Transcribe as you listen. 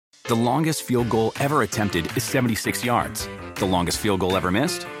The longest field goal ever attempted is 76 yards. The longest field goal ever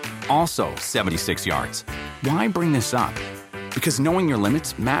missed? Also 76 yards. Why bring this up? Because knowing your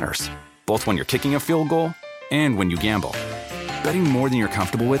limits matters, both when you're kicking a field goal and when you gamble. Betting more than you're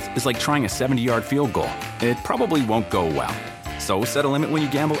comfortable with is like trying a 70-yard field goal. It probably won't go well. So set a limit when you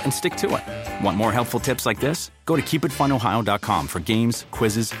gamble and stick to it. Want more helpful tips like this? Go to keepitfunohio.com for games,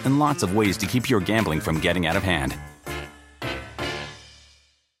 quizzes, and lots of ways to keep your gambling from getting out of hand.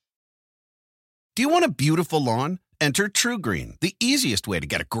 Do you want a beautiful lawn? Enter TruGreen, the easiest way to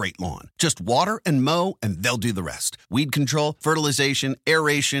get a great lawn. Just water and mow, and they'll do the rest. Weed control, fertilization,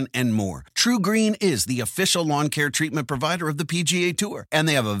 aeration, and more. TruGreen is the official lawn care treatment provider of the PGA Tour, and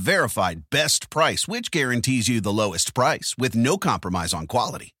they have a verified best price, which guarantees you the lowest price with no compromise on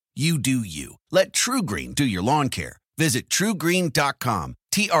quality. You do you. Let TruGreen do your lawn care. Visit TruGreen.com,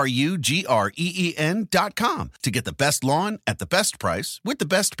 TruGreen.com, to get the best lawn at the best price with the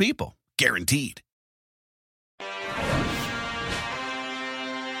best people. Guaranteed.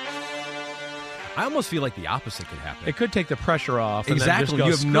 I almost feel like the opposite could happen. It could take the pressure off. Exactly. And then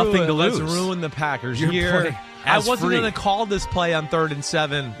just go, You have nothing to Let's lose. ruin the Packers You're year. I wasn't free. going to call this play on 3rd and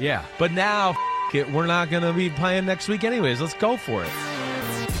 7. Yeah. But now, it, we're not going to be playing next week anyways. Let's go for it.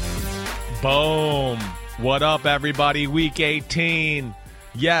 Boom. What up, everybody? Week 18.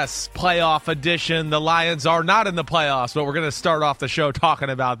 Yes, playoff edition. The Lions are not in the playoffs, but we're going to start off the show talking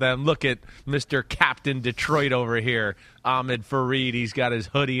about them. Look at Mr. Captain Detroit over here, Ahmed Fareed. He's got his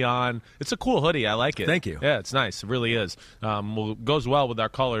hoodie on. It's a cool hoodie. I like it. Thank you. Yeah, it's nice. It really is. Goes well with our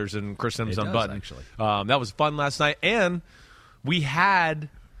colors and Chris Sims It unbuttoned. does, actually. That was fun last night. And we had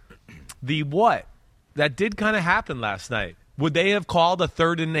the what? That did kind of happen last night. Would they have called a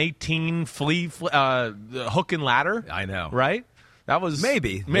 3rd and 18 hook and ladder? I know. Right? That was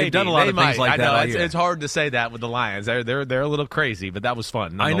Maybe. They've done a lot of things like I that know. all It's, year. it's hard to say that with the Lions. They're a little crazy, but that was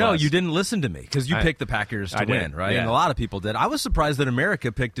fun. I know. nonetheless. You didn't listen to me because you I- picked the Packers to I did, win, right? yeah. And a lot of people did. I was surprised that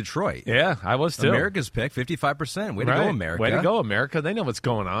America picked Detroit. Yeah, I was too. America's pick, 55%. Way to Right. go, America. Way to go, America. They know what's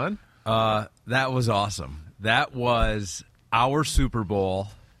going on. That was awesome. That was our Super Bowl.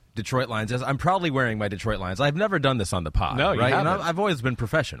 Detroit Lions. I'm proudly wearing my Detroit Lions. I've never done this on the pod. No, you right? haven't. I've always been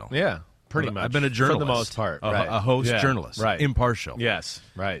professional. Yeah, pretty much. I've been a journalist. For the most part. A- Right. a host Yeah, journalist. Right. Impartial. Yes,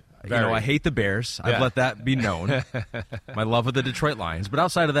 right. You know, I hate the Bears. Yeah. I've let that be known. My love of the Detroit Lions. But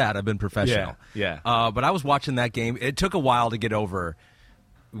outside of that, I've been professional. Yeah. But I was watching that game. It took a while to get over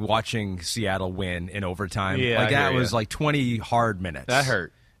watching Seattle win in overtime. Yeah, like I that hear was ya. like 20 hard minutes. That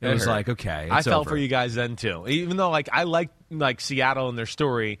hurt. It was like, okay, I it's felt over. for you guys then too. Even though I like Seattle and their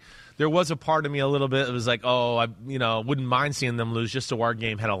story, there was a part of me a little bit. It was like, oh, I wouldn't mind seeing them lose just so our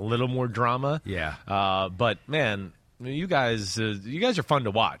game had a little more drama. Yeah. But man, you guys are fun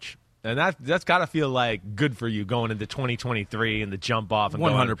to watch. And that's got to feel like good for you going into 2023 and the jump off. And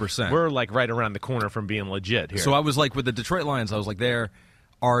 100%. We're like right around the corner from being legit here. So I was like, with the Detroit Lions, I was like, there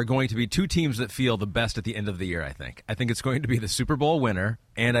are going to be two teams that feel the best at the end of the year, I think. I think it's going to be the Super Bowl winner,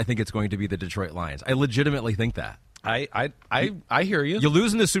 and I think it's going to be the Detroit Lions. I legitimately think that. I hear you. You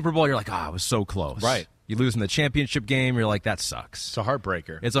lose in the Super Bowl, you're like, I was so close. Right. You lose in the championship game, you're like, that sucks. It's a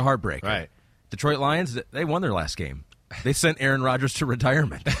heartbreaker. It's a heartbreaker. Right. Detroit Lions, they won their last game. They sent Aaron Rodgers to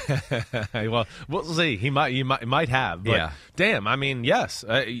retirement. Well, we'll see. He might have. But Yeah. Damn. I mean, yes.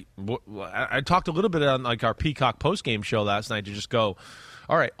 I talked a little bit on like our Peacock postgame show last night to just go,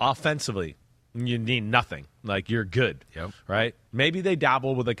 all right, offensively, you need nothing. Like you're good. Yep. Right. Maybe they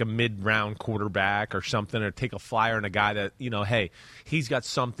dabble with like a mid-round quarterback or something, or take a flyer on a guy that hey, he's got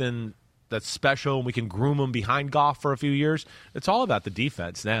something that's special and we can groom him behind Goff for a few years. It's all about the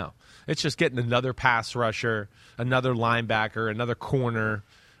defense now. It's just getting another pass rusher, another linebacker, another corner,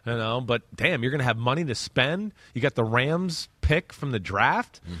 But, damn, you're going to have money to spend. You got the Rams pick from the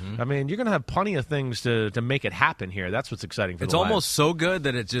draft. I mean, you're going to have plenty of things to make it happen here. That's what's exciting for It's the Lions. almost so good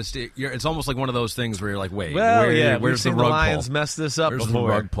that it's almost like one of those things where you're like, wait, Well, where's we've the seen rug the Lions pull? mess this up Where's before. the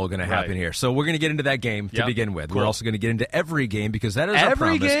rug pull going to happen Right. here? So we're going to get into that game to Yep. begin with. Cool. We're also going to get into every game because that is our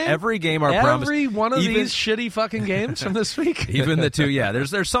Every promise. game? Every game, our promise. Every one of Even- these shitty fucking games from this week? Even the two, yeah.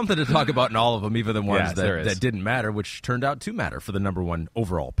 There's something to talk about in all of them, even the ones Yes, there is. that didn't matter, which turned out to matter for the number one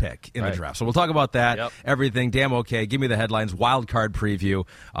overall pick in the Right. draft. So we'll talk about that, Yep. everything. Damn okay. Give me the headlines, wild card preview.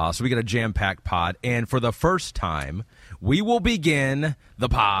 So we got a jam-packed pod. And for the first time, we will begin the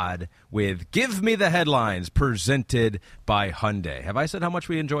pod with Give Me the Headlines, presented by Hyundai. Have I said how much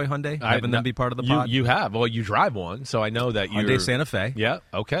we enjoy Hyundai, having them be part of the pod? You have. Well, you drive one, so I know that you're... Hyundai Santa Fe. Yeah,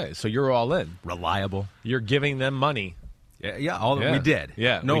 okay. So you're all in. Reliable. You're giving them money. We did.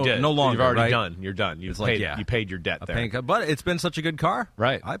 Yeah, no, we did. No longer. You've already right? done. You're done. You've paid. You paid your debt there. But it's been such a good car.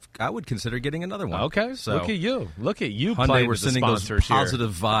 Right. I would consider getting another one. Okay. So look at you. Look at you. Hyundai, playing we're with the sending those sponsors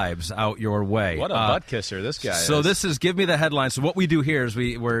positive vibes out your way. What a butt kisser this guy is. So this is Give Me the Headlines. So what we do here is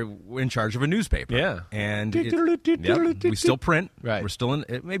we're in charge of a newspaper. Yeah. And we still print. Right. We're still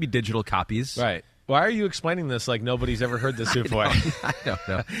in maybe digital copies. Right. Why are you explaining this like nobody's ever heard this before? I don't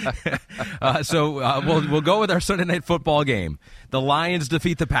know. So we'll go with our Sunday night football game. The Lions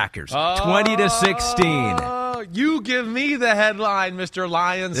defeat the Packers 20-16. You give me the headline, Mr.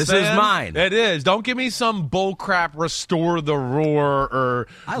 Lions. This fan. is mine. It is. Don't give me some bullcrap. Restore the roar or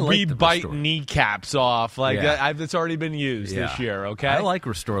rebite kneecaps off like that. It's already been used this year. Okay. I like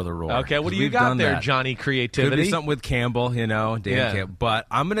Restore the Roar. Okay. What do you got there, Johnny Creativity? Could be something with Campbell, Dan Campbell. But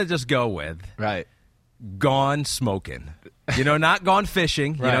I'm gonna just go with Gone Smoking. Not gone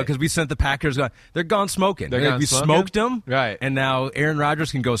fishing, because we sent the Packers gone. They're gone smoking. We smoked them. Right. And now Aaron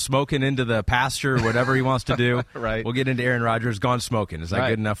Rodgers can go smoking into the pasture or whatever he wants to do. Right. We'll get into Aaron Rodgers gone smoking. Is that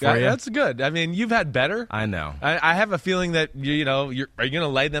good enough for you? That's good. I mean, you've had better. I know. I have a feeling that, are you going to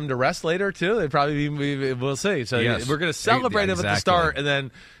lay them to rest later, too? They probably we'll see. So we're going to celebrate them at the start and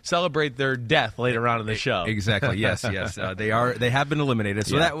then celebrate their death later on in the show. Exactly. Yes. They have been eliminated.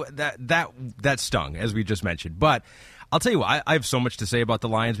 So that stung, as we just mentioned. But I'll tell you what, I have so much to say about the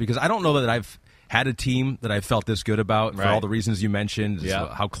Lions because I don't know that I've had a team that I felt this good about for all the reasons you mentioned,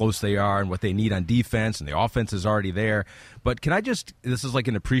 how close they are and what they need on defense, and the offense is already there. But can I this is like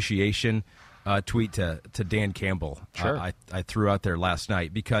an appreciation tweet to Dan Campbell. Sure. I threw out there last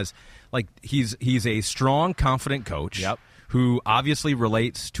night because he's a strong, confident coach. Who obviously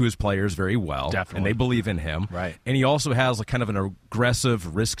relates to his players very well. Definitely. And they believe in him. Right. And he also has kind of an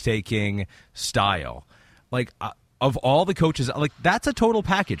aggressive, risk-taking style. Of all the coaches, that's a total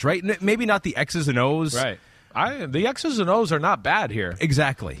package, right? Maybe not the X's and O's. Right. The X's and O's are not bad here.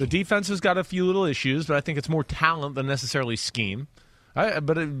 Exactly. The defense has got a few little issues, but I think it's more talent than necessarily scheme.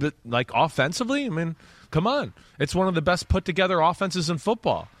 But offensively, I mean, come on. It's one of the best put-together offenses in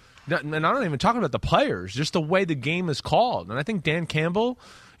football. And I'm not even talking about the players, just the way the game is called. And I think Dan Campbell,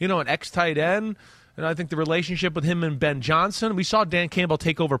 an ex-tight end, and I think the relationship with him and Ben Johnson, we saw Dan Campbell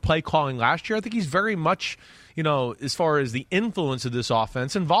take over play calling last year. I think he's very much, as far as the influence of this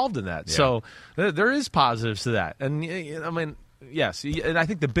offense, involved in that. Yeah. So there is positives to that. And, I mean, yes, and I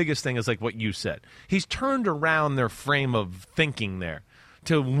think the biggest thing is like what you said. He's turned around their frame of thinking there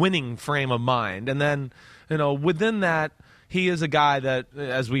to winning frame of mind. And then, within that, he is a guy that,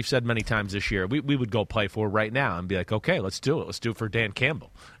 as we've said many times this year, we would go play for right now and be like, okay, let's do it. Let's do it for Dan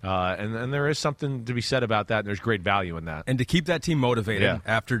Campbell. And there is something to be said about that, and there's great value in that. And to keep that team motivated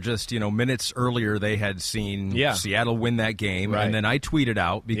after just, minutes earlier they had seen Seattle win that game. Right. And then I tweeted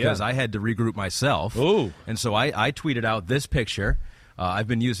out because I had to regroup myself. Ooh. And so I tweeted out this picture. I've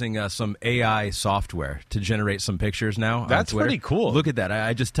been using some AI software to generate some pictures now. That's pretty cool. Look at that.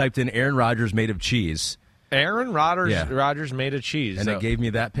 I just typed in Aaron Rodgers made of cheese. Aaron Rodgers made of cheese. And it gave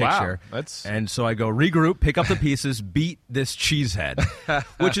me that picture. Wow, and so I go, regroup, pick up the pieces, beat this cheesehead,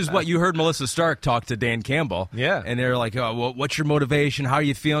 which is what you heard Melissa Stark talk to Dan Campbell. Yeah. And they're like, oh, well, what's your motivation? How are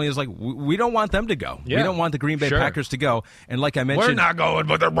you feeling? He's like, we don't want them to go. Yeah. We don't want the Green Bay Packers to go. And like I mentioned. We're not going,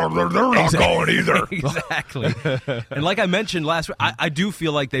 but they're not going either. Exactly. And like I mentioned last week, I do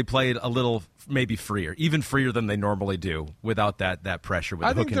feel like they played a little maybe freer, even freer than they normally do without that pressure with the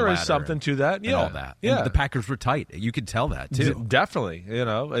hook and ladder. I think there is something to that, and all that. Yeah. And the Packers were tight. You could tell that, too. Definitely.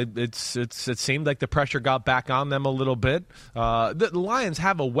 It seemed like the pressure got back on them a little bit. The Lions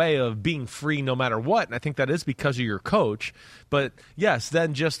have a way of being free no matter what, and I think that is because of your coach. But, yes,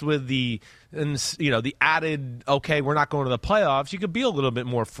 then just with the added, okay, we're not going to the playoffs, you could be a little bit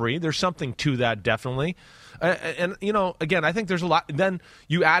more free. There's something to that, definitely. And again, I think there's a lot. Then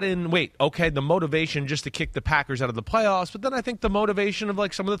you add in, the motivation just to kick the Packers out of the playoffs. But then I think the motivation of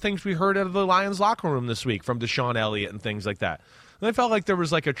some of the things we heard out of the Lions locker room this week from Deshaun Elliott and things like that. And I felt like there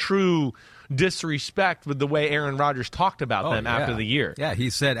was a true disrespect with the way Aaron Rodgers talked about them after the year. Yeah, he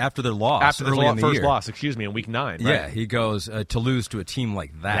said after their loss, after the first loss, in Week 9. Right? Yeah, he goes to lose to a team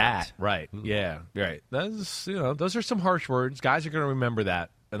like that. Right? Yeah, right. Those are some harsh words. Guys are going to remember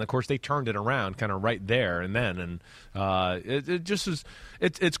that. And, of course, they turned it around kind of right there and then. And it just is –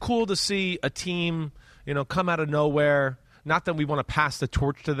 it's cool to see a team, come out of nowhere. Not that we want to pass the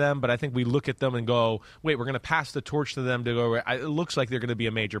torch to them, but I think we look at them and go, wait, we're going to pass the torch to them to go – it looks like they're going to be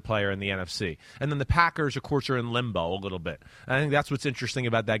a major player in the NFC. And then the Packers, of course, are in limbo a little bit. And I think that's what's interesting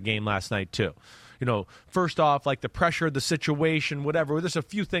about that game last night too. First off, the pressure, the situation, whatever. There's a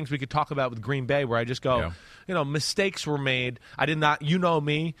few things we could talk about with Green Bay where I just go, mistakes were made. I did not,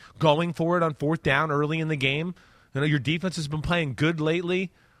 me, going for it on fourth down early in the game. Your defense has been playing good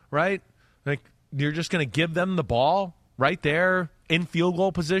lately, right? Like, you're just going to give them the ball right there in field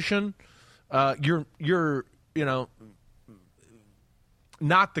goal position. You're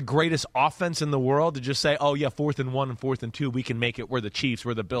not the greatest offense in the world to just say, oh, yeah, 4th and 1 and 4th and 2, we can make it. We're the Chiefs,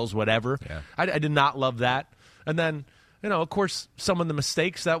 we're the Bills, whatever. Yeah. I did not love that. And then, of course, some of the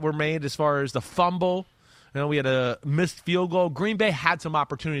mistakes that were made as far as the fumble. We had a missed field goal. Green Bay had some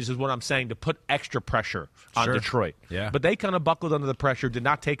opportunities, is what I'm saying, to put extra pressure on Detroit. Yeah. But they kind of buckled under the pressure, did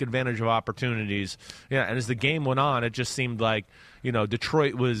not take advantage of opportunities. Yeah, and as the game went on, it just seemed like,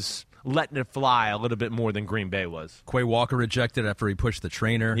 Detroit was letting it fly a little bit more than Green Bay was. Quay Walker ejected after he pushed the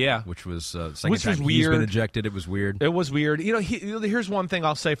trainer. Yeah. Which was second time he's been ejected. It was weird. It was weird. Here's one thing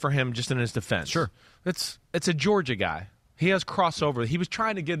I'll say for him just in his defense. Sure. It's a Georgia guy. He has crossover. He was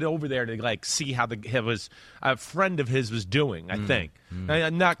trying to get over there to see how a friend of his was doing, I think.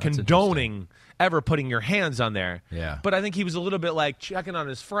 I'm not condoning ever putting your hands on there. Yeah. But I think he was a little bit like checking on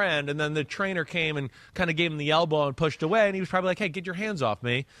his friend, and then the trainer came and kind of gave him the elbow and pushed away, and he was probably like, hey, get your hands off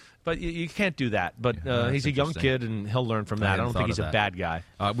me. But you can't do that. But he's a young kid, and he'll learn from that. I don't think he's a bad guy.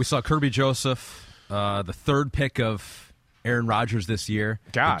 We saw Kirby Joseph, the third pick of Aaron Rodgers this year,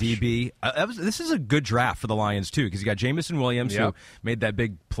 Gosh. the DB. This is a good draft for the Lions, too, because you got Jamison Williams, who made that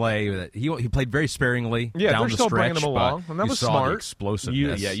big play. He played very sparingly down the stretch. Yeah, they're still bringing him along, and that was saw smart. The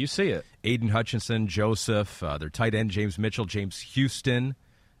explosiveness. You see it. Aiden Hutchinson, Joseph, their tight end, James Mitchell, James Houston.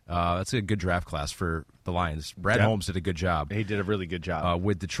 That's a good draft class for the Lions. Brad Holmes did a good job. He did a really good job.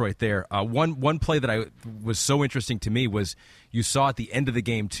 With Detroit there. One play that was so interesting to me was you saw at the end of the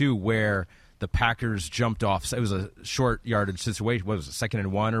game, too, where the Packers jumped off. It was a short yardage situation. What was it, 2nd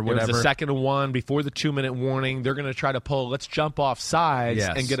and 1 or whatever? It was a 2nd and 1 before the 2-minute warning. They're going to try to pull, let's jump off sides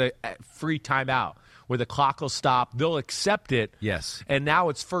and get a free timeout where the clock will stop. They'll accept it. Yes. And now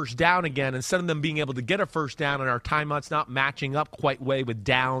it's first down again. Instead of them being able to get a first down and our timeouts not matching up quite way with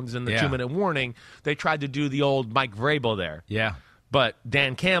downs and the 2-minute warning, they tried to do the old Mike Vrabel there. Yeah. But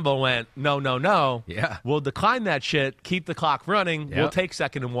Dan Campbell went, no. Yeah. We'll decline that shit, keep the clock running. We'll take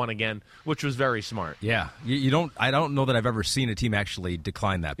 2nd and 1 again, which was very smart. Yeah. I don't know that I've ever seen a team actually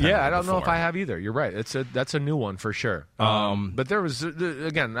decline that penalty I don't know if before. I have either. You're right. That's a new one for sure. But there was,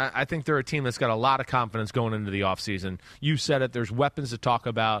 again, I think they're a team that's got a lot of confidence going into the offseason. You said it. There's weapons to talk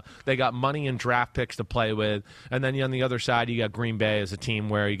about. They got money and draft picks to play with. And then on the other side, you got Green Bay as a team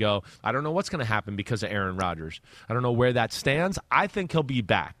where you go, I don't know what's going to happen because of Aaron Rodgers. I don't know where that stands. I think he'll be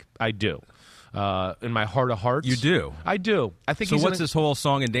back. I do. In my heart of hearts. You do? I do. I think. So what's his whole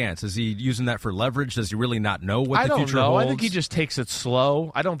song and dance? Is he using that for leverage? Does he really not know what the future holds? holds? I think he just takes it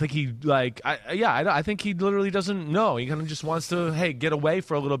slow. I don't think he I think he literally doesn't know. He kind of just wants to get away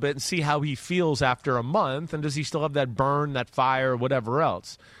for a little bit and see how he feels after a month, and does he still have that burn, that fire, whatever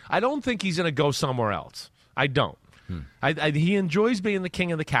else. I don't think he's going to go somewhere else. I don't. He enjoys being the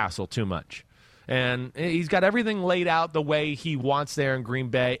king of the castle too much. And he's got everything laid out the way he wants there in Green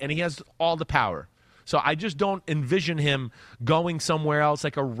Bay, and he has all the power. So I just don't envision him going somewhere else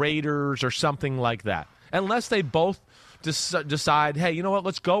like a Raiders or something like that. Unless they both decide, hey, you know what,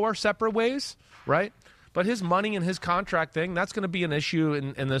 let's go our separate ways, right? But his money and his contract thing, that's going to be an issue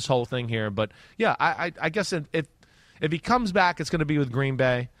in this whole thing here. But, yeah, I guess if he comes back, it's going to be with Green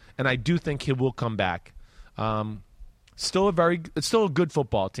Bay, and I do think he will come back. It's still a good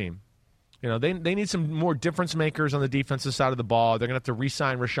football team. They need some more difference makers on the defensive side of the ball. They're going to have to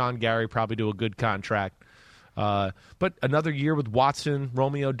re-sign Rashawn Gary, probably to a good contract. But another year with Watson,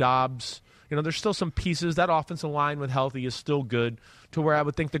 Romeo Doubs, there's still some pieces. That offensive line with healthy is still good to where I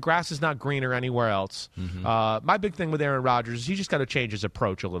would think the grass is not greener anywhere else. My big thing with Aaron Rodgers is he just got to change his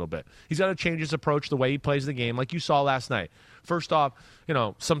approach a little bit. He's got to change his approach, the way he plays the game, like you saw last night. First off,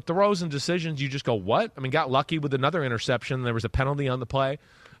 some throws and decisions, you just go, what? I mean, got lucky with another interception. There was a penalty on the play.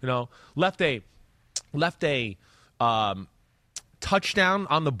 Left a touchdown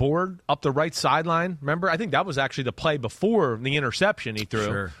on the board up the right sideline. Remember, I think that was actually the play before the interception he threw.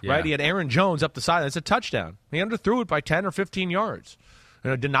 Sure, yeah. Right? He had Aaron Jones up the sideline. It's a touchdown. He underthrew it by 10 or 15 yards.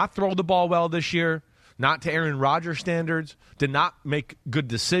 Did not throw the ball well this year. Not to Aaron Rodgers standards. Did not make good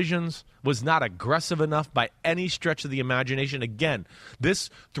decisions. Was not aggressive enough by any stretch of the imagination. Again,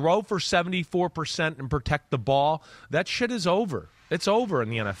 this throw for 74% and protect the ball, that shit is over. It's over in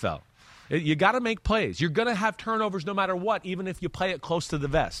the NFL. You got to make plays. You're going to have turnovers no matter what, even if you play it close to the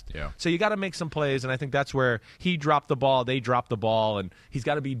vest. Yeah. So you got to make some plays, and I think that's where he dropped the ball, they dropped the ball, and he's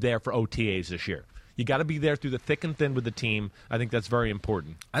got to be there for OTAs this year. You got to be there through the thick and thin with the team. I think that's very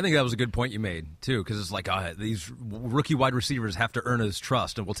important. I think that was a good point you made, too, because it's like these rookie wide receivers have to earn his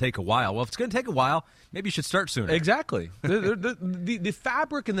trust and will take a while. Well, if it's going to take a while, maybe you should start sooner. Exactly. the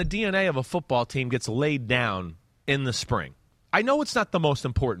fabric and the DNA of a football team gets laid down in the spring. I know it's not the most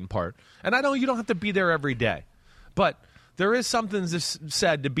important part, and I know you don't have to be there every day, but there is something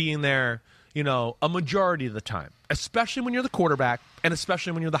said to being there, a majority of the time, especially when you're the quarterback and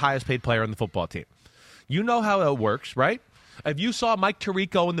especially when you're the highest paid player on the football team. You know how it works, right? If you saw Mike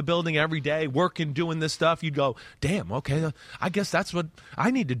Tirico in the building every day working, doing this stuff, you'd go, damn, okay, I guess that's what I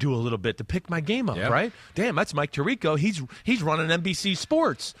need to do a little bit to pick my game up, right? Damn, that's Mike Tirico. He's running NBC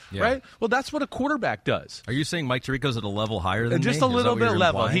Sports, right? Well, that's what a quarterback does. Are you saying Mike Tirico's at a level higher than Just me? a little bit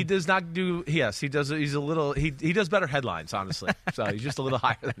level. Implying? He does not do, yes, he does. He's a little, he does better headlines, honestly. So he's just a little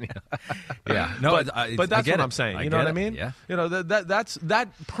higher than you. Yeah. No, but that's what I'm saying. You know what I mean? Yeah. That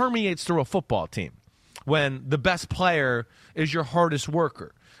permeates through a football team when the best player is your hardest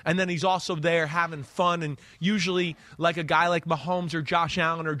worker. And then he's also there having fun, and usually like a guy like Mahomes or Josh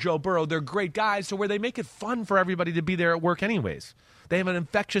Allen or Joe Burrow, they're great guys to where they make it fun for everybody to be there at work anyways. They have an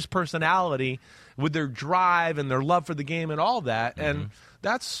infectious personality with their drive and their love for the game and all that, and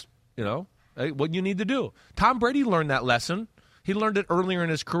that's, what you need to do. Tom Brady learned that lesson. He learned it earlier in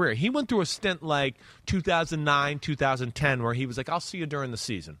his career. He went through a stint like 2009, 2010, where he was like, I'll see you during the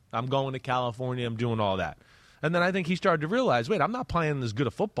season. I'm going to California. I'm doing all that. And then I think he started to realize, wait, I'm not playing as good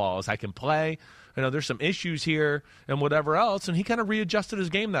a football as I can play. There's some issues here and whatever else, and he kind of readjusted his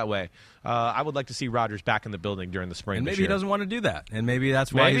game that way. I would like to see Rodgers back in the building during the spring. And maybe this he year. doesn't want to do that, and maybe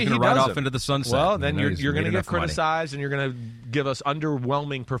that's why he's going to ride off into the sunset. Well, then you're going to get money. criticized, and you're going to give us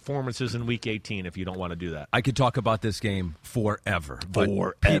underwhelming performances in Week 18 if you don't want to do that. I could talk about this game forever, but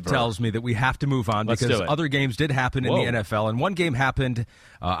Pete tells me that we have to move on because other games did happen in the NFL, and one game happened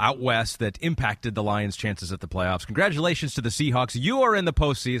out west that impacted the Lions' chances at the playoffs. Congratulations to the Seahawks. You are in the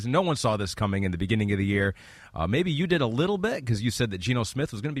postseason. No one saw this coming in the beginning of the year. Maybe you did a little bit because you said that Geno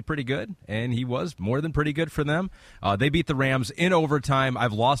Smith was going to be pretty good, and he was more than pretty good for them. They beat the Rams in overtime.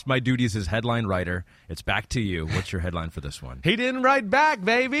 I've lost my duties as headline writer. It's back to you. What's your headline for this one? He didn't write back,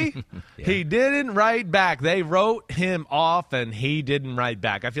 baby. He didn't write back. They wrote him off, and he didn't write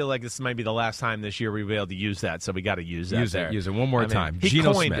back. I feel like this might be the last time this year we'll be able to use that, so we got to use that. Use it one more time. He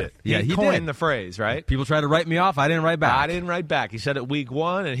Geno coined Smith. it. Yeah, he coined the phrase, right? People try to write me off. I didn't write back. I didn't write back. He said it week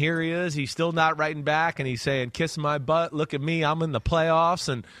 1, and here he is. He's still not writing back, and he's saying, kiss my butt. Look at me. I'm in the playoffs,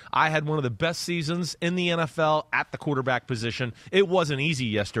 and I had one of the best seasons in the NFL at the quarterback position. It wasn't easy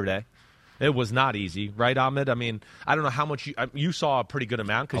yesterday. It was not easy, right, Ahmed? I mean, I don't know how much you saw a pretty good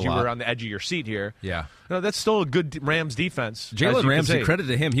amount because you were on the edge of your seat here. Yeah. That's still a good Rams defense. Jalen Ramsey, credit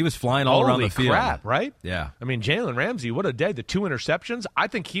to him. He was flying all around the field. Holy crap, right? Yeah. I mean, Jalen Ramsey, what a day. The 2 interceptions. I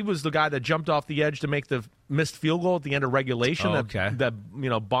think he was the guy that jumped off the edge to make the missed field goal at the end of regulation that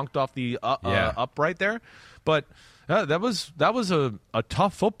bonked off the up right there. But that was a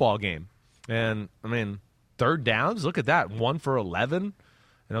tough football game. And, I mean, third downs, look at that. 1 for 11.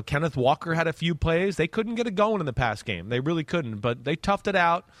 Kenneth Walker had a few plays. They couldn't get it going in the past game. They really couldn't. But they toughed it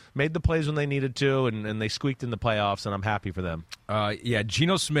out, made the plays when they needed to, and they squeaked in the playoffs, and I'm happy for them.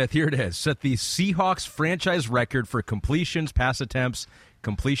 Geno Smith, here it is, set the Seahawks franchise record for completions, pass attempts,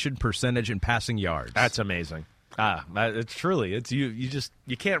 completion percentage, and passing yards. That's amazing. It's truly.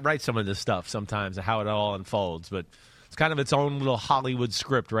 You can't write some of this stuff sometimes, how it all unfolds. But it's kind of its own little Hollywood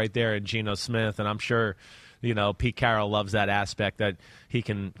script right there in Geno Smith, and I'm sure – Pete Carroll loves that aspect that he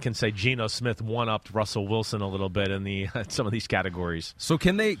can say Geno Smith one-upped Russell Wilson a little bit in some of these categories. So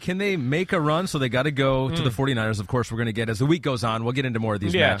can they make a run? So they got to go to the 49ers. Of course, we're going to get, as the week goes on, we'll get into more of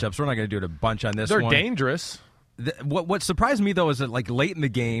these matchups. We're not going to do it a bunch on this one. They're dangerous. What surprised me, though, is that late in the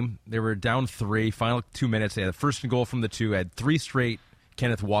game, they were down 3, final 2 minutes. They had a first and goal from the 2, had 3 straight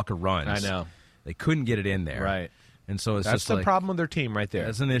Kenneth Walker runs. I know. They couldn't get it in there. Right. And so that's the problem with their team right there.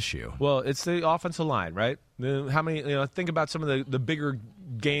 That's an issue. Well, it's the offensive line, right? How many? Think about some of the bigger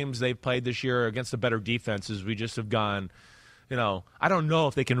games they've played this year against the better defenses. We just have gone. I don't know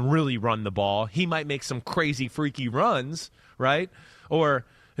if they can really run the ball. He might make some crazy, freaky runs, right? Or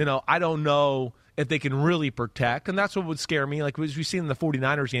I don't know if they can really protect, and that's what would scare me. Like as we've seen in the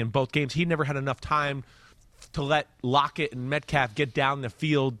 49ers game, both games, he never had enough time to let Lockett and Metcalf get down the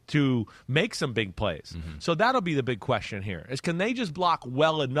field to make some big plays. Mm-hmm. So that'll be the big question here, is can they just block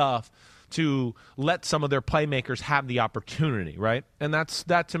well enough to let some of their playmakers have the opportunity, right? And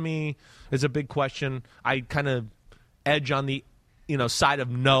that to me is a big question. I kind of edge on the side of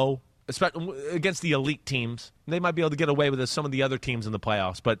no, especially against the elite teams. They might be able to get away with some of the other teams in the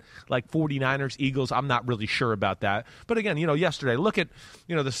playoffs, but like 49ers, Eagles, I'm not really sure about that. But again, yesterday, look at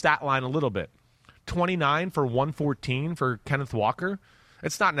the stat line a little bit. 29 for 114 for Kenneth Walker.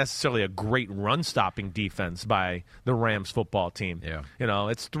 it's not necessarily a great run-stopping defense by the Rams football team. Yeah.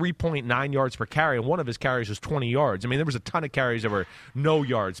 It's 3.9 yards per carry, and one of his carries was 20 yards. I mean, there was a ton of carries that were no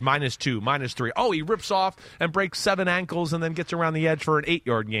yards, -2, -3. Oh, he rips off and breaks 7 ankles and then gets around the edge for an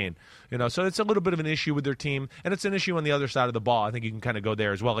 8-yard gain. So it's a little bit of an issue with their team, and it's an issue on the other side of the ball. I think you can kind of go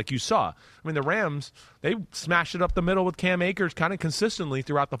there as well, like you saw. I mean, the Rams, they smashed it up the middle with Cam Akers kind of consistently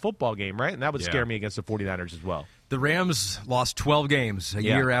throughout the football game, right? And that would scare me against the 49ers as well. The Rams lost 12 games a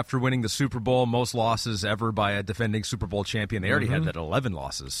year after winning the Super Bowl, most losses ever by a defending Super Bowl champion. They already had that 11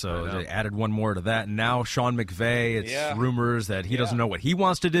 losses, so they added one more to that. And now Sean McVay, it's rumors that he doesn't know what he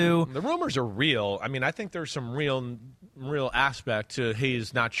wants to do. The rumors are real. I mean, I think there's some real aspect to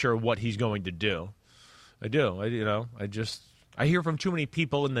he's not sure what he's going to do. I do. I hear from too many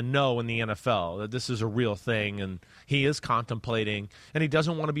people in the know in the NFL that this is a real thing, and he is contemplating, and he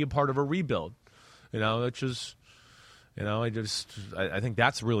doesn't want to be a part of a rebuild. Which is, I think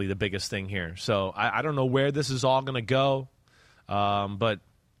that's really the biggest thing here. So I don't know where this is all going to go, but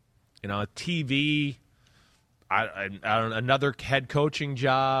TV, another head coaching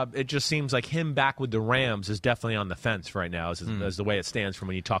job. It just seems like him back with the Rams is definitely on the fence right now, as the way it stands from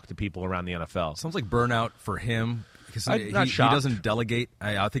when you talk to people around the NFL. Sounds like burnout for him. Because he doesn't delegate.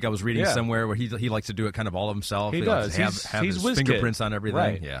 I think I was reading somewhere where he likes to do it kind of all himself. He does. Have his fingerprints on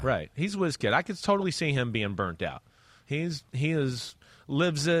everything. Right, right. He's WizKid. I could totally see him being burnt out. He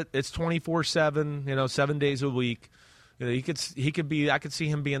lives it. It's 24/7. 7 days a week. He could be. I could see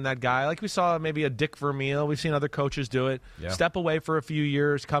him being that guy. Like we saw maybe a Dick Vermeil. We've seen other coaches do it. Yeah. Step away for a few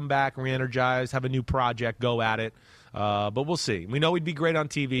years, come back, re-energize, have a new project, go at it. But we'll see. We know he'd be great on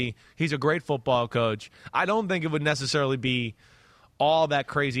TV. He's a great football coach. I don't think it would necessarily be all that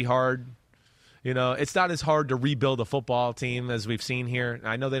crazy hard. It's not as hard to rebuild a football team as we've seen here.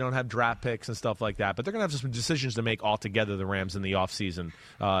 I know they don't have draft picks and stuff like that, but they're going to have some decisions to make altogether, the Rams, in the offseason,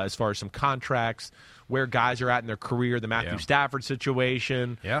 as far as some contracts, where guys are at in their career, the Matthew Stafford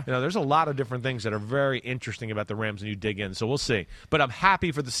situation. Yeah. There's a lot of different things that are very interesting about the Rams when you dig in, so we'll see. But I'm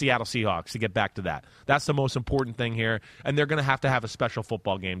happy for the Seattle Seahawks to get back to that. That's the most important thing here, and they're going to have a special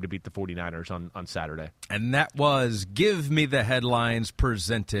football game to beat the 49ers on Saturday. And that was Give Me the Headlines,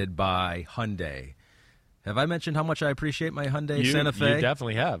 presented by Hyundai. Have I mentioned how much I appreciate my Hyundai Santa Fe? You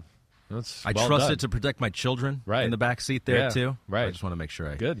definitely have. I trust it to protect my children in the back seat there, too. Right. I just want to make sure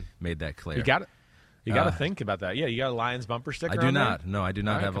I made that clear. You got it. You got to think about that. Yeah, you got a Lions bumper sticker. I do not. No, I do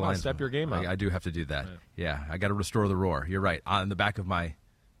not have a Lions. Step your game up. I do have to do that. Yeah, I got to restore the roar. You're right. On the back of my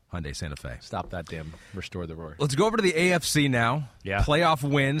Hyundai Santa Fe. Stop that damn restore the roar. Let's go over to the AFC now. Yeah. Playoff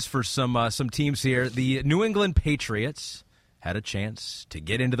wins for some teams here. The New England Patriots had a chance to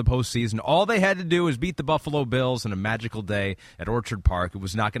get into the postseason. All they had to do was beat the Buffalo Bills in a magical day at Orchard Park. It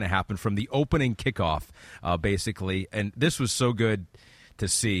was not going to happen from the opening kickoff, basically. And this was so good to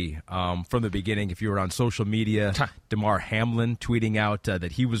see from the beginning. If you were on social media, Damar Hamlin tweeting out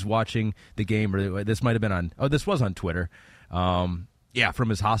that he was watching the game, or this might have been on, this was on Twitter. From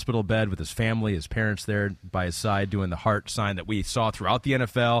his hospital bed with his family, his parents there by his side doing the heart sign that we saw throughout the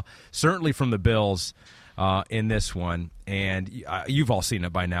NFL, certainly from the Bills in this one. And you've all seen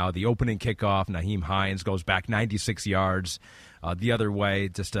it by now. The opening kickoff, Nyheim Hines goes back 96 yards. The other way,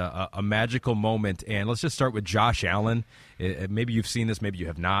 just a magical moment. And let's just start with Josh Allen. Maybe you've seen this, maybe you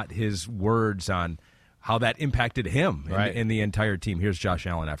have not. His words on how that impacted him and the entire team. Here's Josh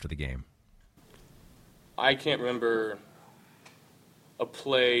Allen after the game. I can't remember a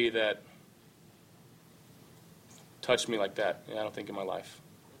play that touched me like that, I don't think, in my life.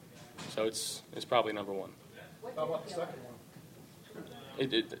 So it's probably number one. How about the second one?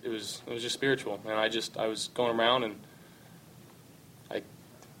 It was just spiritual, and I was going around and I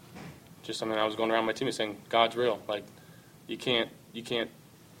was going around my team and saying, God's real. Like, you can't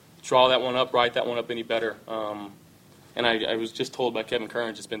draw that one up, write that one up any better. And I was just told by Kevin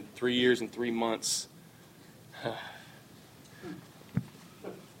Kearns, it's been 3 years and 3 months.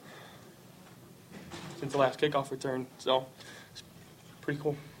 Since the last kickoff return, so it's pretty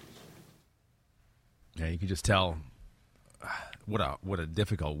cool. Yeah, you can just tell what a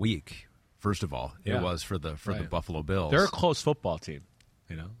difficult week. First of all, it was for the Buffalo Bills. They're a close football team,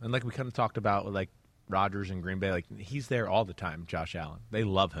 and like we kind of talked about with like Rodgers and Green Bay, like he's there all the time. Josh Allen, they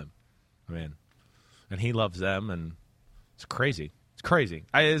love him, and he loves them, and it's crazy. It's crazy.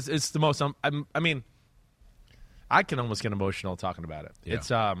 It's the most. I can almost get emotional talking about it.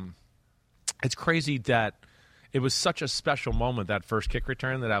 Yeah. It's crazy that it was such a special moment, that first kick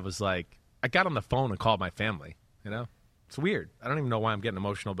return, that I was like, I got on the phone and called my family, It's weird. I don't even know why I'm getting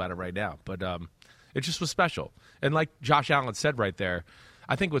emotional about it right now, but it just was special. And like Josh Allen said right there,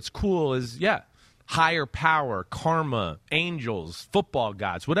 I think what's cool is, higher power, karma, angels, football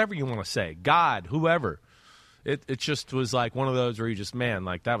gods, whatever you want to say, God, whoever. It just was like one of those where you just, man,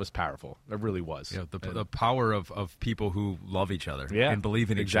 like that was powerful. It really was. Yeah, the power of people who love each other and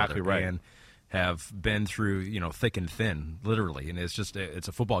believe in each exactly other. Right. And have been through, thick and thin, literally. And it's just, it's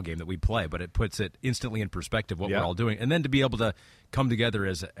a football game that we play, but it puts it instantly in perspective what we're all doing. And then to be able to come together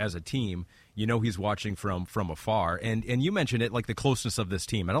as a team, he's watching from afar. And you mentioned it, like the closeness of this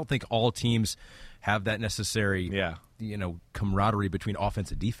team. I don't think all teams have that necessary, camaraderie between offense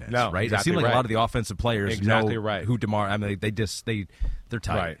and defense, no, right? Exactly it seemed like right. a lot of the offensive players know who DeMar. I mean, they're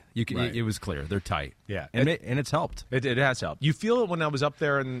tight. Right. It was clear they're tight. Yeah, and it's helped. It has helped. You feel it when I was up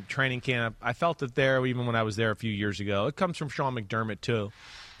there in training camp. I felt it there even when I was there a few years ago. It comes from Sean McDermott too,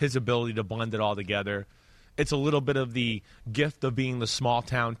 his ability to blend it all together. It's a little bit of the gift of being the small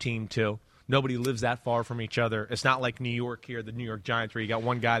town team too. Nobody lives that far from each other. It's not like New York here, the New York Giants, where you got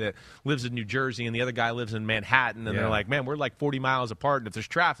one guy that lives in New Jersey and the other guy lives in Manhattan, and they're like, man, we're like 40 miles apart, and if there's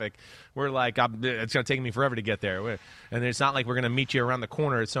traffic, we're like, it's going to take me forever to get there. And it's not like we're going to meet you around the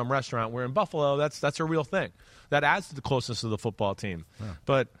corner at some restaurant. We're in Buffalo. That's a real thing. That adds to the closeness of the football team. Yeah.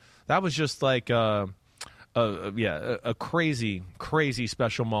 But that was just like a crazy, crazy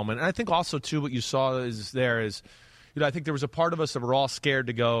special moment. And I think also, too, what you saw is I think there was a part of us that were all scared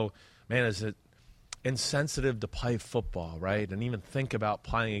to go, man, is it insensitive to play football, right? And even think about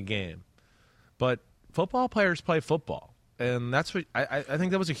playing a game. But football players play football. And that's what I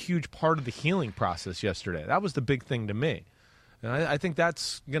think that was a huge part of the healing process yesterday. That was the big thing to me. And I think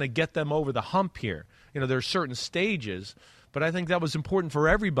that's going to get them over the hump here. There are certain stages, but I think that was important for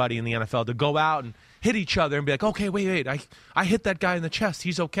everybody in the NFL to go out and hit each other and be like, okay, wait, I hit that guy in the chest.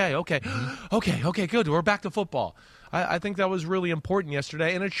 He's okay. Okay, okay, good. We're back to football. I think that was really important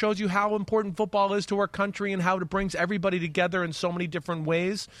yesterday, and it shows you how important football is to our country and how it brings everybody together in so many different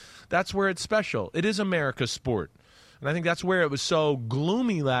ways. That's where it's special. It is America's sport. And I think that's where it was so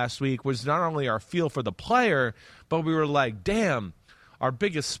gloomy last week, was not only our feel for the player, but we were like, damn, our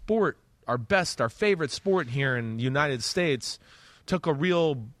biggest sport, our favorite sport here in the United States took a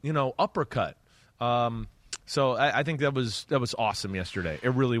real, uppercut. So I think that was awesome yesterday. It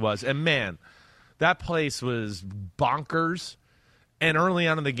really was. And, man, that place was bonkers. And early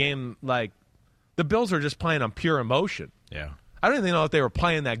on in the game, like, the Bills were just playing on pure emotion. Yeah. I don't even know if they were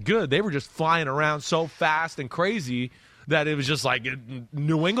playing that good. They were just flying around so fast and crazy that it was just like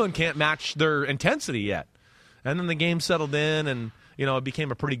New England can't match their intensity yet. And then the game settled in, and, it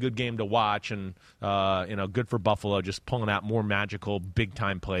became a pretty good game to watch. And, good for Buffalo, just pulling out more magical,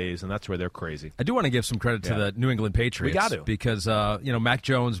 big-time plays, and that's where they're crazy. I do want to give some credit to the New England Patriots. We got to. Because, Mac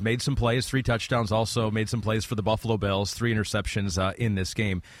Jones made some plays, 3 touchdowns, also made some plays for the Buffalo Bills, 3 interceptions in this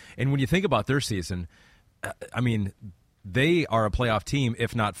game. And when you think about their season, they are a playoff team,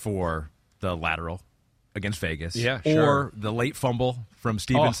 if not for the lateral against Vegas. Yeah, or the late fumble from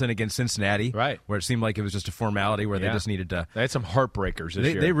Stevenson against Cincinnati. Right. Where it seemed like it was just a formality where they just needed to. They had some heartbreakers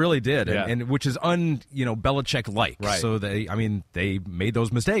this year. They really did. Yeah. And which is Belichick-like. Right. So they made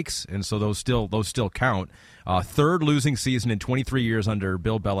those mistakes, and so those still count. Third losing season in 23 years under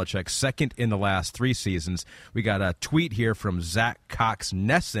Bill Belichick, second in the last 3 seasons. We got a tweet here from Zach Cox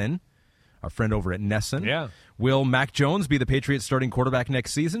Nesson, our friend over at Nesson. Yeah. Will Mac Jones be the Patriots' starting quarterback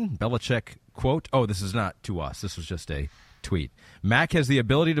next season? Belichick, quote, this is not to us. This was just a tweet. Mac has the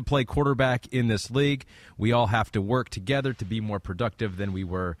ability to play quarterback in this league. We all have to work together to be more productive than we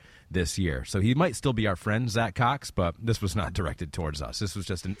were this year. So he might still be our friend, Zach Cox, but this was not directed towards us. This was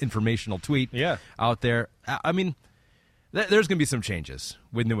just an informational tweet out there. There's going to be some changes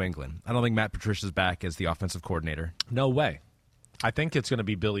with New England. I don't think Matt Patricia's back as the offensive coordinator. No way. I think it's going to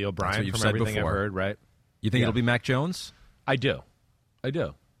be Billy O'Brien from everything I've heard, right? You think it'll be Mac Jones? I do.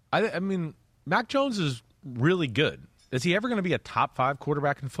 I mean, Mac Jones is really good. Is he ever going to be a top 5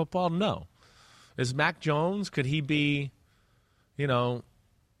 quarterback in football? No. Is Mac Jones, could he be,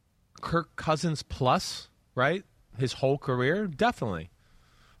 Kirk Cousins plus, right? His whole career? Definitely,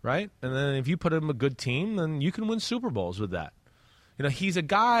 right? And then if you put him a good team, then you can win Super Bowls with that. He's a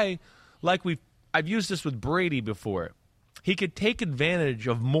guy like I've used this with Brady before. He could take advantage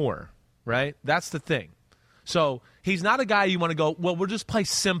of more, right? That's the thing. So he's not a guy you want to go, well, we'll just play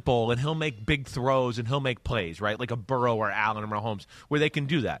simple and he'll make big throws and he'll make plays, right? Like a Burrow or Allen or Mahomes, where they can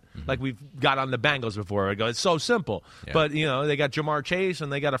do that. Mm-hmm. Like we've got on the Bengals before. I go, it's so simple. Yeah. But, they got Jamar Chase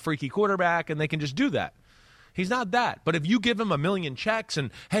and they got a freaky quarterback and they can just do that. He's not that. But if you give him a million checks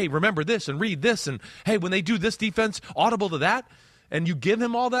and, hey, remember this and read this and, hey, when they do this defense, audible to that, and you give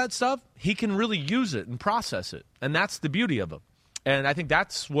him all that stuff, he can really use it and process it. And that's the beauty of him. And I think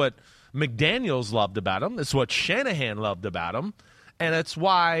that's what McDaniels loved about him. It's what Shanahan loved about him. And it's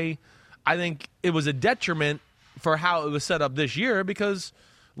why I think it was a detriment for how it was set up this year because,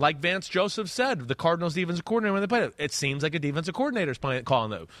 like Vance Joseph said, the Cardinals defensive coordinator when they played it seems like a defensive coordinator's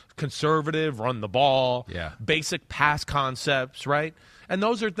calling it conservative, run the ball, basic pass concepts, right? And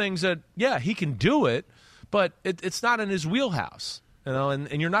those are things that, he can do it, but it's not in his wheelhouse.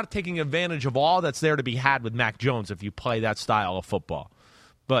 And you're not taking advantage of all that's there to be had with Mac Jones if you play that style of football.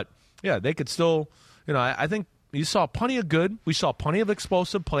 But, they could still, I think you saw plenty of good. We saw plenty of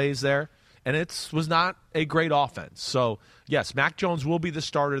explosive plays there, and it was not a great offense. So, yes, Mac Jones will be the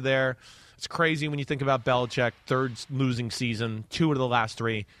starter there. It's crazy when you think about Belichick, third losing season, 2 of the last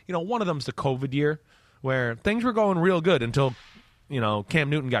 3. One of them's the COVID year where things were going real good until Cam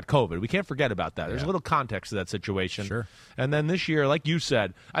Newton got COVID. We can't forget about that. There's a little context to that situation. Sure. And then this year, like you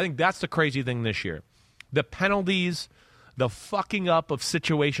said, I think that's the crazy thing this year. The penalties, the fucking up of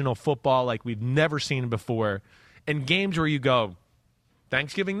situational football like we've never seen before, and games where you go,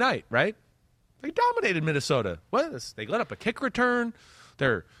 Thanksgiving night, right? They dominated Minnesota. What is this? They let up a kick return.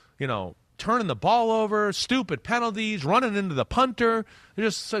 They're, turning the ball over, stupid penalties, running into the punter.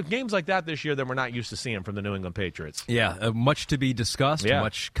 There's just games like that this year that we're not used to seeing from the New England Patriots. Yeah, much to be discussed,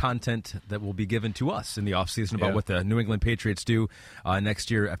 much content that will be given to us in the offseason about what the New England Patriots do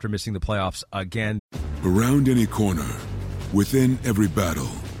next year after missing the playoffs again. Around any corner, within every battle,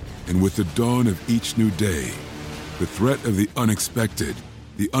 and with the dawn of each new day, the threat of the unexpected,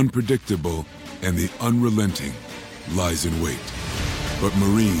 the unpredictable, and the unrelenting lies in wait. But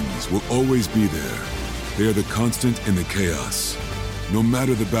Marines will always be there. They are the constant in the chaos. No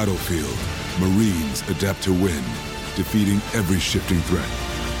matter the battlefield, Marines adapt to win, defeating every shifting threat,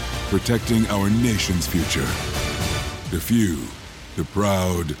 protecting our nation's future. The few, the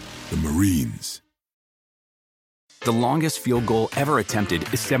proud, the Marines. The longest field goal ever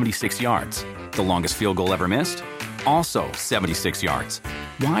attempted is 76 yards. The longest field goal ever missed? Also 76 yards.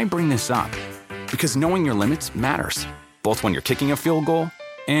 Why bring this up? Because knowing your limits matters, both when you're kicking a field goal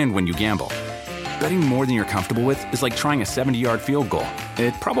and when you gamble. Betting more than you're comfortable with is like trying a 70-yard field goal.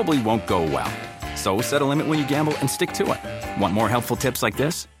 It probably won't go well. So set a limit when you gamble and stick to it. Want more helpful tips like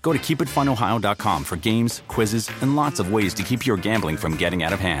this? Go to keepitfunohio.com for games, quizzes, and lots of ways to keep your gambling from getting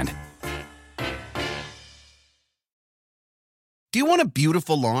out of hand. Do you want a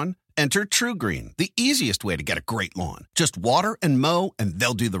beautiful lawn? Enter TruGreen, the easiest way to get a great lawn. Just water and mow, and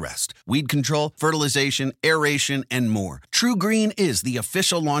they'll do the rest. Weed control, fertilization, aeration, and more. TruGreen is the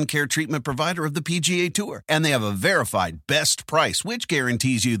official lawn care treatment provider of the PGA Tour, and they have a verified best price, which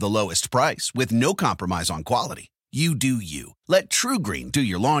guarantees you the lowest price with no compromise on quality. You do you. Let TruGreen do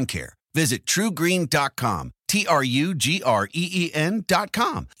your lawn care. Visit TruGreen.com,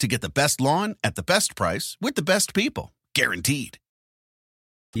 TruGreen.com, to get the best lawn at the best price with the best people. Guaranteed.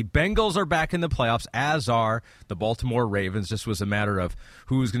 The Bengals are back in the playoffs, as are the Baltimore Ravens. This was a matter of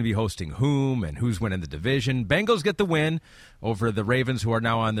who's going to be hosting whom and who's winning the division. Bengals get the win over the Ravens, who are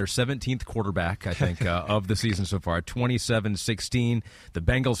now on their 17th quarterback, I think, of the season so far, 27-16. The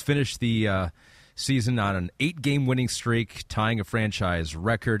Bengals finished the season on an 8-game winning streak, tying a franchise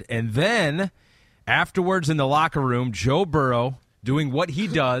record. And then, afterwards in the locker room, Joe Burrow doing what he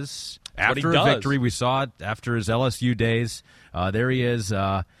does after a victory. We saw it after his LSU days. There he is,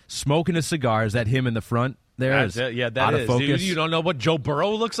 smoking a cigar. Is that him in the front there? That is. Dude, you don't know what Joe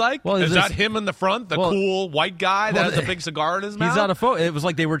Burrow looks like? Well, is that him in the front, the cool white guy that has a big cigar in his mouth? He's out of focus. It was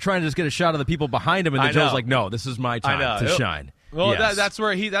like they were trying to just get a shot of the people behind him, and then Joe's like, no, this is my time to shine. Well, yes.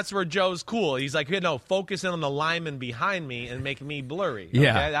 that's where Joe's cool. He's like, focus in on the lineman behind me and make me blurry. Okay?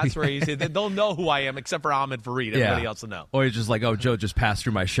 Yeah. That's where he's. They'll know who I am except for Ahmed Fareed. Everybody else will know. Or he's just like, Joe just passed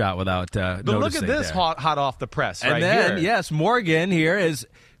through my shot without noticing. But look at this hot off the press and right then, here. yes, Morgan here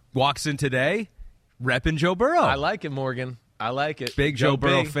walks in today repping Joe Burrow. I like it, Morgan. I like it. Big Joe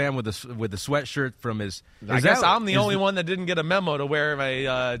Burrow fan with the sweatshirt from his. I guess I'm the only one that didn't get a memo to wear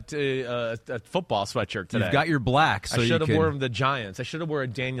a football sweatshirt today. You've got your black. So I should have worn the Giants. I should have worn a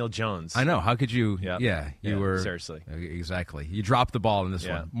Daniel Jones. I know. How could you? Yeah, you were seriously. Exactly. You dropped the ball in this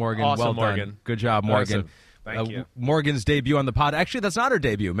one, Morgan. Awesome, well Morgan. done. Good job, Morgan. Awesome. Thank you. Morgan's debut on the pod. Actually, that's not her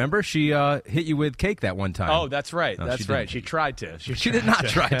debut. Remember, she hit you with cake that one time. Oh, that's right. No, that's right. She tried to. She did not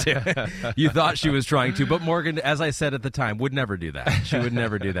try to. You thought she was trying to, but Morgan, as I said at the time, would never do that. She would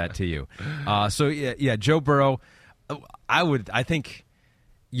never do that to you. Joe Burrow. I think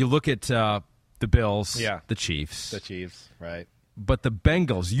you look at the Bills, the Chiefs, right? But the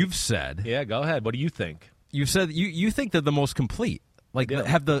Bengals, you've said, go ahead. What do you think? You said you think they're the most complete,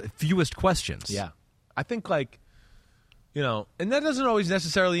 have the fewest questions. Yeah. I think, and that doesn't always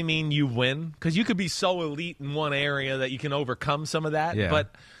necessarily mean you win, because you could be so elite in one area that you can overcome some of that. Yeah.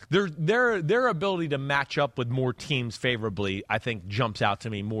 But their ability to match up with more teams favorably, I think, jumps out to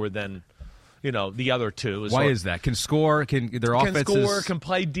me more than the other two. Why is that? Can score? Their offense score? Can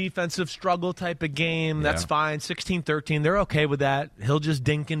play defensive struggle type of game? That's fine. 16-13, they're okay with that. He'll just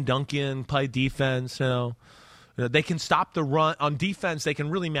dink and dunk in, play defense. They can stop the run. On defense, they can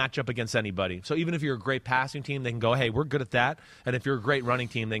really match up against anybody. So even if you're a great passing team, they can go, hey, we're good at that. And if you're a great running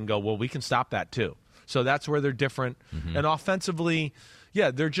team, they can go, well, we can stop that too. So that's where they're different. Mm-hmm. And offensively,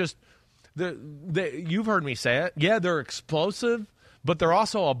 you've heard me say it. Yeah, they're explosive, but they're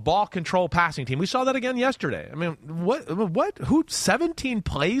also a ball control passing team. We saw that again yesterday. I mean, who 17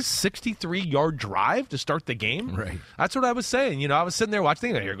 plays, 63-yard drive to start the game? Right. That's what I was saying. I was sitting there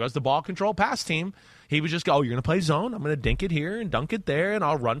watching, here goes the ball control pass team. He would just go, you're going to play zone. I'm going to dink it here and dunk it there, and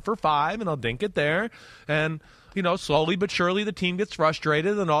I'll run for 5, and I'll dink it there. And, slowly but surely the team gets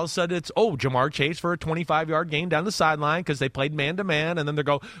frustrated, and all of a sudden it's, Jamar Chase for a 25-yard gain down the sideline because they played man-to-man, and then they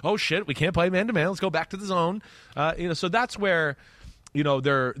go, oh, shit, we can't play man-to-man. Let's go back to the zone. So that's where,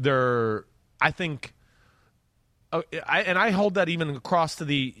 they're I think I hold that even across to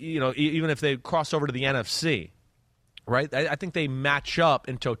the, even if they cross over to the NFC, right? I think they match up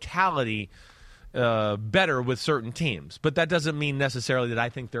in totality better with certain teams. But that doesn't mean necessarily that I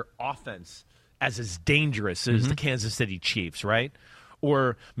think their offense as dangerous as the Kansas City Chiefs, right?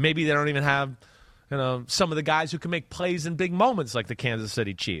 Or maybe they don't even have some of the guys who can make plays in big moments like the Kansas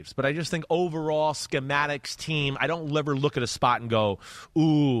City Chiefs. But I just think overall schematics team, I don't ever look at a spot and go,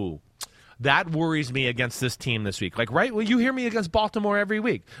 ooh, that worries me against this team this week. Like, right? Well, you hear me against Baltimore every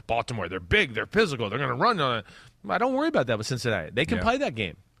week. Baltimore, they're big, they're physical, they're going to run on it. I don't worry about that with Cincinnati. They can play that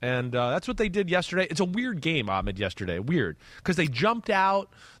game. And that's what they did yesterday. It's a weird game, Ahmed, yesterday. Weird. Because they jumped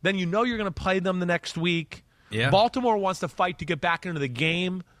out. Then you're going to play them the next week. Yeah. Baltimore wants to fight to get back into the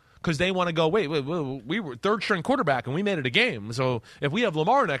game because they want to go, wait, we were third-string quarterback and we made it a game. So if we have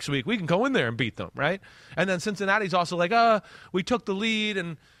Lamar next week, we can go in there and beat them, right? And then Cincinnati's also like, we took the lead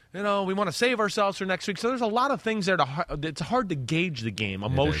and we want to save ourselves for next week. So there's a lot of things there. It's hard to gauge the game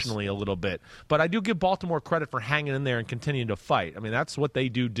emotionally a little bit. But I do give Baltimore credit for hanging in there and continuing to fight. I mean, that's what they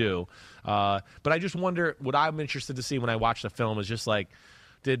do. But I just wonder, what I'm interested to see when I watch the film is just like,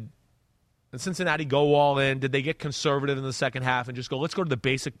 did Cincinnati go all in? Did they get conservative in the second half and just go, let's go to the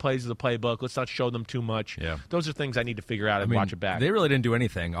basic plays of the playbook. Let's not show them too much. Yeah. Those are things I need to figure out and watch it back. They really didn't do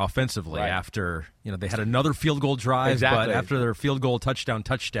anything offensively after, they had another field goal drive, but after their field goal touchdown.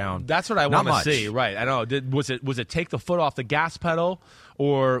 That's what I want to see. Right. I know. Was it take the foot off the gas pedal,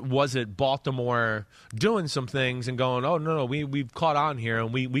 or was it Baltimore doing some things and going, oh, no, we've caught on here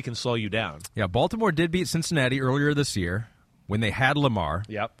and we can slow you down? Yeah, Baltimore did beat Cincinnati earlier this year when they had Lamar.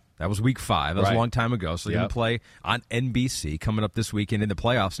 Yep. That was week 5. That was a long time ago. So they're going to play on NBC coming up this weekend in the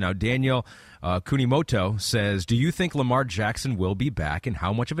playoffs. Now, Daniel Kunimoto says, do you think Lamar Jackson will be back, and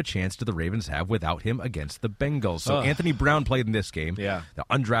how much of a chance do the Ravens have without him against the Bengals? So Anthony Brown played in this game. Yeah. The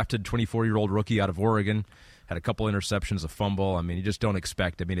undrafted 24-year-old rookie out of Oregon. Had a couple interceptions, a fumble. I mean, you just don't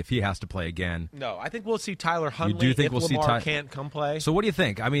expect. I mean, if he has to play again. No, I think we'll see Tyler Huntley. You do think we'll Lamar see can't come play? So what do you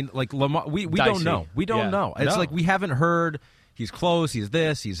think? I mean, like Lamar, we don't know. We don't know. It's like we haven't heard he's close, he's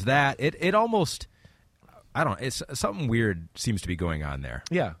this, he's that. It almost, I don't know, it's something weird seems to be going on there.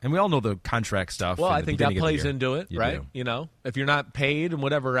 Yeah. And we all know the contract stuff. Well, I think that plays into it, right? If you're not paid and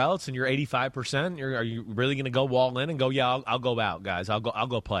whatever else and you're 85%, are you really going to go all in and go, yeah, I'll go out, guys. I'll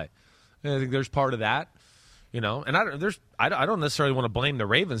go play. And I think there's part of that. And I don't necessarily want to blame the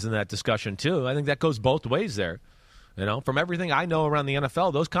Ravens in that discussion too. I think that goes both ways there. From everything I know around the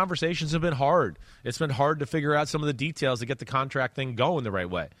NFL, those conversations have been hard. It's been hard to figure out some of the details to get the contract thing going the right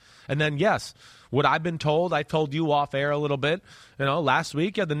way. And then, yes, what I've been told, I told you off air a little bit. Last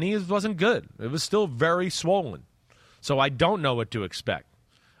week, the knee wasn't good. It was still very swollen. So I don't know what to expect.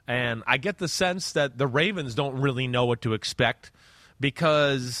 And I get the sense that the Ravens don't really know what to expect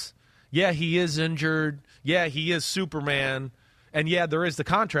because, yeah, he is injured. Yeah, he is Superman. And, yeah, there is the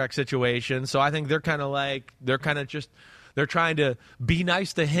contract situation. So I think they're trying to be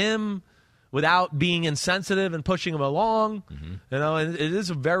nice to him without being insensitive and pushing him along. Mm-hmm. And it is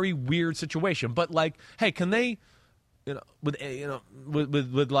a very weird situation. But, like, hey, can they,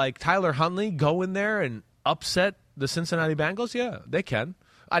 with like Tyler Huntley go in there and upset the Cincinnati Bengals? Yeah, they can.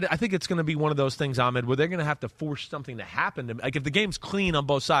 I think it's going to be one of those things, Ahmed, where they're going to have to force something to happen. Like, if the game's clean on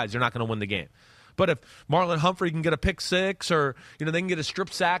both sides, they're not going to win the game. But if Marlon Humphrey can get a pick six or, they can get a strip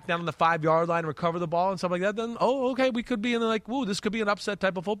sack down on the 5-yard line and recover the ball and stuff like that, then, okay, we could be in this could be an upset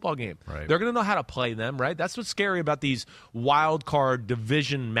type of football game. Right. They're going to know how to play them, right? That's what's scary about these wild card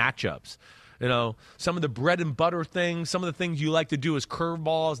division matchups. You know, some of the bread and butter things, some of the things you like to do as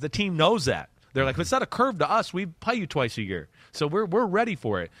curveballs. The team knows that. They're like, it's not a curve to us. We play you twice a year. So we're ready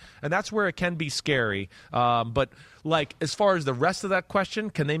for it. And that's where it can be scary. But, like, as far as the rest of that question,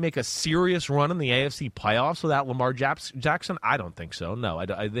 can they make a serious run in the AFC playoffs without Lamar Jackson? I don't think so. No,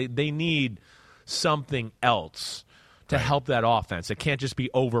 they need something else to help that offense. It can't just be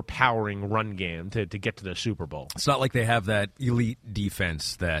overpowering run game to get to the Super Bowl. It's not like they have that elite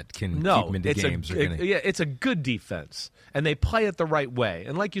defense that can keep them into games. It's a good defense, and they play it the right way.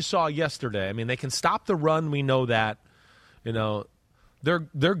 And like you saw yesterday, I mean, they can stop the run. We know that. You know, they're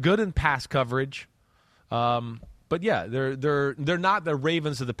good in pass coverage. But yeah, they're not the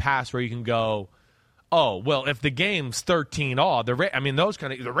Ravens of the past where you can go, oh, well, if the game's 13-all, the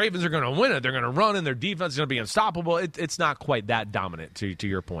Ravens are going to win it. They're going to run, and their defense is going to be unstoppable. It's not quite that dominant, to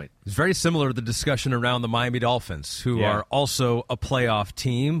your point. It's very similar to the discussion around the Miami Dolphins, who are also a playoff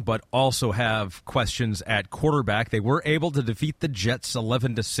team, but also have questions at quarterback. They were able to defeat the Jets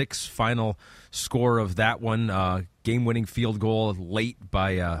 11-6, final score of that one. Game-winning field goal late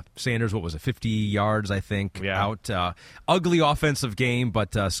by Sanders. What was it, 50 yards, I think, out. Ugly offensive game,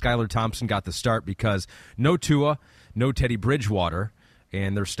 but Skylar Thompson got the start because no Tua, no Teddy Bridgewater,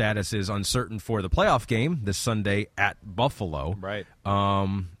 and their status is uncertain for the playoff game this Sunday at Buffalo. Right.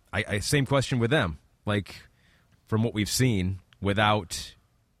 Same question with them. Like, from what we've seen, without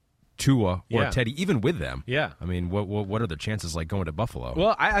Tua or Teddy, even with them. Yeah. I mean, what are the chances like going to Buffalo?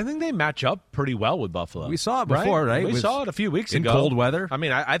 Well, I think they match up pretty well with Buffalo. We saw it before, right? We saw it a few weeks ago. In cold weather. I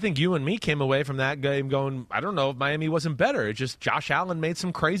mean, I think you and me came away from that game going, I don't know if Miami wasn't better. It's just Josh Allen made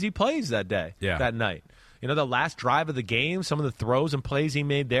some crazy plays that day, that night. You know, the last drive of the game, some of the throws and plays he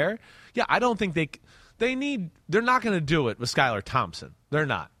made there. Yeah, I don't think they're not going to do it with Skylar Thompson. They're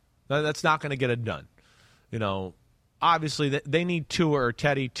not. That's not going to get it done. You know, obviously, they need Tua or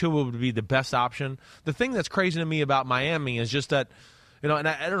Teddy. Tua would be the best option. The thing that's crazy to me about Miami is just that, you know, and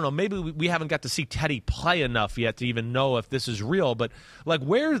I don't know, maybe we haven't got to see Teddy play enough yet to even know if this is real, but, like,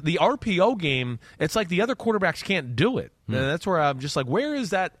 where the RPO game, it's like the other quarterbacks can't do it. And that's where I'm just like, where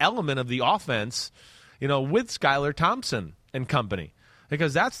is that element of the offense, you know, with Skylar Thompson and company?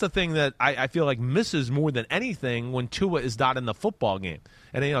 Because that's the thing that I feel like misses more than anything when Tua is not in the football game.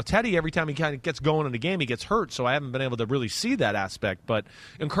 And, you know, Teddy, every time he kind of gets going in the game, he gets hurt, so I haven't been able to really see that aspect. But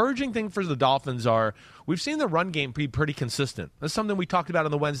encouraging thing for the Dolphins are we've seen the run game be pretty consistent. That's something we talked about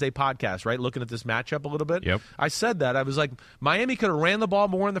on the Wednesday podcast, right, looking at this matchup a little bit. Yep. I said that. I was like, Miami could have ran the ball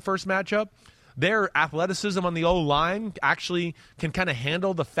more in the first matchup. Their athleticism on the O-line actually can kind of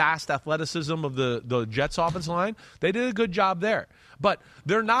handle the fast athleticism of the Jets' offensive line. They did a good job there. But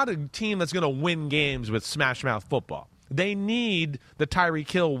they're not a team that's going to win games with smash-mouth football. They need the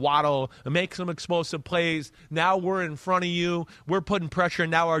Tyreek Hill, Waddle, and make some explosive plays. Now we're in front of you. We're putting pressure, and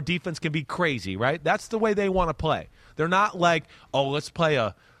now our defense can be crazy, right? That's the way they want to play. They're not like, oh, let's play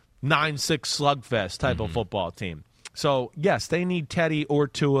a 9-6 slugfest type of football team. So, yes, they need Teddy or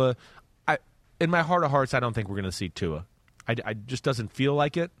Tua. In my heart of hearts, I don't think we're going to see Tua. I just doesn't feel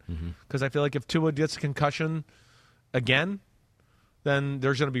like it because I feel like if Tua gets a concussion again, then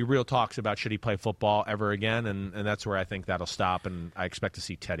there's going to be real talks about should he play football ever again, and that's where I think that'll stop, and I expect to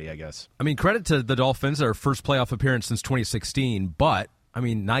see Teddy, I guess. I mean, credit to the Dolphins, their first playoff appearance since 2016, but, I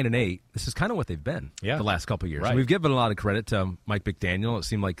mean, 9-8, this is kind of what they've been the last couple of years. Right. We've given a lot of credit to Mike McDaniel. It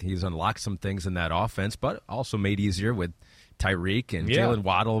seemed like he's unlocked some things in that offense, but also made easier with Tyreek and Jalen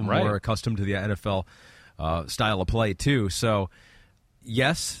Waddle, more accustomed to the NFL style of play, too. So,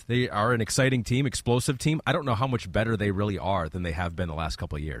 yes, they are an exciting team, explosive team. I don't know how much better they really are than they have been the last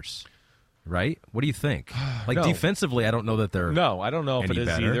couple of years. Right? What do you think? Like, defensively, I don't know that they're No, I don't know if it is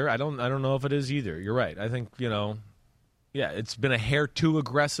better. either. I don't know if it is either. You're right. I think, you know, it's been a hair too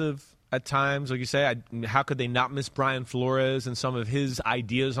aggressive at times. Like you say, how could they not miss Brian Flores and some of his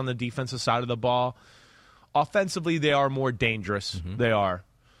ideas on the defensive side of the ball? Offensively, they are more dangerous. They are.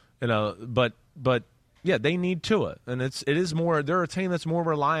 You know, but yeah, they need Tua, and it is more. They're a team that's more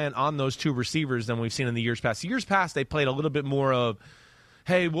reliant on those two receivers than we've seen in the years past. The years past, they played a little bit more of,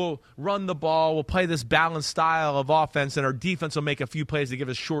 hey, we'll run the ball, we'll play this balanced style of offense, and our defense will make a few plays to give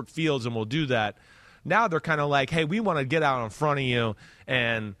us short fields, and we'll do that. Now they're kind of like, hey, we want to get out in front of you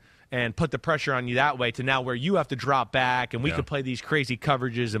and put the pressure on you that way, to now where you have to drop back, and we could play these crazy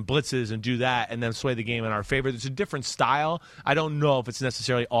coverages and blitzes and do that and then sway the game in our favor. It's a different style. I don't know if it's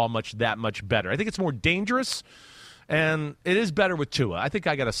necessarily that much better. I think it's more dangerous, And it is better with Tua. I think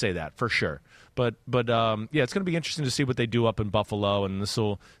I got to say that for sure. But yeah, it's going to be interesting to see what they do up in Buffalo, and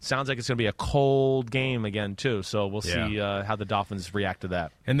sounds like it's going to be a cold game again too. So we'll see how the Dolphins react to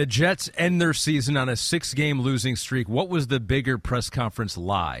that. And the Jets end their season on a 6-game losing streak. What was the bigger press conference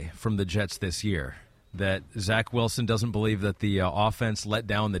lie from the Jets this year? That Zach Wilson doesn't believe that the offense let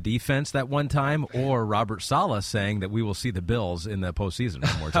down the defense that one time, or Robert Saleh saying that we will see the Bills in the postseason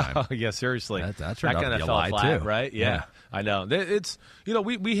one more time? Yeah, seriously. That turned out to be a lie, flat, too. Right? Yeah, I know. It's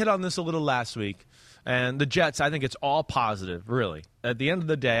we hit on this a little last week, and the Jets, I think it's all positive, really. At the end of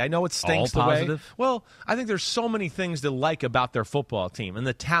the day, I know it stinks all the way. positive? Well, I think there's so many things to like about their football team and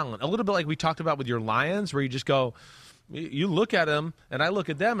the talent. A little bit like we talked about with your Lions, where you just go, you look at them, and I look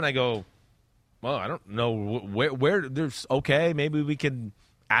at them, and I go, well, I don't know where there's okay. Maybe we could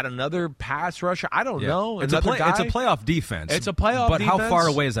add another pass rusher. I don't know. It's a playoff defense. It's a playoff but defense. How far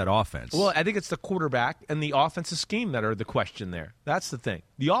away is that offense? Well, I think it's the quarterback and the offensive scheme that are the question there. That's the thing.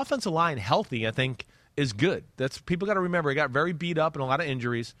 The offensive line healthy, I think, is good. That's people got to remember. It got very beat up and a lot of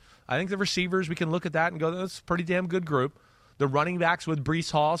injuries. I think the receivers, we can look at that and go, that's a pretty damn good group. The running backs with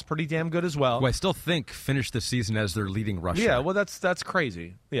Breece Hall is pretty damn good as well. Who I still think finished the season as their leading rusher. Yeah, well, that's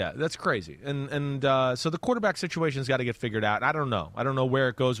crazy. Yeah, that's crazy. And so the quarterback situation's got to get figured out. I don't know. I don't know where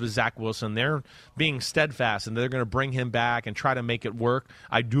it goes with Zach Wilson. They're being steadfast, and they're going to bring him back and try to make it work.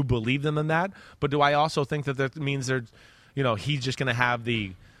 I do believe them in that. But do I also think that means he's just going to have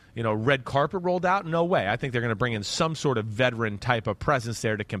the red carpet rolled out? No way. I think they're going to bring in some sort of veteran type of presence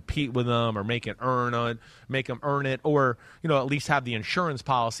there to compete with them or make them earn it, or at least have the insurance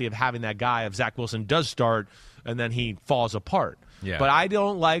policy of having that guy if Zach Wilson does start and then he falls apart. Yeah. But I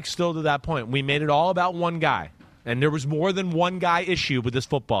don't like still to that point. We made it all about one guy, and there was more than one guy issue with this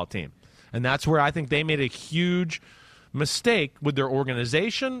football team, and that's where I think they made a huge mistake with their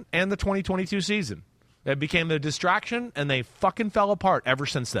organization and the 2022 season. It became a distraction, and they fucking fell apart ever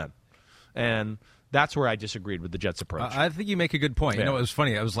since then. And that's where I disagreed with the Jets' approach. I think you make a good point. Yeah. It was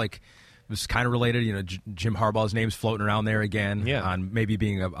funny. I was like, it was kind of related. Jim Harbaugh's name's floating around there again on maybe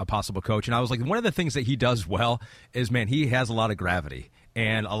being a possible coach. And I was like, one of the things that he does well is, man, he has a lot of gravity.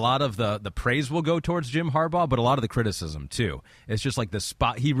 And a lot of the praise will go towards Jim Harbaugh, but a lot of the criticism, too. It's just like the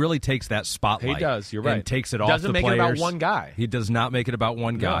spot. He really takes that spotlight. He does. You're right. And takes it off Doesn't the make players. it about one guy. He does not make it about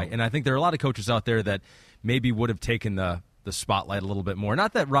one guy. No. And I think there are a lot of coaches out there that maybe would have taken the spotlight a little bit more.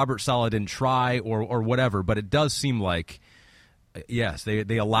 Not that Robert Saleh didn't try or whatever, but it does seem like, yes,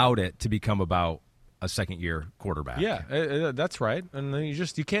 they allowed it to become about a second-year quarterback. Yeah, that's right. And then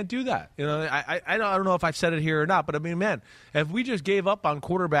you can't do that. I don't know if I've said it here or not, but I mean, man, if we just gave up on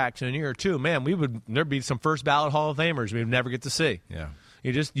quarterbacks in a year or two, man, there'd be some first ballot Hall of Famers we'd never get to see. Yeah.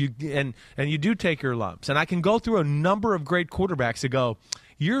 You do take your lumps. And I can go through a number of great quarterbacks that go,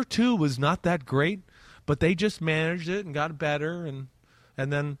 year two was not that great, but they just managed it and got better, and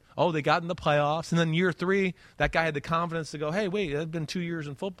then, they got in the playoffs. And then year three, that guy had the confidence to go, hey, wait, it's been 2 years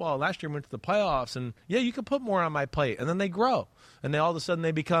in football. Last year we went to the playoffs. And, yeah, you can put more on my plate. And then they grow. And all of a sudden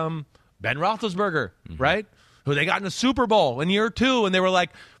they become Ben Roethlisberger, right? Who they got in the Super Bowl in year two. And they were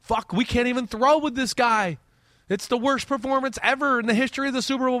like, fuck, we can't even throw with this guy. It's the worst performance ever in the history of the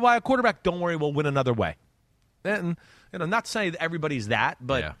Super Bowl by a quarterback. Don't worry, we'll win another way. And, not saying that everybody's that,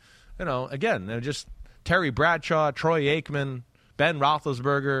 but, again, they're just Terry Bradshaw, Troy Aikman, Ben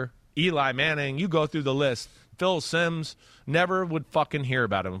Roethlisberger, Eli Manning, you go through the list. Phil Simms, never would fucking hear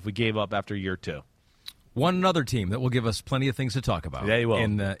about him if we gave up after year two. One other team that will give us plenty of things to talk about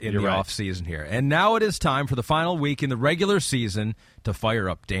in the right. off season here. And now it is time for the final week in the regular season to fire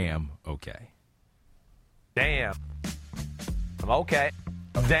up Damn Okay. Damn. I'm okay.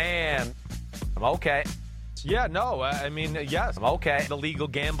 Damn. I'm okay. Yeah, no, I mean, yes. I'm okay. The legal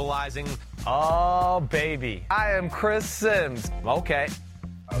gambleizing. Oh, baby. I am Chris Sims. I'm okay.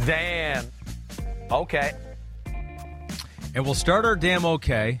 Damn. Okay. And we'll start our Damn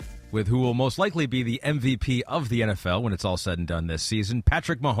Okay with who will most likely be the MVP of the NFL when it's all said and done this season.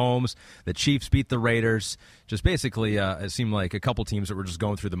 Patrick Mahomes. The Chiefs beat the Raiders. Just basically, it seemed like a couple teams that were just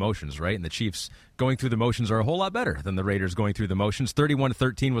going through the motions, right? And the Chiefs going through the motions are a whole lot better than the Raiders going through the motions.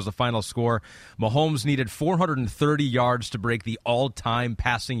 31-13 was the final score. Mahomes needed 430 yards to break the all-time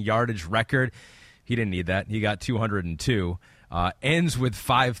passing yardage record. He didn't need that. He got 202. Ends with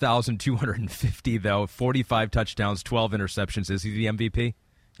 5,250, though. 45 touchdowns, 12 interceptions. Is he the MVP?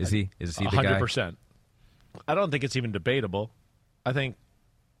 Is he the 100%. guy? 100%. I don't think it's even debatable. I think,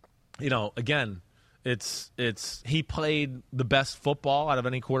 again, it's he played the best football out of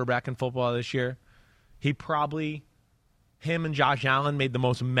any quarterback in football this year. Him and Josh Allen made the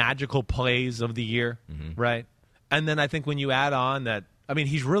most magical plays of the year, right? And then I think when you add on that, I mean,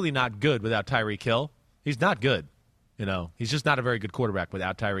 he's really not good without Tyreek Hill. He's not good. He's just not a very good quarterback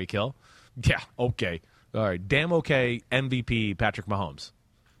without Tyreek Hill. Yeah, okay. All right, damn okay, MVP Patrick Mahomes.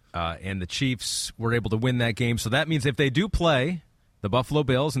 And the Chiefs were able to win that game. So that means if they do play the Buffalo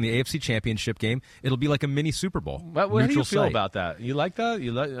Bills in the AFC Championship game, it'll be like a mini Super Bowl. What do you feel about that? You like that?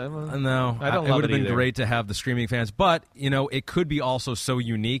 No. I don't it love would have been either. great to have the streaming fans, but, it could be also so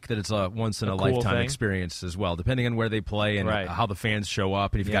unique that it's a once-in-a-lifetime cool thing. experience as well, depending on where they play and Right. how the fans show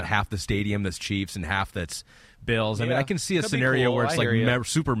up. And if you've got half the stadium that's Chiefs and half that's Bills. I mean, Yeah. I can see a Could be scenario cool. where it's I hear ya.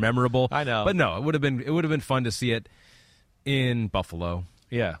 super memorable. I know. But no, it would have been fun to see it in Buffalo.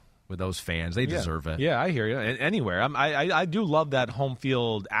 Yeah. With those fans, they deserve it. Yeah, I hear you. Anywhere, I do love that home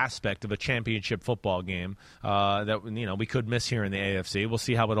field aspect of a championship football game that we could miss here in the AFC. We'll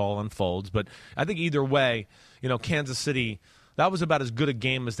see how it all unfolds, but I think either way, Kansas City. That was about as good a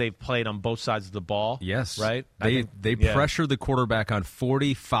game as they've played on both sides of the ball. Yes, right. They pressured the quarterback on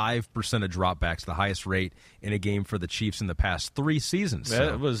 45% of dropbacks, the highest rate in a game for the Chiefs in the past 3 seasons.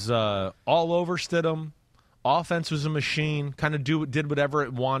 So. It was all over Stidham. Offense was a machine, kind of did whatever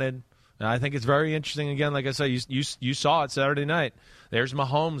it wanted. And I think it's very interesting. Again, like I said, you saw it Saturday night. There's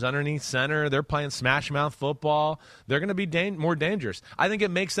Mahomes underneath center. They're playing smash mouth football. They're going to be more dangerous. I think it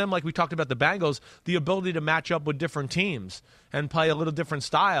makes them, like we talked about the Bengals, the ability to match up with different teams and play a little different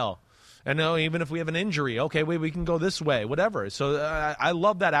style. And even if we have an injury, okay, we can go this way, whatever. So I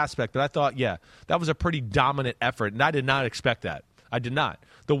love that aspect. But I thought, that was a pretty dominant effort, and I did not expect that. I did not.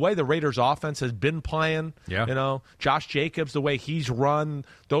 The way the Raiders' offense has been playing, Josh Jacobs, the way he's run,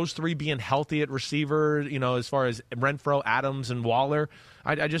 those three being healthy at receiver, as far as Renfro, Adams, and Waller,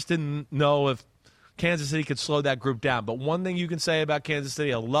 I just didn't know if Kansas City could slow that group down. But one thing you can say about Kansas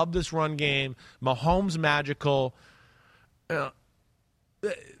City, I love this run game. Mahomes magical.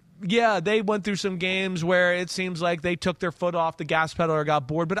 Yeah, they went through some games where it seems like they took their foot off the gas pedal or got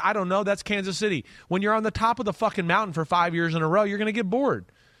bored, but I don't know. That's Kansas City. When you're on the top of the fucking mountain for 5 years in a row, you're going to get bored.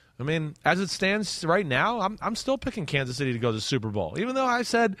 I mean, as it stands right now, I'm still picking Kansas City to go to the Super Bowl, even though I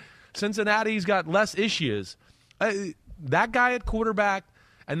said Cincinnati's got less issues. That guy at quarterback,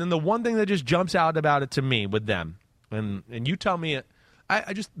 and then the one thing that just jumps out about it to me with them, and you tell me it,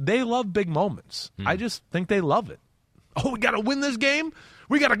 they love big moments. I just think they love it. Oh, we got to win this game?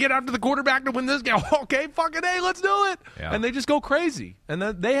 We got to get after the quarterback to win this game. Okay, fucking A, let's do it. Yeah. And they just go crazy. And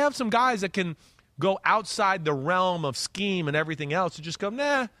then they have some guys that can go outside the realm of scheme and everything else and just go,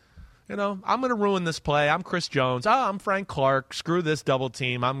 nah, I'm going to ruin this play. I'm Chris Jones. I'm Frank Clark. Screw this double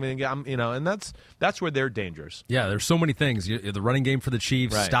team. And that's where they're dangerous. Yeah, there's so many things. The running game for the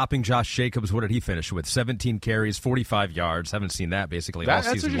Chiefs, right. Stopping Josh Jacobs. What did he finish with? 17 carries, 45 yards. Haven't seen that basically all season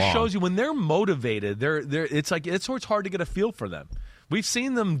long. That's what just shows you when they're motivated. It's hard to get a feel for them. We've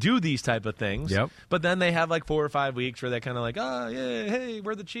seen them do these type of things, but then they have like 4 or 5 weeks where they're kind of like, hey,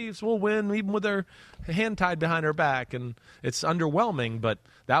 we're the Chiefs, we'll win, even with their hand tied behind our back, and it's underwhelming. But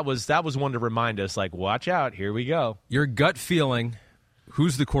that was one to remind us, like, watch out, here we go. Your gut feeling,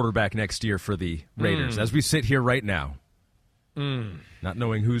 who's the quarterback next year for the Raiders? As we sit here right now, not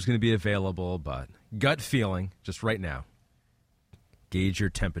knowing who's going to be available, but gut feeling, just right now, gauge your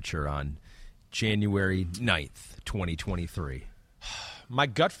temperature on January 9th, 2023. My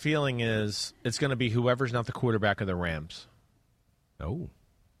gut feeling is it's going to be whoever's not the quarterback of the Rams. Oh,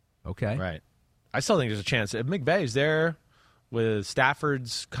 okay. Right. I still think there's a chance. If McVay's there with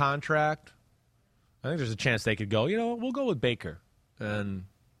Stafford's contract, I think there's a chance they could go, we'll go with Baker. And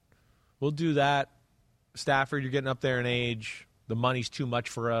we'll do that. Stafford, you're getting up there in age. The money's too much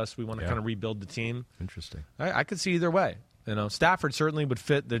for us. We want to kind of rebuild the team. Interesting. I could see either way. Stafford certainly would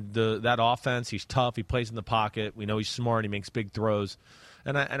fit that offense. He's tough. He plays in the pocket. We know he's smart. He makes big throws.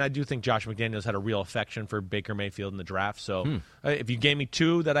 And I do think Josh McDaniels had a real affection for Baker Mayfield in the draft. So if you gave me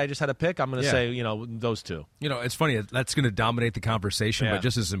two that I just had to pick, I'm going to say, those two. It's funny. That's going to dominate the conversation, but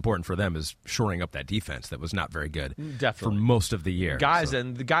just as important for them is shoring up that defense that was not very good for most of the year.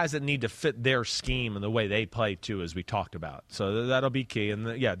 And the guys that need to fit their scheme and the way they play, too, as we talked about. So that'll be key. And,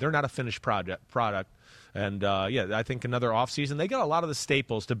 they're not a finished product. And, I think another offseason, they got a lot of the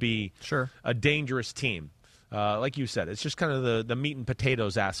staples to be a dangerous team. Like you said, it's just kind of the meat and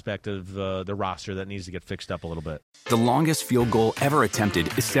potatoes aspect of the roster that needs to get fixed up a little bit. The longest field goal ever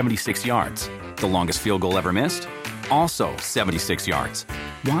attempted is 76 yards. The longest field goal ever missed? Also 76 yards.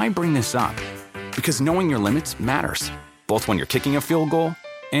 Why bring this up? Because knowing your limits matters, both when you're kicking a field goal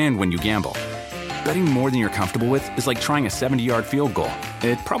and when you gamble. Betting more than you're comfortable with is like trying a 70-yard field goal.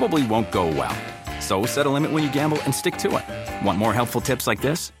 It probably won't go well. So set a limit when you gamble and stick to it. Want more helpful tips like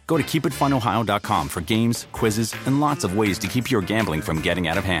this? Go to keepitfunohio.com for games, quizzes, and lots of ways to keep your gambling from getting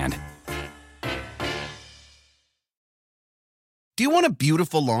out of hand. Do you want a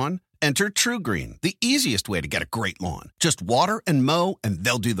beautiful lawn? Enter TruGreen, the easiest way to get a great lawn. Just water and mow, and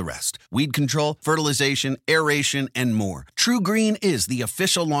they'll do the rest. Weed control, fertilization, aeration, and more. TruGreen is the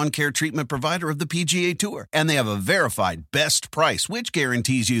official lawn care treatment provider of the PGA Tour, and they have a verified best price, which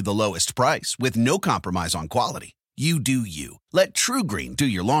guarantees you the lowest price with no compromise on quality. You do you. Let TruGreen do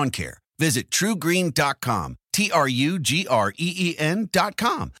your lawn care. Visit TruGreen.com,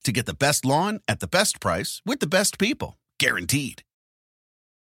 TruGreen.com, to get the best lawn at the best price with the best people. Guaranteed.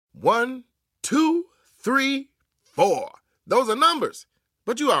 1, 2, 3, 4. Those are numbers.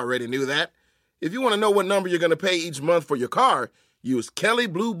 But you already knew that. If you want to know what number you're going to pay each month for your car, use Kelley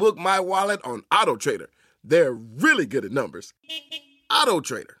Blue Book My Wallet on AutoTrader. They're really good at numbers.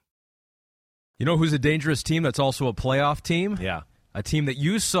 AutoTrader. You know who's a dangerous team that's also a playoff team? Yeah. A team that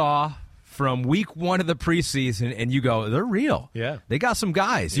you saw from week 1 of the preseason, and you go, they're real. Yeah. They got some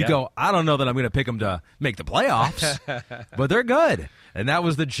guys. You Yeah. go, I don't know that I'm going to pick them to make the playoffs, but they're good. And that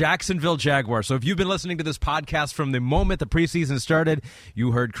was the Jacksonville Jaguars. So if you've been listening to this podcast from the moment the preseason started,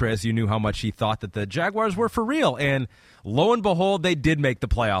 you heard Chris. You knew how much he thought that the Jaguars were for real. And lo and behold, they did make the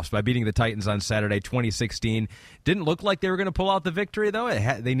playoffs by beating the Titans on Saturday, 2016. Didn't look like they were going to pull out the victory, though.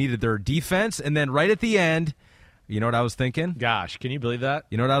 They needed their defense. And then right at the end, you know what I was thinking? Gosh, can you believe that?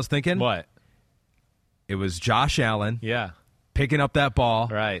 You know what I was thinking? What? It was Josh Allen Yeah. picking up that ball.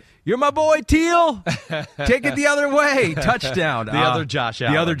 Right. You're my boy, Teal. Take it the other way. Touchdown. The other Josh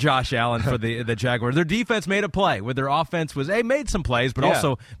Allen. The other Josh Allen for the Jaguars. Their defense made a play. With their offense made some plays, but Yeah.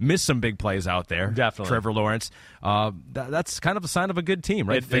 also missed some big plays out there. Definitely. Trevor Lawrence. That's kind of a sign of a good team,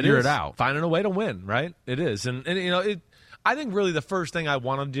 right? It Figure is. it out. Finding a way to win, right? It is. And you know, I think really the first thing I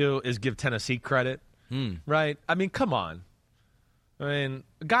want to do is give Tennessee credit, right? I mean, come on. I mean,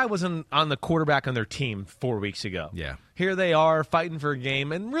 a guy wasn't on the quarterback on their team 4 weeks ago. Yeah. Here they are fighting for a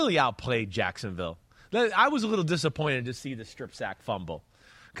game and really outplayed Jacksonville. I was a little disappointed to see the strip sack fumble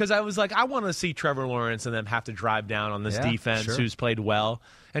because I was like, I want to see Trevor Lawrence and them have to drive down on this defense sure. who's played well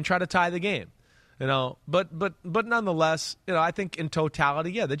and try to tie the game. You know, but nonetheless, you know, I think in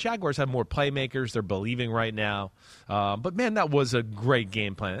totality, yeah, the Jaguars have more playmakers. They're believing right now. But man, that was a great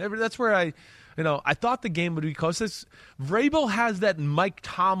game plan. That's where I thought the game would be close. Vrabel has that Mike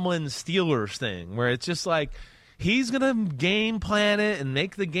Tomlin Steelers thing where it's just like he's going to game plan it and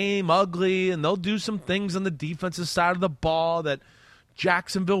make the game ugly, and they'll do some things on the defensive side of the ball that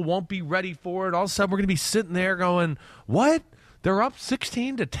Jacksonville won't be ready for it. All of a sudden, we're going to be sitting there going, what? They're up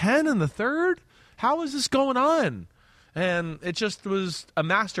 16-10 in the third? How is this going on? And it just was a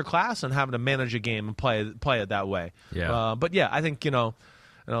master class on having to manage a game and play it that way. Yeah. But yeah, I think,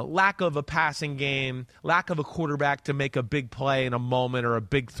 lack of a passing game, lack of a quarterback to make a big play in a moment or a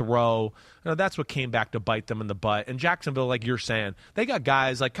big throw, that's what came back to bite them in the butt. And Jacksonville, like you're saying, they got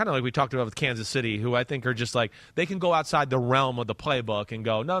guys like kind of like we talked about with Kansas City who I think are just like they can go outside the realm of the playbook and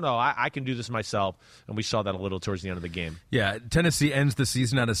go, no, I can do this myself. And we saw that a little towards the end of the game. Yeah, Tennessee ends the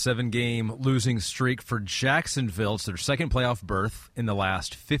season on a 7-game losing streak. For Jacksonville, it's their second playoff berth in the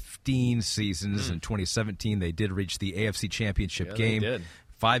last 15 seasons. In 2017, they did reach the AFC Championship game. They did.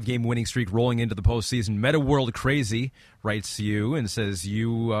 5-game winning streak rolling into the postseason. Meta World Crazy writes you and says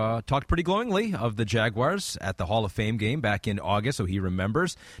you talked pretty glowingly of the Jaguars at the Hall of Fame game back in August, so he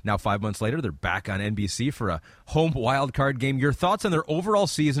remembers. Now 5 months later, they're back on NBC for a home wild card game. Your thoughts on their overall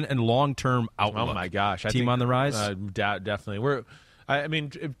season and long-term outlook? Oh, my gosh. Team on the rise? Definitely.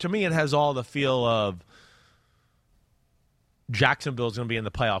 To me, it has all the feel of Jacksonville's going to be in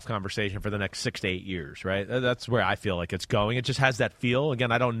the playoff conversation for the next 6 to 8 years, right? That's where I feel like it's going. It just has that feel.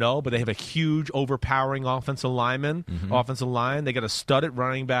 Again, I don't know, but they have a huge, overpowering offensive line. They got a stud at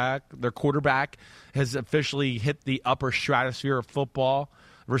running back. Their quarterback has officially hit the upper stratosphere of football.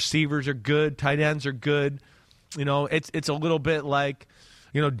 Receivers are good. Tight ends are good. It's a little bit like,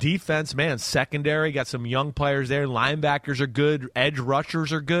 defense, man, secondary, got some young players there. Linebackers are good. Edge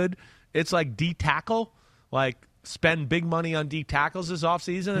rushers are good. It's like D-tackle, spend big money on D tackles this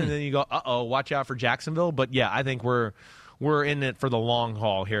offseason, and then you go, watch out for Jacksonville. But, yeah, I think we're in it for the long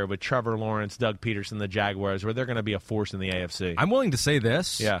haul here with Trevor Lawrence, Doug Peterson, the Jaguars, where they're going to be a force in the AFC. I'm willing to say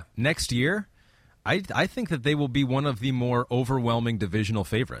this. Yeah. Next year, I think that they will be one of the more overwhelming divisional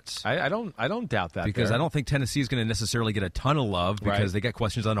favorites. I don't doubt that. Because I don't think Tennessee is going to necessarily get a ton of love because they got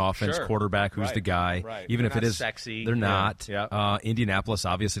questions on offense, quarterback, who's the guy. Right. Even They're if it not is sexy. They're not. Yeah. Indianapolis,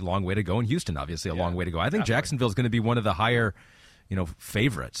 obviously, a long way to go, and Houston, obviously, a long way to go. I think Jacksonville is going to be one of the higher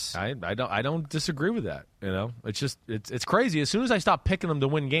favorites. I don't disagree with that. It's just it's crazy. As soon as I stopped picking them to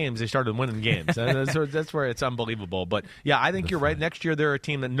win games, they started winning games. That's where it's unbelievable. But yeah, I think you're right. Next year they're a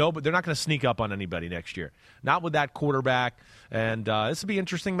team that but they're not going to sneak up on anybody next year. Not with that quarterback. And this will be an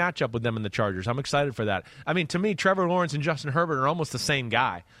interesting matchup with them and the Chargers. I'm excited for that. I mean, to me, Trevor Lawrence and Justin Herbert are almost the same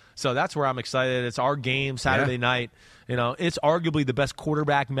guy. So that's where I'm excited. It's our game Saturday night. You know, it's arguably the best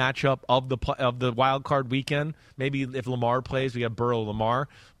quarterback matchup of the wild card weekend. Maybe if Lamar plays, we have Burrow, Lamar,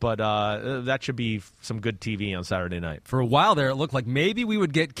 but that should be some good TV on Saturday night. For a while there, it looked like maybe we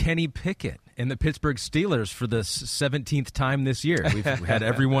would get Kenny Pickett and the Pittsburgh Steelers for the 17th time this year. We've had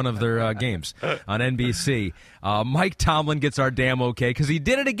every one of their games on NBC. Mike Tomlin gets our damn okay because he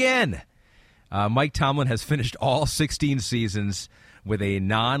did it again. Mike Tomlin has finished all 16 seasons with a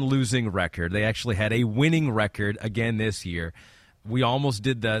non-losing record. They actually had a winning record again this year. We almost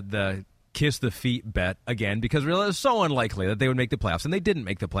did the kiss the feet bet again because it was so unlikely that they would make the playoffs. And they didn't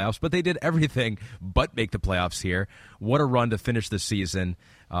make the playoffs, but they did everything but make the playoffs here. What a run to finish the season.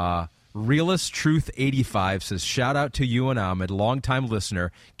 Realist Truth 85 says, shout out to you and Ahmed, longtime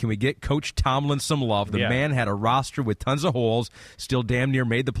listener. Can we get Coach Tomlin some love? The man had a roster with tons of holes, still damn near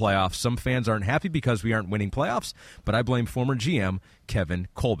made the playoffs. Some fans aren't happy because we aren't winning playoffs, but I blame former GM Kevin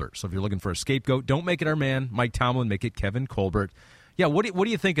Colbert. So if you're looking for a scapegoat, don't make it our man, Mike Tomlin, make it Kevin Colbert. Yeah, what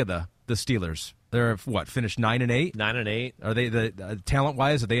do you think of the Steelers? They're, finished 9-8? 9-8. Are they,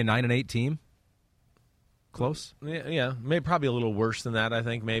 talent-wise, are they a 9-8 team? Close? Yeah, maybe probably a little worse than that, I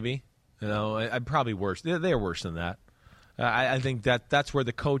think, maybe. You know, probably worse. They're worse than that. I think that's where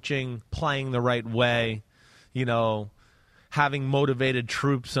the coaching, playing the right way, you know, having motivated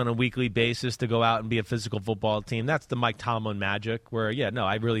troops on a weekly basis to go out and be a physical football team. That's the Mike Tomlin magic. Where,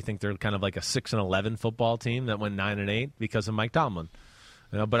 I really think they're kind of like a 6-11 football team that went 9-8 because of Mike Tomlin.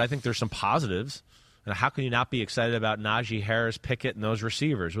 You know, but I think there's some positives. And how can you not be excited about Najee Harris, Pickett, and those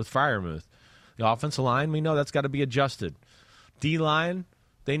receivers with Freiermuth? The offensive line, we know that's got to be adjusted. D-line,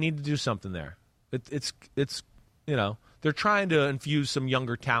 they need to do something there. It's you know, they're trying to infuse some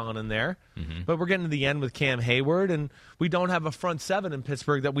younger talent in there, but we're getting to the end with Cam Hayward, and we don't have a front seven in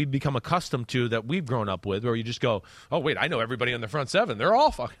Pittsburgh that we've become accustomed to, that we've grown up with, where you just go, oh, wait, I know everybody in the front seven. They're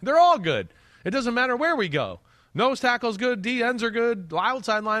all good. It doesn't matter where we go. Nose tackle's good, D ends are good,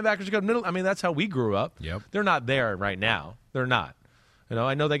 outside linebackers are good, middle. I mean, that's how we grew up. Yep. They're not there right now. They're not. You know,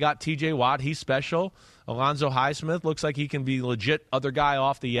 I know they got T.J. Watt. He's special. Alonzo Highsmith looks like he can be legit other guy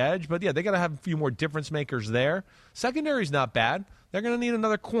off the edge. But, they got to have a few more difference makers there. Secondary's not bad. They're going to need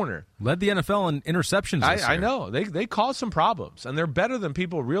another corner. Led the NFL in interceptions this year. I know. They caused some problems, and they're better than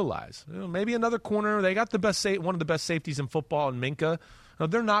people realize. You know, maybe another corner. They got one of the best safeties in football in Minka. No,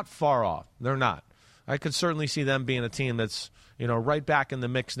 they're not far off. They're not. I could certainly see them being a team that's, right back in the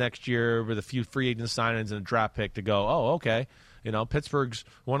mix next year with a few free agent signings and a draft pick to go, oh, okay. Pittsburgh's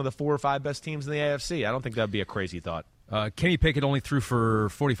one of the 4 or 5 best teams in the AFC. I don't think that would be a crazy thought. Kenny Pickett only threw for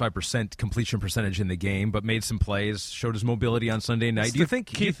 45% completion percentage in the game, but made some plays, showed his mobility on Sunday night. Do you think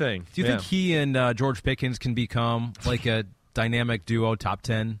he and George Pickens can become like a dynamic duo, top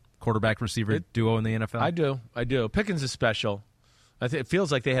 10 quarterback receiver duo in the NFL? I do. Pickens is special. It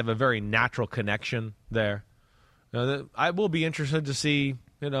feels like they have a very natural connection there. I will be interested to see.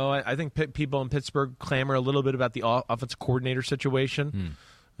 I think people in Pittsburgh clamor a little bit about the offensive coordinator situation.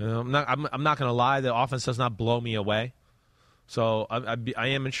 I'm not going to lie. The offense does not blow me away. So I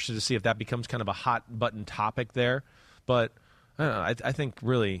am interested to see if that becomes kind of a hot-button topic there. But I don't know, I think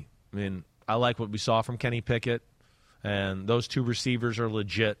really, I like what we saw from Kenny Pickett. And those 2 receivers are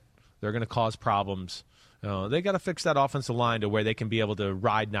legit. They're going to cause problems. They got to fix that offensive line to where they can be able to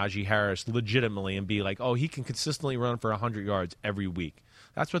ride Najee Harris legitimately and be like, oh, he can consistently run for 100 yards every week.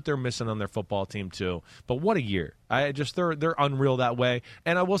 That's what they're missing on their football team too. But what a year! They're unreal that way.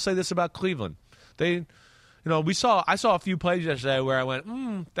 And I will say this about Cleveland: I saw a few plays yesterday where I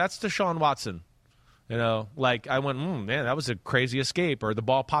went, that's Deshaun Watson. I went, man, that was a crazy escape. Or the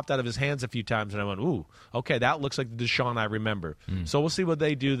ball popped out of his hands a few times, and I went, ooh, okay, that looks like the Deshaun I remember. So we'll see what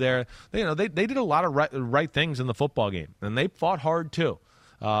they do there. They did a lot of right things in the football game, and they fought hard too.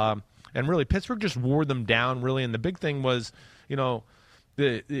 And really, Pittsburgh just wore them down, really. And the big thing was,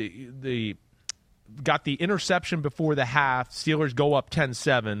 the got the interception before the half. Steelers go up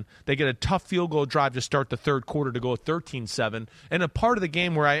 10-7. They get a tough field goal drive to start the third quarter to go 13-7. And a part of the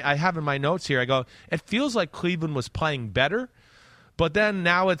game where I have in my notes here, I go, it feels like Cleveland was playing better, but then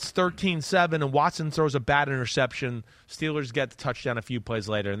now it's 13-7, and Watson throws a bad interception. Steelers get the touchdown a few plays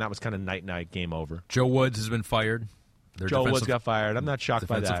later, and that was kind of night-night, game over. Joe Woods has been fired. Joe Woods got fired. I'm not shocked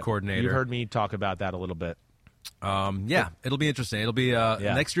by that. Defensive coordinator. You've heard me talk about that a little bit. It'll be interesting. It'll be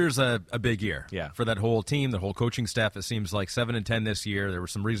next year's a big year for that whole team, the whole coaching staff. It seems like 7-10 this year. There were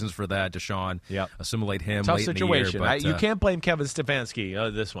some reasons for that. Deshaun, assimilate him. Tough late situation. in the year, but, you can't blame Kevin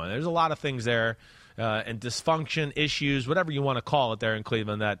Stefanski this one. There's a lot of things there, and dysfunction, issues, whatever you want to call it there in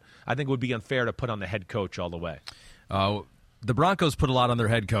Cleveland, that I think would be unfair to put on the head coach all the way. The Broncos put a lot on their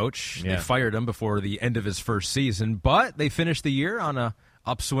head coach. They fired him before the end of his first season, but they finished the year on a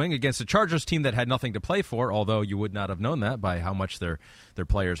upswing against a Chargers team that had nothing to play for, although you would not have known that by how much their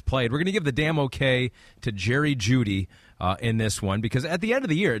players played. We're going to give the damn okay to Jerry Jeudy in this one, because at the end of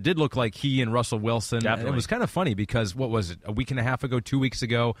the year, it did look like he and Russell Wilson, and it was kind of funny because, what was it, a week and a half ago, 2 weeks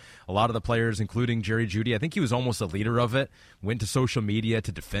ago, a lot of the players, including Jerry Jeudy, I think he was almost the leader of it, went to social media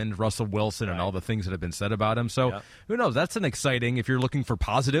to defend Russell Wilson and all the things that have been said about him. So who knows? That's an exciting, if you're looking for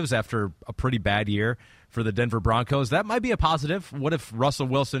positives after a pretty bad year for the Denver Broncos, that might be a positive. What if Russell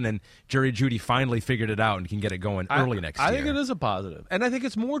Wilson and Jerry Jeudy finally figured it out and can get it going early next year? I think it is a positive. And I think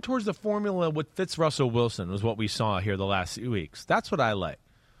it's more towards the formula what fits Russell Wilson was what we saw here the last few weeks. That's what I like.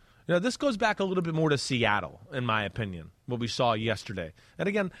 You know, this goes back a little bit more to Seattle, in my opinion, what we saw yesterday. And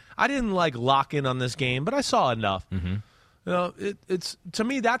again, I didn't lock in on this game, but I saw enough. Mm-hmm. You know, it's to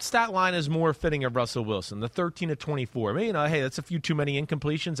me, that stat line is more fitting of Russell Wilson, the 13-24. I mean, hey, that's a few too many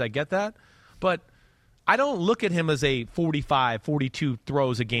incompletions. I get that. But I don't look at him as a 45, 42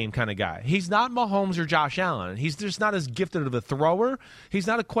 throws a game kind of guy. He's not Mahomes or Josh Allen. He's just not as gifted of a thrower. He's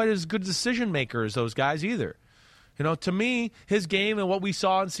not quite as good decision maker as those guys either. You know, to me, his game and what we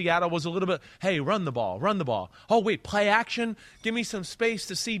saw in Seattle was a little bit, hey, run the ball. Oh, wait, play action. Give me some space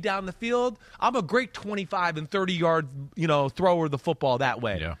to see down the field. I'm a great 25 and 30-yard, thrower of the football that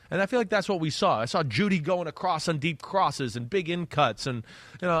way. Yeah. And I feel like that's what we saw. I saw Jeudy going across on deep crosses and big in cuts. And,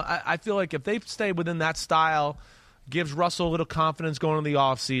 I feel like if they stay within that style, gives Russell a little confidence going into the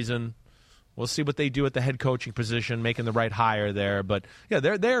offseason. We'll see what they do at the head coaching position, making the right hire there. But, yeah,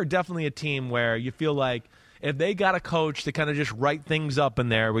 they're definitely a team where you feel like, if they got a coach to kind of just write things up in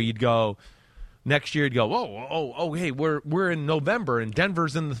there where you'd go, next year you'd go, whoa, hey, we're in November and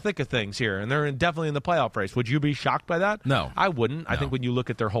Denver's in the thick of things here, and they're definitely in the playoff race. Would you be shocked by that? No. I wouldn't. No. I think when you look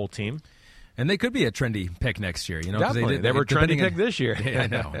at their whole team. And they could be a trendy pick next year. Definitely. They were a trendy pick this year. Yeah, I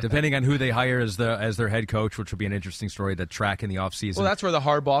know. Depending on who they hire as their head coach, which will be an interesting story to track in the offseason. Well, that's where the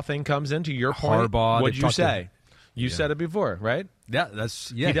Harbaugh thing comes into your point. Harbaugh. What'd you say? You said it before, right? Yeah,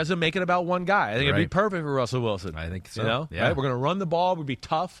 He doesn't make it about one guy. I think it'd be perfect for Russell Wilson. I think so. Yeah. Right? We're going to run the ball. We'll be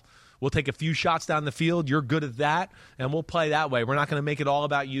tough. We'll take a few shots down the field. You're good at that, and we'll play that way. We're not going to make it all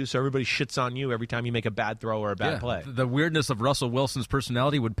about you so everybody shits on you every time you make a bad throw or a bad play. The weirdness of Russell Wilson's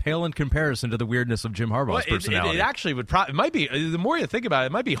personality would pale in comparison to the weirdness of Jim Harbaugh's personality. It actually would it might be, the more you think about it,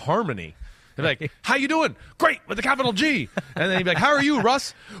 it might be harmony. They're like, how you doing? Great, with a capital G. And then he'd be like, how are you,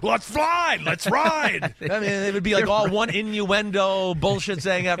 Russ? Let's fly. Let's ride. I mean, it would be like all one innuendo bullshit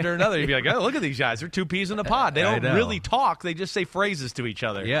saying after another. You'd be like, oh, look at these guys. They're two peas in a pod. They don't really talk. They just say phrases to each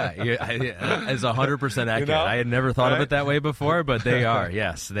other. Yeah, it's 100% accurate. I had never thought of it that way before, but they are.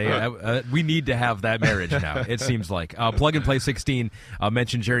 Yes, they. We need to have that marriage now, it seems like. Plug and Play 16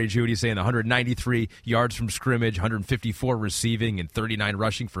 mentioned Jerry Jeudy saying 193 yards from scrimmage, 154 receiving, and 39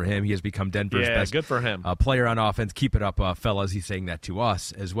 rushing for him. He has become Denver's best good for him. Player on offense. Keep it up, fellas. He's saying that to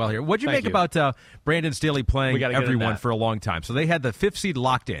us as well here. What'd you make about Brandon Staley playing everyone for a long time? So they had the 5th seed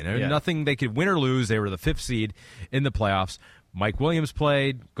locked in. Nothing they could win or lose. They were the 5th seed in the playoffs. Mike Williams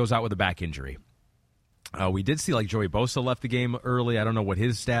played, goes out with a back injury. We did see Joey Bosa left the game early. I don't know what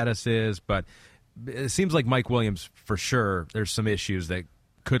his status is, but it seems like Mike Williams, for sure, there's some issues that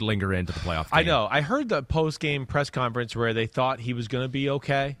could linger into the playoff game. I know. I heard the post-game press conference where they thought he was going to be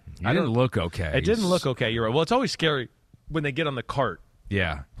okay. He didn't look okay. It didn't look okay. You're right. Well, it's always scary when they get on the cart.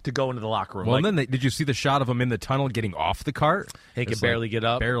 Yeah. To go into the locker room. Well, and then did you see the shot of him in the tunnel getting off the cart? He could barely get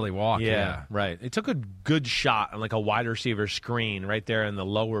up. Barely walk. Yeah, right. It took a good shot on a wide receiver screen right there in the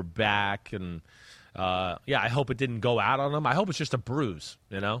lower back. And, I hope it didn't go out on him. I hope it's just a bruise,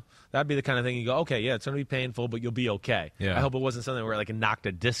 That'd be the kind of thing you go, okay, yeah, it's going to be painful, but you'll be okay. Yeah. I hope it wasn't something where it knocked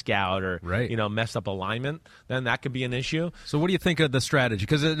a disc out or, messed up alignment. Then that could be an issue. So what do you think of the strategy?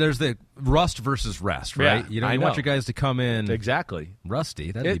 Because there's the rust versus rest, right? Yeah, you want your guys to come in exactly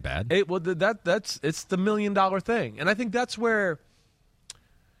rusty. That'd be bad. It's the $1 million thing. And I think that's where,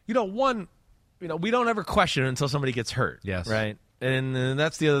 we don't ever question it until somebody gets hurt. Yes. Right? And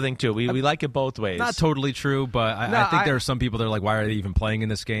that's the other thing, too. We like it both ways. Not totally true, but I think there are some people that are like, why are they even playing in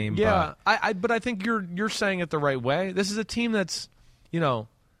this game? Yeah, but I think you're saying it the right way. This is a team that's,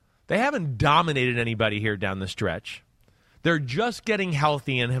 they haven't dominated anybody here down the stretch. They're just getting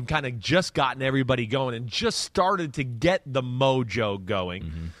healthy and have kind of just gotten everybody going and just started to get the mojo going.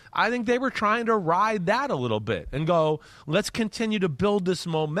 Mm-hmm. I think they were trying to ride that a little bit and go, let's continue to build this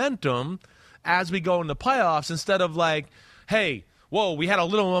momentum as we go into playoffs instead of hey, whoa, we had a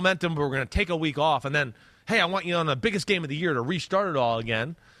little momentum, but we're going to take a week off. And then, hey, I want you on the biggest game of the year to restart it all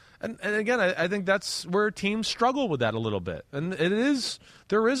again. And again, I think that's where teams struggle with that a little bit. And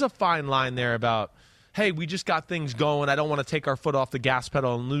there is a fine line there about, hey, we just got things going. I don't want to take our foot off the gas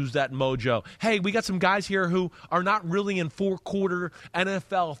pedal and lose that mojo. Hey, we got some guys here who are not really in four-quarter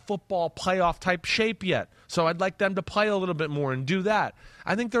NFL football playoff type shape yet. So I'd like them to play a little bit more and do that.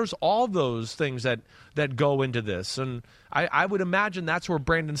 I think there's all those things that go into this. And I would imagine that's where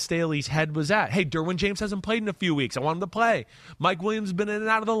Brandon Staley's head was at. Hey, Derwin James hasn't played in a few weeks. I want him to play. Mike Williams has been in and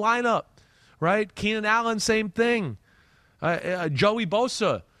out of the lineup, right? Keenan Allen, same thing. Joey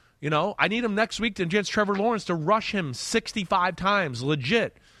Bosa, I need him next week against Trevor Lawrence to rush him 65 times,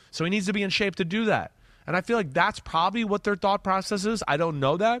 legit. So he needs to be in shape to do that. And I feel like that's probably what their thought process is. I don't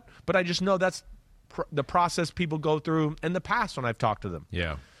know that, but I just know that's the process people go through in the past when I've talked to them.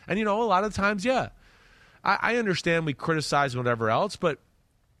 Yeah. And, a lot of times, yeah, I understand we criticize whatever else, but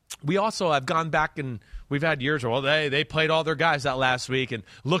we also have gone back and we've had years where, well, they played all their guys that last week, and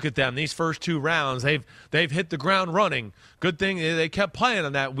look at them. These first 2 rounds, they've hit the ground running. Good thing they kept playing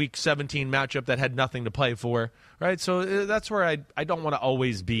on that Week 17 matchup that had nothing to play for, right? So that's where I don't want to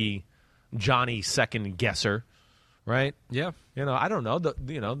always be Johnny second guesser, right? Yeah. I don't know. The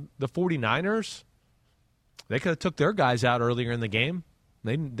 49ers, they could have took their guys out earlier in the game.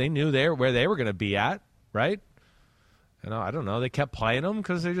 They knew where they were going to be at, right? I don't know. They kept playing them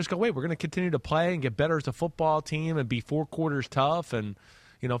because they just go, wait, we're going to continue to play and get better as a football team and be 4 quarters tough and,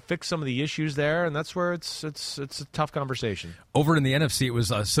 fix some of the issues there. And that's where it's a tough conversation. Over in the NFC, it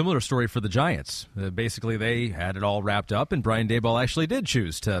was a similar story for the Giants. Basically, they had it all wrapped up, and Brian Daboll actually did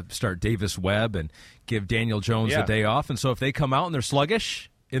choose to start Davis Webb and give Daniel Jones a day off. And so if they come out and they're sluggish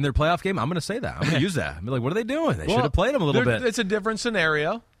in their playoff game, I'm going to say that. I'm going to use that. I'm like, what are they doing? They should have played them a little bit. It's a different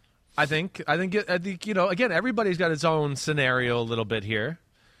scenario. I think again, everybody's got its own scenario a little bit here.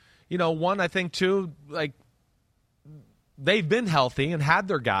 One, I think, too, like, they've been healthy and had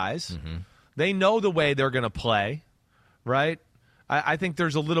their guys. Mm-hmm. They know the way they're going to play, right? I think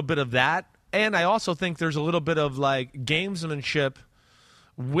there's a little bit of that. And I also think there's a little bit of, like, gamesmanship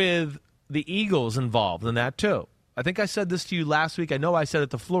with the Eagles involved in that, too. I think I said this to you last week. I know I said it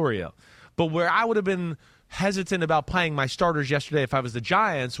to Florio. But where I would have been hesitant about playing my starters yesterday if I was the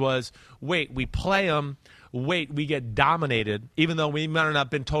Giants was, wait, we play them, wait, we get dominated, even though we might not have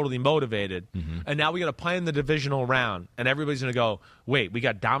been totally motivated. Mm-hmm. And now we got to play in the divisional round, and everybody's going to go, wait, we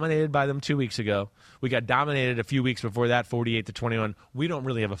got dominated by them 2 weeks ago. We got dominated a few weeks before that, 48-21. We don't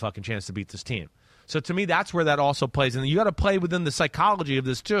really have a fucking chance to beat this team. So to me, that's where that also plays. And you got to play within the psychology of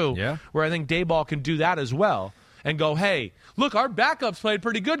this too, where I think Daboll can do that as well. And go, hey, look, our backups played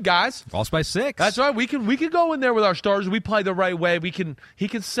pretty good, guys. Lost by 6. That's right. We can go in there with our stars. We play the right way. He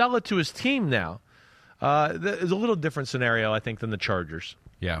can sell it to his team now. It's a little different scenario, I think, than the Chargers.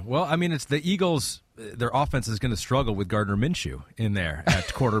 Yeah. Well, I mean, it's the Eagles. Their offense is going to struggle with Gardner Minshew in there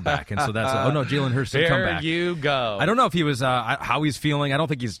at quarterback, and so that's Jalen Hurts will come back. There you go. I don't know if he was how he's feeling. I don't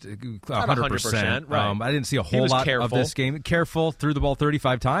think he's 100%. Right. I didn't see a whole lot of this game. Careful, threw the ball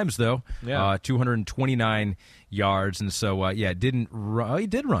 35 times though. Yeah. 229 yards, and so didn't run. He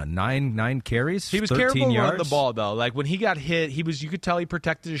did run nine carries. He was 13 careful yards. running the ball though. Like when he got hit, you could tell he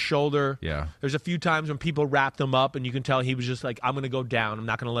protected his shoulder. Yeah. There's a few times when people wrapped him up, and you can tell he was just like, I'm going to go down. I'm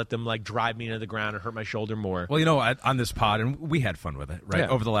not going to let them like drive me into the ground and hurt my shoulder more. Well, on this pod, and we had fun with it, right? Yeah.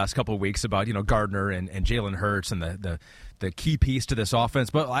 Over the last couple of weeks about Gardner and Jalen Hurts and the key piece to this offense.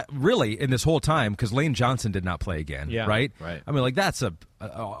 But really, in this whole time, because Lane Johnson did not play again, right? Right. I mean, like that's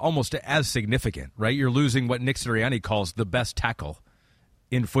almost as significant, right? You're losing what Nick Sirianni calls the best tackle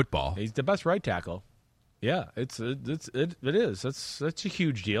in football. He's the best right tackle. Yeah, it is. That's a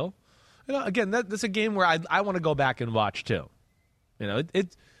huge deal. Again, that's a game where I want to go back and watch too.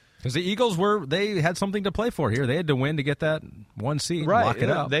 Because the Eagles they had something to play for here. They had to win to get that 1 seed, right? Lock it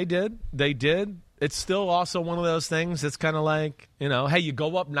up. They did. It's still also one of those things. It's kind of like hey, you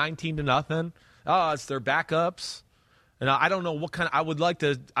go up 19-0. Oh, it's their backups. And I don't know what kind of. I would like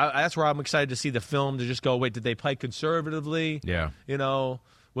to. That's where I'm excited to see the film to just go. Wait, did they play conservatively? Yeah.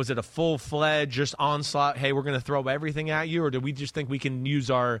 Was it a full-fledged just onslaught? Hey, we're going to throw everything at you, or did we just think we can use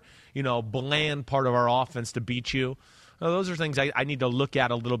our bland part of our offense to beat you? Those are things I need to look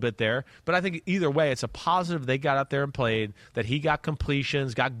at a little bit there. But I think either way, it's a positive they got out there and played, that he got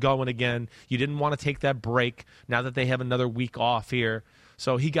completions, got going again. You didn't want to take that break now that they have another week off here.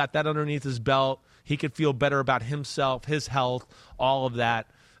 So he got that underneath his belt. He could feel better about himself, his health, all of that.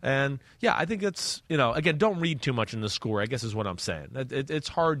 And, yeah, I think it's, again, don't read too much in the score, I guess is what I'm saying. It's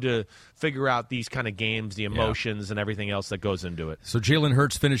hard to figure out these kind of games, the emotions and everything else that goes into it. So Jalen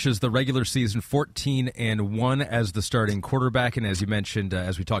Hurts finishes the regular season 14-1 as the starting quarterback. And as you mentioned,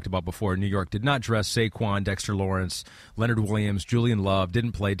 as we talked about before, New York did not dress Saquon, Dexter Lawrence, Leonard Williams, Julian Love,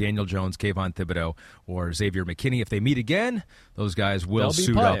 didn't play Daniel Jones, Kayvon Thibodeau, or Xavier McKinney. If they meet again, those guys will They'll be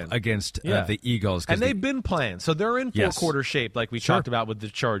suit playing. up against the Eagles. And they've been playing, so they're in four-quarter shape like we talked about with the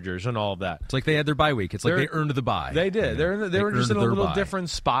Chargers and all of that. It's like they had their bye week. It's like they earned the bye. They did. They were just in a little different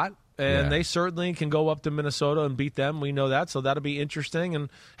spot, and they they certainly can go up to Minnesota and beat them. We know that, so that'll be interesting.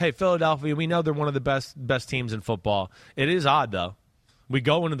 And, hey, Philadelphia, we know they're one of the best teams in football. It is odd, though. We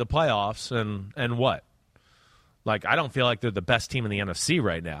go into the playoffs, and what? Like, I don't feel like they're the best team in the NFC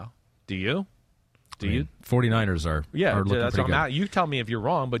right now. Do you? Do you? 49ers are looking that's pretty good. You tell me if you're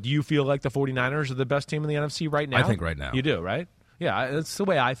wrong, but do you feel like the 49ers are the best team in the NFC right now? I think right now. You do, right? Yeah, it's the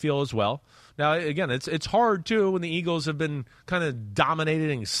way I feel as well. Now, again, it's hard, too, when the Eagles have been kind of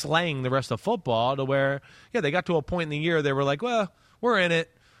dominating and slaying the rest of football to where, they got to a point in the year they were like, well, we're in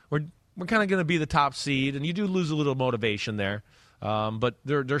it. We're kind of going to be the top seed, and you do lose a little motivation there. But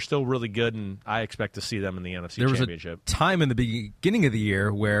they're still really good, and I expect to see them in the NFC Championship. There was a time in the beginning of the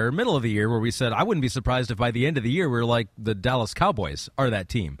year, middle of the year, where we said, I wouldn't be surprised if by the end of the year we're like the Dallas Cowboys are that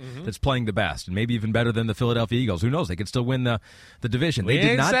team that's playing the best, and maybe even better than the Philadelphia Eagles. Who knows? They could still win the division. We they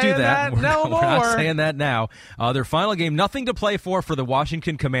did not do that. We're not saying that now. Their final game, nothing to play for the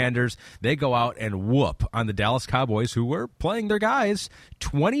Washington Commanders. They go out and whoop on the Dallas Cowboys, who were playing their guys,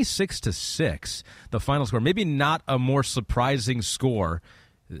 26-6. The final score. Maybe not a more surprising score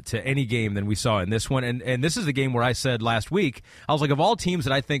to any game than we saw in this one. And this is the game where I said last week, I was like, of all teams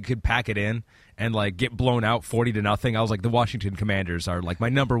that I think could pack it in and like get blown out 40-0, I was like, the Washington Commanders are like my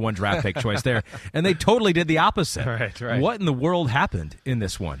number one draft pick choice there. And they totally did the opposite. Right. What in the world happened in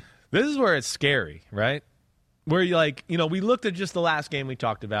this one? This is where it's scary, right? Where you we looked at just the last game we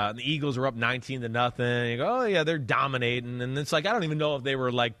talked about, and the Eagles were up 19-0. You go, oh yeah, they're dominating, and it's like I don't even know if they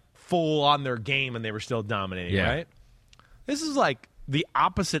were like full on their game and they were still dominating, right? This is like the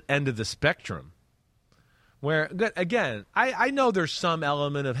opposite end of the spectrum. Where again, I know there's some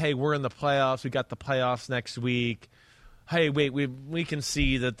element of, hey, we're in the playoffs, we got the playoffs next week. Hey, wait, we can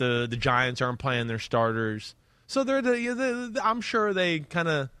see that the Giants aren't playing their starters, so I'm sure they kind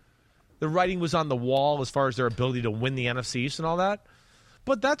of. The writing was on the wall as far as their ability to win the NFC East and all that.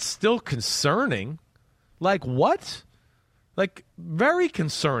 But that's still concerning. Like, what? Like, very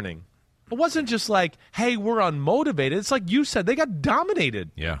concerning. It wasn't just like, hey, we're unmotivated. It's like you said, they got dominated.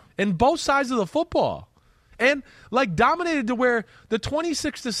 Yeah. In both sides of the football. And, like, dominated to where the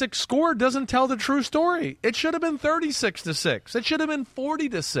 26-6 score doesn't tell the true story. It should have been 36-6. It should have been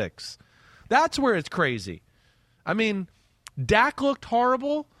 40-6. That's where it's crazy. I mean, Dak looked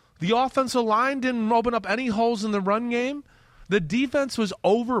horrible. The offensive line didn't open up any holes in the run game. The defense was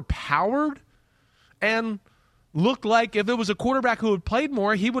overpowered and looked like if it was a quarterback who had played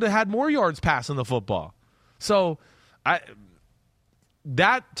more, he would have had more yards passing the football. So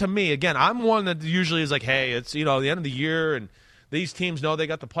that, to me, again, I'm one that usually is like, hey, it's, the end of the year, and these teams know they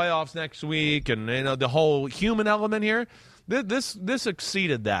got the playoffs next week, and, the whole human element here. This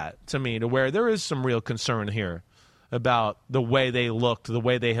exceeded that to me, to where there is some real concern here about the way they looked, the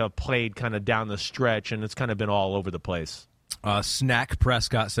way they have played kind of down the stretch, and it's kind of been all over the place. Snack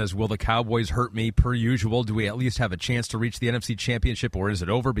Prescott says, will the Cowboys hurt me per usual? Do we at least have a chance to reach the NFC Championship, or is it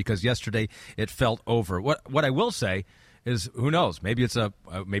over? Because yesterday it felt over. What I will say is, who knows? Maybe it's a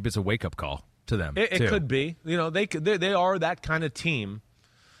wake-up call to them. It could be. They are that kind of team.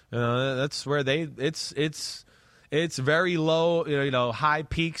 That's where it's very low, high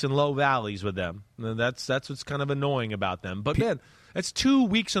peaks and low valleys with them. That's what's kind of annoying about them. But man, it's 2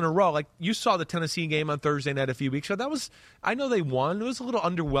 weeks in a row. Like you saw the Tennessee game on Thursday night a few weeks ago. I know they won. It was a little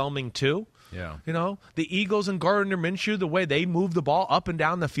underwhelming too. Yeah. The Eagles and Gardner Minshew, the way they moved the ball up and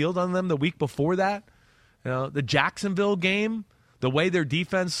down the field on them the week before that. The Jacksonville game, the way their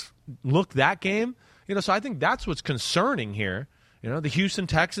defense looked that game. So I think that's what's concerning here. The Houston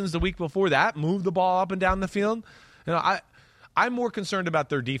Texans the week before that moved the ball up and down the field. I'm more concerned about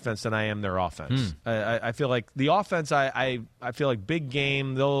their defense than I am their offense. I feel like the offense, I feel like big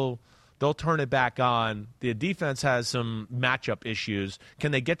game, they'll turn it back on. The defense has some matchup issues.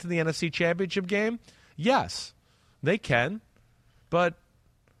 Can they get to the NFC Championship game? Yes, they can. But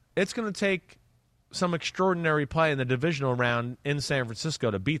it's going to take some extraordinary play in the divisional round in San Francisco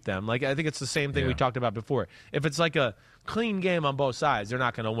to beat them. Like I think it's the same thing we talked about before. If it's like a clean game on both sides, they're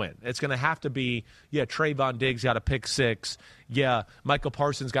not going to win. It's going to have to be, Trayvon Diggs got a pick six. Yeah, Michael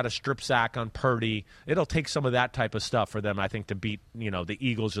Parsons got a strip sack on Purdy. It'll take some of that type of stuff for them, I think, to beat, the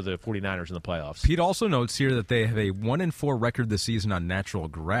Eagles or the 49ers in the playoffs. Pete also notes here that they have a 1-4 record this season on natural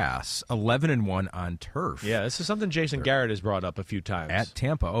grass, 11-1 on turf. Yeah, this is something Jason Garrett has brought up a few times. At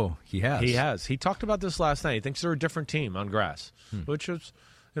Tampa. Oh, he has. He has. He talked about this last night. He thinks they're a different team on grass, which is...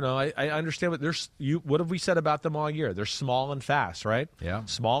 I understand what have we said about them all year? They're small and fast, right? Yeah.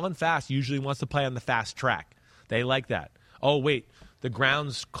 Small and fast usually wants to play on the fast track. They like that. oh, wait, the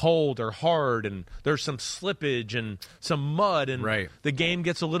ground's cold or hard and there's some slippage and some mud and the game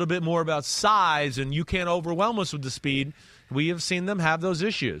gets a little bit more about size and you can't overwhelm us with the speed, we have seen them have those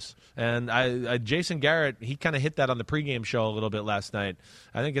issues. And Jason Garrett, he kind of hit that on the pregame show a little bit last night.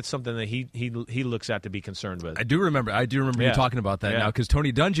 I think it's something that he looks at to be concerned with. I do remember you talking about that now, because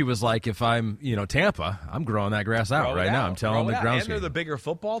Tony Dungy was like, if I'm Tampa, I'm growing that grass out now. I'm telling the grounds. And they're the bigger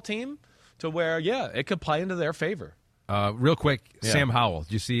football team to where, it could play into their favor. Real quick, Sam Howell.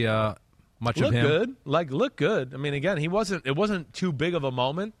 Did you see much of him? Look good. I mean, again, it wasn't too big of a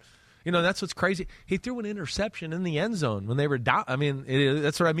moment. That's what's crazy. He threw an interception in the end zone when they were down. I mean,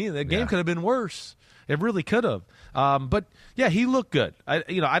 that's what I mean. The game could have been worse. It really could have. But, he looked good.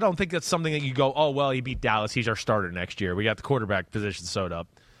 I don't think that's something that you go, oh, well, he beat Dallas. He's our starter next year. We got the quarterback position sewed up.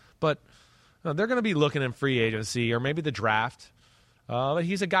 But they're going to be looking in free agency or maybe the draft. But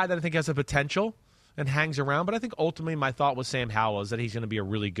he's a guy that I think has the potential and hangs around. But I think ultimately my thought with Sam Howell is that he's going to be a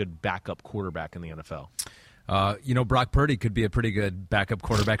really good backup quarterback in the NFL. Brock Purdy could be a pretty good backup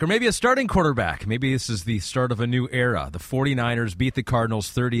quarterback or maybe a starting quarterback. Maybe this is the start of a new era. The 49ers beat the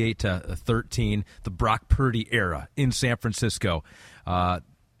Cardinals 38-13, the Brock Purdy era in San Francisco.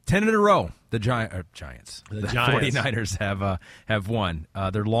 10 in a row, the Giants. The 49ers have won.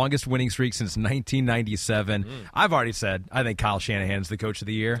 Their longest winning streak since 1997. I've already said I think Kyle Shanahan's the coach of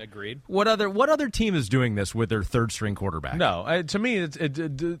the year. Agreed. What other team is doing this with their third-string quarterback? No, to me, it's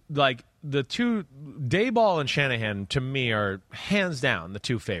like the two, Daboll and Shanahan, to me, are hands down the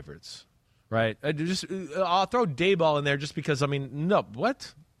two favorites, right? I'll throw Daboll in there just because, no,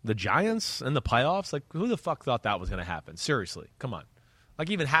 what? The Giants in the playoffs? Like, who the fuck thought that was going to happen? Seriously, come on. Like,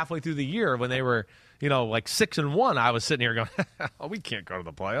 even halfway through the year when they were, 6-1, I was sitting here going, oh, we can't go to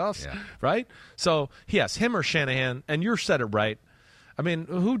the playoffs, right? So, yes, him or Shanahan, and you said it right. I mean,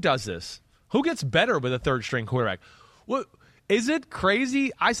 who does this? Who gets better with a third-string quarterback? What, is it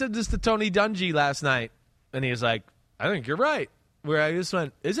crazy? I said this to Tony Dungy last night, and he was like, I think you're right. Where I just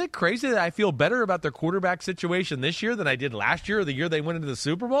went, is it crazy that I feel better about their quarterback situation this year than I did last year or the year they went into the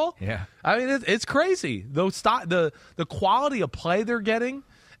Super Bowl? Yeah. I mean, it's crazy. The quality of play they're getting.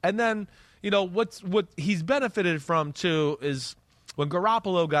 And then, what he's benefited from, too, is when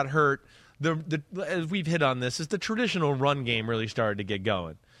Garoppolo got hurt, as we've hit on this, is the traditional run game really started to get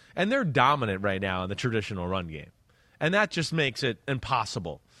going. And they're dominant right now in the traditional run game. And that just makes it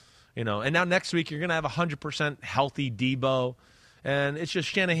impossible. And now next week you're going to have 100% healthy Debo. And it's just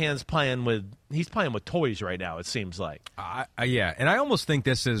Shanahan's playing with toys right now, it seems like. Yeah, and I almost think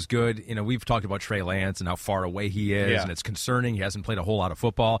this is good. We've talked about Trey Lance and how far away he is, and it's concerning. He hasn't played a whole lot of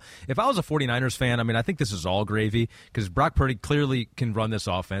football. If I was a 49ers fan, I think this is all gravy because Brock Purdy clearly can run this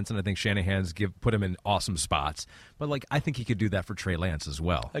offense, and I think Shanahan's put him in awesome spots. But, I think he could do that for Trey Lance as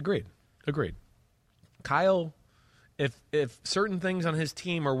well. Agreed. Kyle, if certain things on his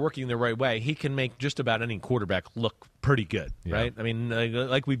team are working the right way, he can make just about any quarterback look pretty good, right? I mean,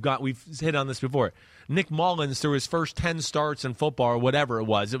 like we've hit on this before. Nick Mullins, through his first 10 starts in football or whatever it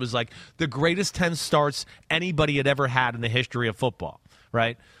was like the greatest 10 starts anybody had ever had in the history of football,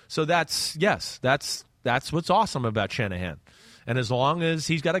 right? So that's what's awesome about Shanahan. And as long as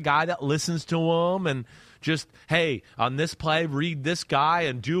he's got a guy that listens to him and just, hey, on this play, read this guy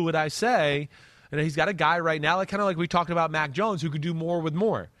and do what I say. And he's got a guy right now, kind of like we talked about Mac Jones, who could do more with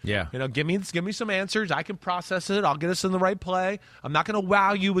more. Yeah. Give me some answers. I can process it. I'll get us in the right play. I'm not going to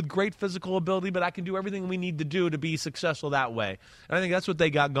wow you with great physical ability, but I can do everything we need to do to be successful that way. And I think that's what they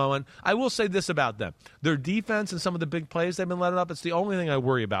got going. I will say this about them. Their defense and some of the big plays they've been letting up, it's the only thing I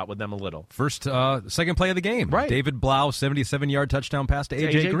worry about with them a little. Second play of the game. Right. David Blau, 77-yard touchdown pass to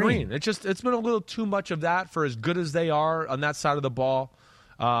A.J. Green. It's been a little too much of that for as good as they are on that side of the ball.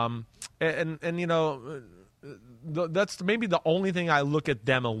 That's maybe the only thing I look at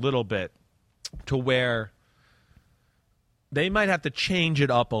them a little bit to where they might have to change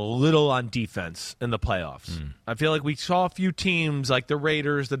it up a little on defense in the playoffs. I feel like we saw a few teams like the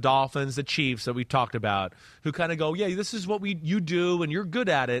Raiders, the Dolphins, the Chiefs that we talked about who kind of go, yeah, this is what you do and you're good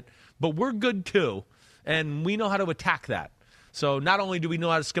at it, but we're good too, and we know how to attack that. So not only do we know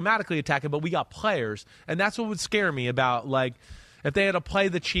how to schematically attack it, but we got players, and that's what would scare me about if they had to play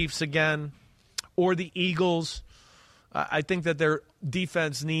the Chiefs again or the Eagles, I think that their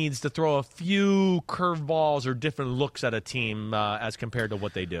defense needs to throw a few curveballs or different looks at a team as compared to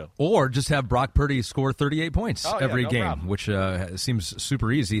what they do. Or just have Brock Purdy score 38 points every game, problem. Which seems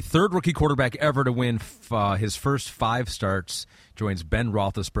super easy. Third rookie quarterback ever to win his first 5 starts, joins Ben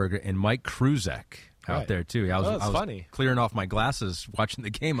Roethlisberger and Mike Kruzek. out there too. I was funny. Clearing off my glasses watching the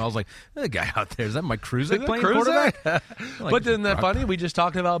game. I was like, the guy out there, is that Mike Kruzek playing Kruzek? quarterback? Like, but isn't that funny? We just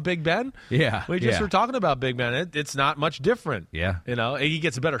talked about Big Ben. Yeah, we just were talking about Big Ben. It's not much different. Yeah, he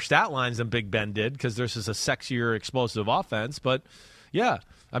gets better stat lines than Big Ben did because this is a sexier, explosive offense. But yeah,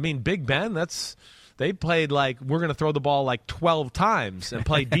 I mean, Big Ben, they played like we're going to throw the ball like 12 times and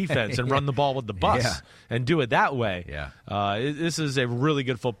play defense and run the ball with the bus and do it that way. Yeah, this is a really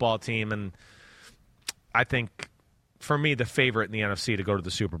good football team, and I think, for me, the favorite in the NFC to go to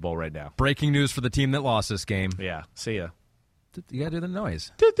the Super Bowl right now. Breaking news for the team that lost this game. Yeah, see ya. You got to do the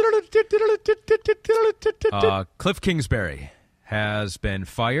noise. Cliff Kingsbury has been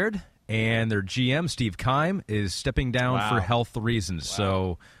fired, and their GM, Steve Keim, is stepping down for health reasons. Wow.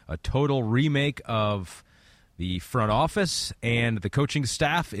 So a total remake of the front office and the coaching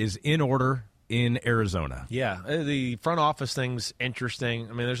staff is in order in Arizona. Yeah, the front office thing's interesting.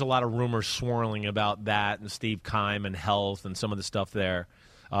 I mean, there's a lot of rumors swirling about that and Steve Keim and health and some of the stuff there.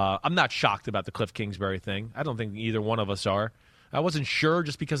 I'm not shocked about the Cliff Kingsbury thing. I don't think either one of us are. I wasn't sure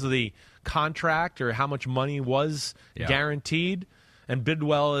just because of the contract or how much money was guaranteed. And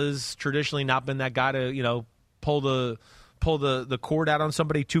Bidwell has traditionally not been that guy to, pull the cord out on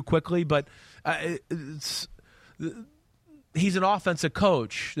somebody too quickly. But he's an offensive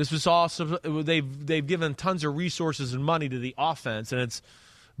coach. This was awesome. They've given tons of resources and money to the offense, and it's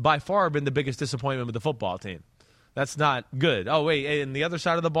by far been the biggest disappointment with the football team. That's not good. Oh, wait, and the other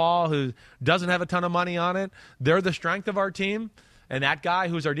side of the ball who doesn't have a ton of money on it, they're the strength of our team, and that guy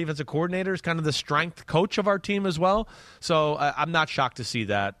who's our defensive coordinator is kind of the strength coach of our team as well. So I'm not shocked to see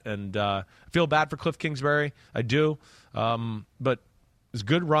that, and I feel bad for Cliff Kingsbury. I do, but it's a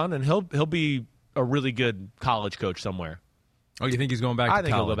good run, and he'll be a really good college coach somewhere. Oh, you think he's going back to college? I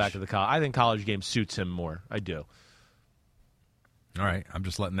think he'll go back to the college. I think college game suits him more. I do. All right. I'm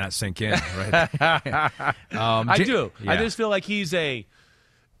just letting that sink in. Right? I do. Yeah. I just feel like his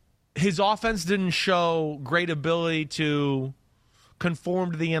offense didn't show great ability to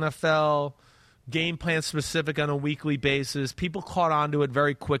conform to the NFL, game plan specific on a weekly basis. People caught on to it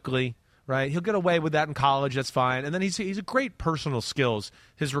very quickly. Right, he'll get away with that in college. That's fine. And then he's a great personal skills.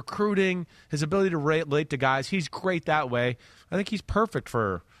 His recruiting, his ability to relate to guys, he's great that way. I think he's perfect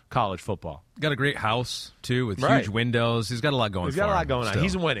for college football. Got a great house too with huge windows. He's got a lot going. He's got a lot going on.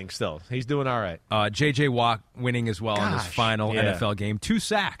 He's winning still. He's doing all right. J.J. Watt winning as well in his final NFL game. 2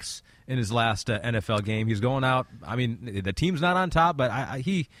 sacks in his last NFL game. He's going out. I mean, the team's not on top, but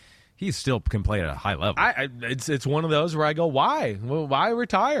he still can play at a high level. It's one of those where I go, why? Well, why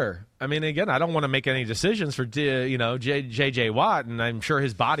retire? I mean, again, I don't want to make any decisions for J.J. Watt, and I'm sure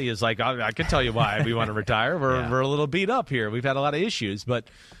his body is like, I can tell you why we want to retire. We're a little beat up here. We've had a lot of issues, but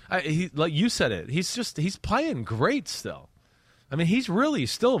like you said it, he's playing great still. I mean, he's really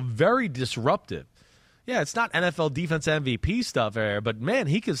still very disruptive. Yeah, it's not NFL defense MVP stuff there, but man,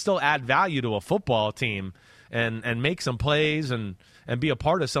 he can still add value to a football team and make some plays and be a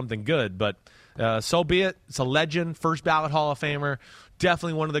part of something good. But so be it. It's a legend, first ballot Hall of Famer,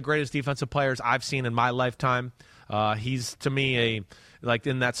 definitely one of the greatest defensive players I've seen in my lifetime. He's, to me, like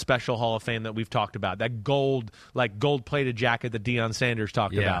in that special Hall of Fame that we've talked about, that gold-plated jacket that Deion Sanders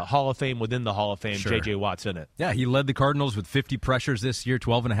talked about. Hall of Fame within the Hall of Fame, sure. J.J. Watt's in it. Yeah, he led the Cardinals with 50 pressures this year,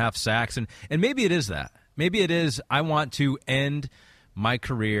 12.5 sacks. And maybe it is that. Maybe it is I want to end my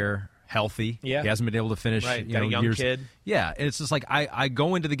career healthy. Yeah. He hasn't been able to finish a young years. kid. Yeah, and it's just like I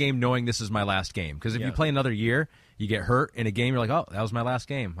go into the game knowing this is my last game. Because if you play another year, you get hurt in a game, you're like, oh, that was my last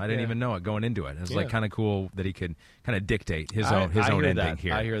game. I didn't even know it going into it. It's like kind of cool that he could kind of dictate his own ending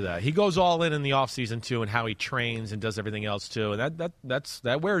here. I hear that. He goes all in the offseason, too, and how he trains and does everything else, too. And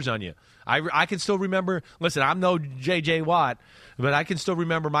that wears on you. I can still remember, listen, I'm no J.J. Watt, but I can still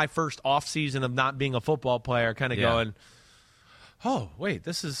remember my first offseason of not being a football player kind of going, oh, wait,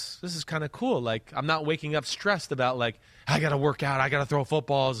 this is kind of cool. Like, I'm not waking up stressed about, like, I got to work out, I got to throw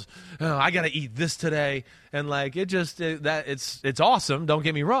footballs, I got to eat this today. And, like, it's awesome, don't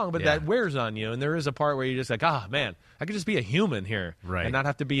get me wrong, but that wears on you. And there is a part where you're just like, man, I could just be a human here and not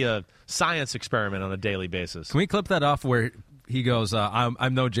have to be a science experiment on a daily basis. Can we clip that off where he goes,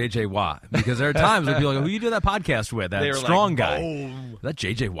 I'm no J.J. Watt? Because there are times when people are like, who you do that podcast with? That strong guy. Is that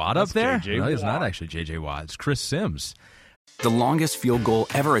J.J. Watt up there? No, it's not actually J.J. Watt. It's Chris Sims. The longest field goal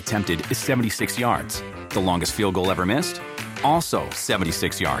ever attempted is 76 yards. The longest field goal ever missed? Also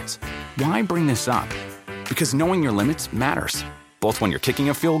 76 yards. Why bring this up? Because knowing your limits matters, both when you're kicking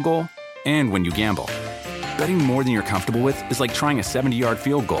a field goal and when you gamble. Betting more than you're comfortable with is like trying a 70-yard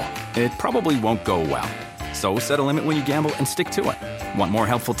field goal. It probably won't go well. So set a limit when you gamble and stick to it. Want more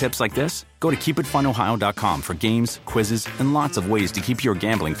helpful tips like this? Go to keepitfunohio.com for games, quizzes, and lots of ways to keep your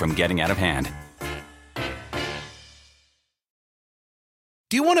gambling from getting out of hand.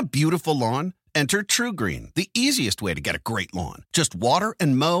 Do you want a beautiful lawn? Enter TruGreen, the easiest way to get a great lawn. Just water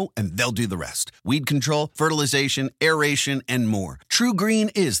and mow, and they'll do the rest. Weed control, fertilization, aeration, and more.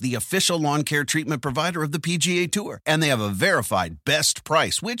 TruGreen is the official lawn care treatment provider of the PGA Tour, and they have a verified best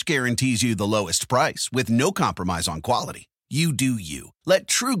price, which guarantees you the lowest price with no compromise on quality. You do you. Let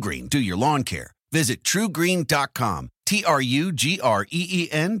TruGreen do your lawn care. Visit TruGreen.com,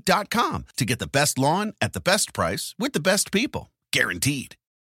 TruGreen.com, to get the best lawn at the best price with the best people. Guaranteed.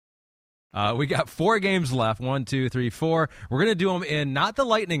 We got 4 games left. 1, 2, 3, 4. We're going to do them in not the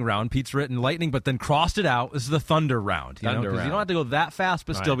lightning round. Pete's written lightning, but then crossed it out. This is the thunder round. You don't have to go that fast,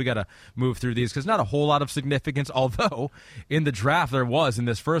 but still we got to move through these because not a whole lot of significance. Although in the draft there was in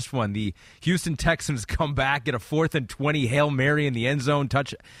this first one, the Houston Texans come back, get a 4th and 20 Hail Mary in the end zone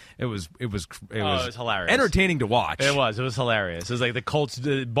touch. It was hilarious, entertaining to watch. It was hilarious. It was like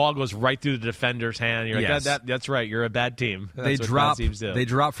the ball goes right through the defender's hand. You're like, that's right. You're a bad team. That's they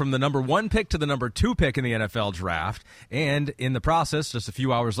drop from the number 1 pick to the number 2 pick in the NFL draft, and in the process, just a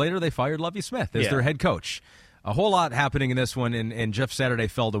few hours later, they fired Lovie Smith as their head coach. A whole lot happening in this one, and Jeff Saturday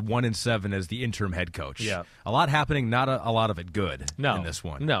fell to 1-7 as the interim head coach. Yeah, a lot happening, not a lot of it good in this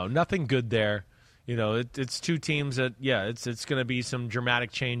one. No, nothing good there. You know, it's two teams that, it's going to be some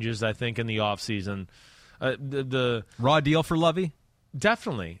dramatic changes, I think, in the offseason. The raw deal for Lovie?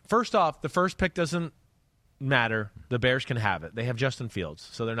 Definitely. First off, the first pick doesn't matter. The Bears can have it. They have Justin Fields,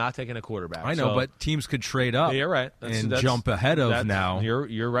 so they're not taking a quarterback. I know, but teams could trade up. Yeah, you're right. And jump ahead of now.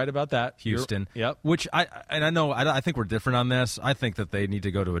 You're right about that. Houston. Yep. Which I think we're different on this. I think that they need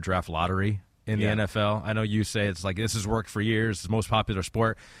to go to a draft lottery in the NFL. I know you say it's like this has worked for years. It's the most popular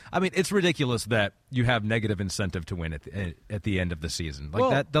sport. I mean, it's ridiculous that you have negative incentive to win at the end of the season.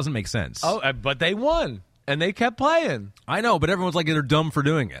 That doesn't make sense. Oh, but they won. And they kept playing. I know, but everyone's like they're dumb for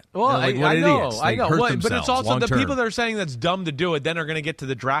doing it. Well, I know. But it's also the people that are saying that's dumb to do it. Then are going to get to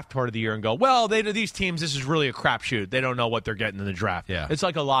the draft part of the year and go, well, these teams, this is really a crapshoot. They don't know what they're getting in the draft. Yeah. It's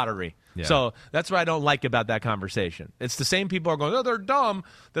like a lottery. Yeah. So that's what I don't like about that conversation. It's the same people are going, oh, they're dumb,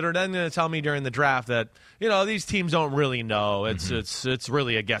 that are then going to tell me during the draft that these teams don't really know. It's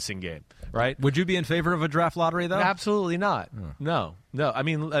really a guessing game. Right? Would you be in favor of a draft lottery, though? Absolutely not. No. I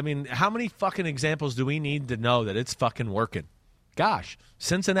mean, how many fucking examples do we need to know that it's fucking working? Gosh,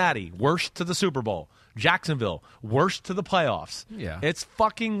 Cincinnati, worst to the Super Bowl. Jacksonville, worst to the playoffs. Yeah. It's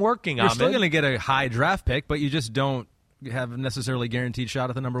fucking working, You're still going to get a high draft pick, but you just don't have a necessarily guaranteed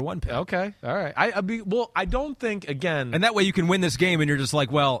shot at the number 1 pick. Okay, all right. I don't think, again... And that way you can win this game, and you're just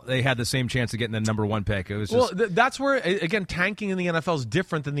like, well, they had the same chance of getting the number 1 pick. It was just... Well, that's where, again, tanking in the NFL is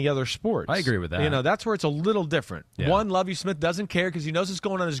different than the other sports. I agree with that. That's where it's a little different. Yeah. One, Lovie Smith doesn't care because he knows it's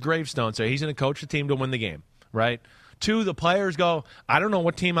going on his gravestone, so he's going to coach the team to win the game, right? 2, the players go, I don't know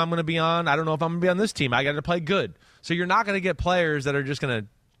what team I'm going to be on. I don't know if I'm going to be on this team. I got to play good. So you're not going to get players that are just going to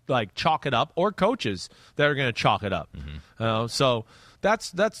chalk it up, or coaches that are going to chalk it up. So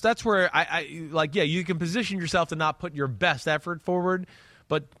that's where I you can position yourself to not put your best effort forward,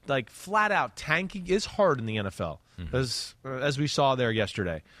 but flat out tanking is hard in the NFL, as we saw there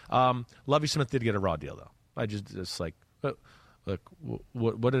yesterday. Lovie Smith did get a raw deal though. I just look,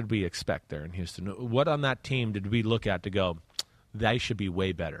 what did we expect there in Houston? What on that team did we look at to go, they should be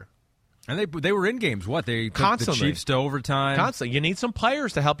way better? And they were in games. What? They took constantly the Chiefs to overtime. Constantly. You need some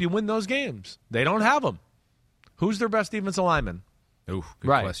players to help you win those games. They don't have them. Who's their best defensive lineman? Ooh, good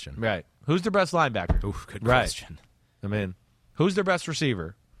question. Right. Who's their best linebacker? Ooh, good question. I mean, who's their best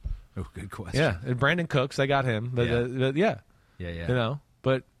receiver? Ooh, good question. Yeah, and Brandon Cooks, they got him. But, yeah.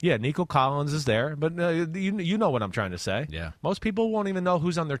 But yeah, Nico Collins is there. But you know what I'm trying to say. Yeah. Most people won't even know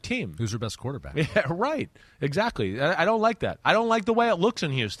who's on their team. Who's their best quarterback? Yeah, right. Exactly. I don't like that. I don't like the way it looks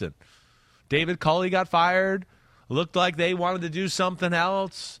in Houston. David Culley got fired. Looked like they wanted to do something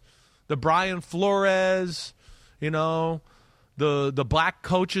else. The Brian Flores, the black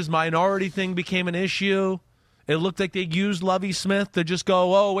coaches minority thing became an issue. It looked like they used Lovie Smith to just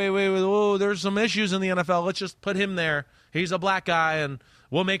go, oh, wait, there's some issues in the NFL. Let's just put him there. He's a black guy, and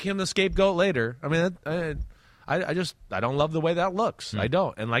we'll make him the scapegoat later. I mean, I don't love the way that looks. I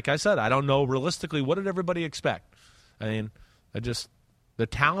don't. And like I said, I don't know realistically what did everybody expect. I mean, the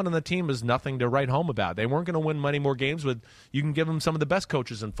talent on the team is nothing to write home about. They weren't going to win many more games with. You can give them some of the best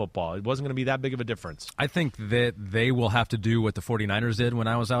coaches in football. It wasn't going to be that big of a difference. I think that they will have to do what the 49ers did when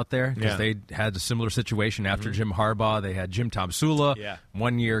I was out there, because they had a similar situation after Jim Harbaugh. They had Jim Tomsula,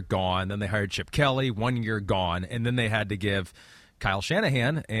 1 year gone. Then they hired Chip Kelly, 1 year gone. And then they had to give Kyle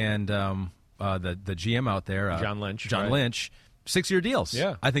Shanahan and the GM out there, John Lynch, 6-year deals.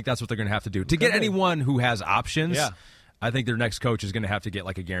 Yeah. I think that's what they're going to have to do. To get anyone who has options. Yeah. I think their next coach is going to have to get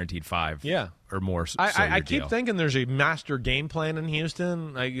like a guaranteed 5 or more. I keep thinking there's a master game plan in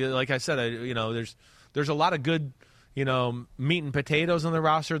Houston. Like I said, there's a lot of good, meat and potatoes on the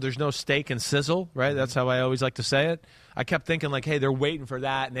roster. There's no steak and sizzle, right? That's how I always like to say it. I kept thinking like, hey, they're waiting for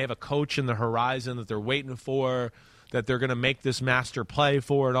that, and they have a coach in the horizon that they're waiting for, that they're going to make this master play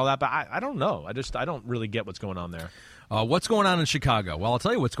for and all that. But I don't know. I don't really get what's going on there. What's going on in Chicago? Well, I'll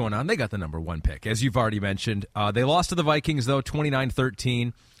tell you what's going on. They got the number 1 pick, as you've already mentioned. They lost to the Vikings, though,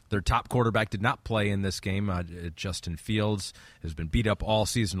 29-13. Their top quarterback did not play in this game. Justin Fields has been beat up all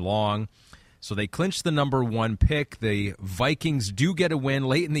season long. So they clinched the number 1 pick. The Vikings do get a win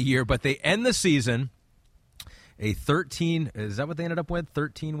late in the year, but they end the season a 13. Is that what they ended up with?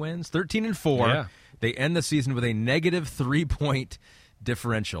 13 wins? 13-4. Yeah. They end the season with a negative 3-point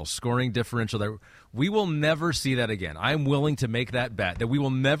differential, scoring differential. That we will never see that again. I'm willing to make that bet that we will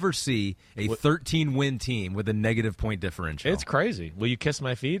never see a 13-win team with a negative point differential. It's crazy. Will you kiss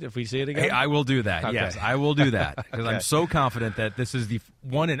my feet if we see it again? Hey, I will do that. Okay. Yes, I will do that because Okay. I'm so confident that this is the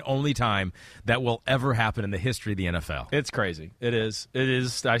one and only time that will ever happen in the history of the NFL. It's crazy. It is. It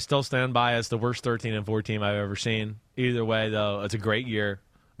is. I still stand by as the worst 13-4 team I've ever seen. Either way, though, it's a great year.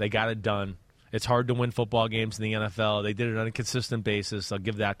 They got it done. It's hard to win football games in the NFL. They did it on a consistent basis. I'll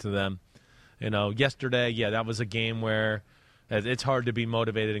give that to them. Yesterday, that was a game where it's hard to be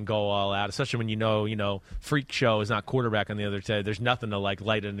motivated and go all out, especially when you know, Freak Show is not quarterback on the other side. There's nothing to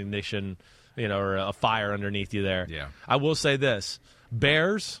light an ignition, or a fire underneath you there. Yeah. I will say this: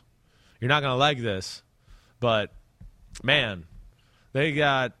 Bears, you're not going to like this, but man, they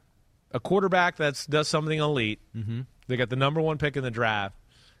got a quarterback that does something elite. Mm-hmm. They got the number 1 pick in the draft.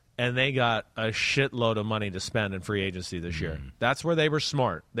 And they got a shitload of money to spend in free agency this year. That's where they were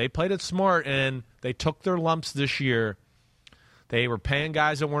smart. They played it smart, and they took their lumps this year. They were paying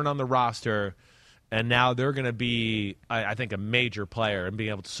guys that weren't on the roster, and now they're going to be, I think, a major player and being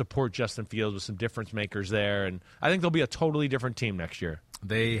able to support Justin Fields with some difference makers there. And I think they'll be a totally different team next year.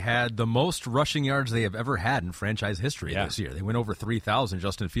 They had the most rushing yards they have ever had in franchise history this year. They went over 3,000.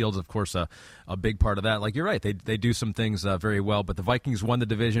 Justin Fields, of course, a big part of that. Like, you're right. They do some things very well, but the Vikings won the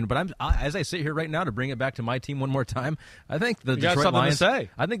division. But as I sit here right now, to bring it back to my team one more time, I think the Detroit Lions. I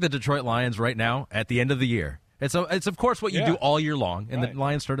think the Detroit Lions right now, at the end of the year, it's of course what you do all year long, and the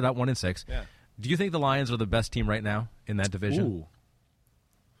Lions started out 1-6. Yeah. Do you think the Lions are the best team right now in that division? Ooh.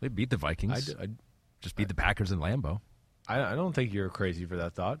 They beat the Vikings. Just beat the Packers in Lambeau. I don't think you're crazy for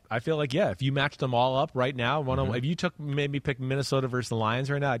that thought. I feel like, if you matched them all up right now, if you pick Minnesota versus the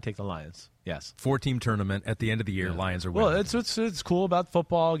Lions right now, I'd take the Lions. Yes. 4-team tournament at the end of the year, Lions are winning. Well, it's cool about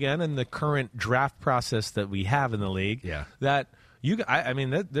football again and the current draft process that we have in the league. Yeah. That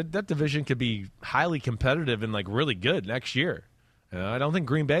that division could be highly competitive and really good next year. I don't think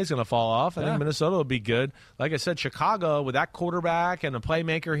Green Bay is going to fall off. I think Minnesota will be good. Like I said, Chicago with that quarterback and a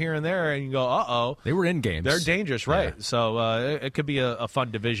playmaker here and there, and you go, uh-oh. They were in games. They're dangerous, right? Yeah. So it could be a fun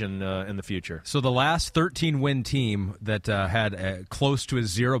division in the future. So the last 13-win team that had close to a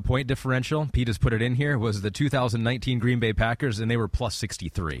 0-point differential, Pete has put it in here, was the 2019 Green Bay Packers, and they were plus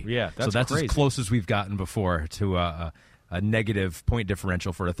 63. Yeah, that's crazy. As close as we've gotten before to a negative point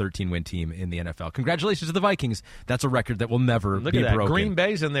differential for a 13-win team in the NFL. Congratulations to the Vikings. That's a record that will never Look be at that. broken. Green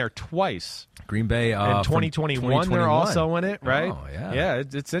Bay's in there twice. Green Bay in 2021, they're also in it, right? Oh, yeah. Yeah,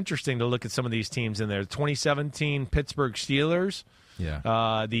 it's interesting to look at some of these teams in there. 2017 Pittsburgh Steelers. Yeah.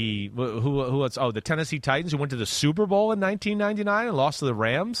 The Tennessee Titans, who went to the Super Bowl in 1999 and lost to the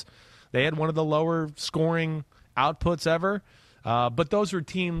Rams. They had one of the lower scoring outputs ever. But those were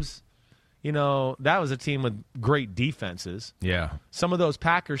teams. That was a team with great defenses. Yeah. Some of those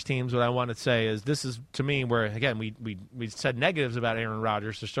Packers teams, what I want to say is this is, to me, where, again, we said negatives about Aaron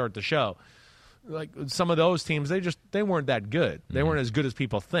Rodgers to start the show. Like, some of those teams, they weren't that good. They weren't as good as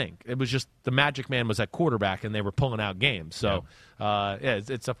people think. It was just the Magic Man was at quarterback, and they were pulling out games. So,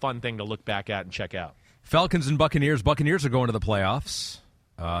 it's a fun thing to look back at and check out. Falcons and Buccaneers. Buccaneers are going to the playoffs.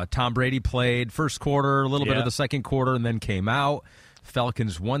 Tom Brady played first quarter, a little bit of the second quarter, and then came out.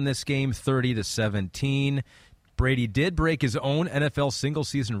 Falcons won this game 30-17. Brady did break his own NFL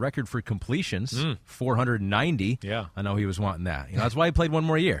single-season record for completions, 490. Yeah. I know he was wanting that. That's why he played one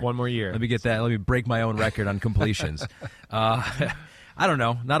more year. One more year. Let me get that. Let me break my own record on completions. I don't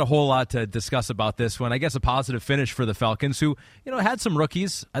know. Not a whole lot to discuss about this one. I guess a positive finish for the Falcons, who, had some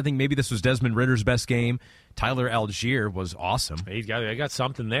rookies. I think maybe this was Desmond Ritter's best game. Tyler Algier was awesome. He got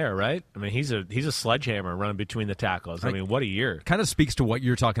something there, right? I mean, he's a sledgehammer running between the tackles. I mean, what a year. Kind of speaks to what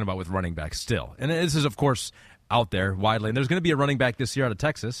you're talking about with running backs still. And this is, of course, out there widely. And there's going to be a running back this year out of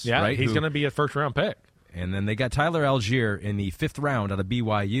Texas, right? He's going to be a first-round pick. And then they got Tyler Algier in the 5th round out of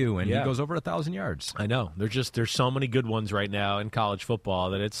BYU, and he Yeah. goes over 1,000 yards. I know. There's so many good ones right now in college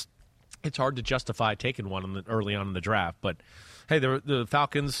football that it's hard to justify taking one early on in the draft. But, hey, the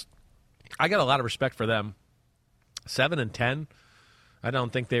Falcons, I got a lot of respect for them. 7-10. I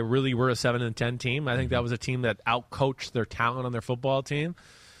don't think they really were a 7-10 team. I think that was a team that outcoached their talent on their football team.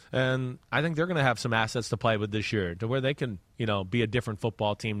 And I think they're going to have some assets to play with this year to where they can, be a different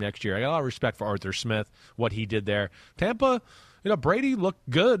football team next year. I got a lot of respect for Arthur Smith, what he did there. Tampa, Brady looked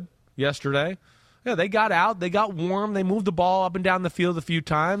good yesterday. Yeah, they got out. They got warm. They moved the ball up and down the field a few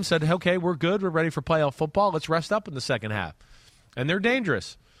times, said, okay, we're good. We're ready for playoff football. Let's rest up in the second half. And they're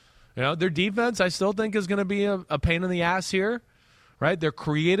dangerous. Their defense, I still think, is going to be a pain in the ass here, right? They're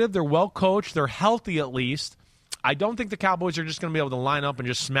creative. They're well coached. They're healthy at least. I don't think the Cowboys are just going to be able to line up and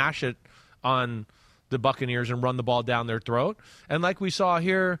just smash it on the Buccaneers and run the ball down their throat. And like we saw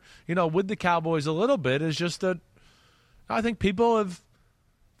here, with the Cowboys a little bit, is just that I think people have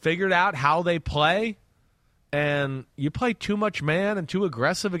figured out how they play. And you play too much man and too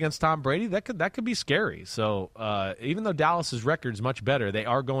aggressive against Tom Brady, that could be scary. So even though Dallas's record is much better, they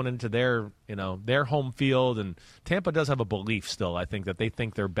are going into their home field, and Tampa does have a belief still. I think that they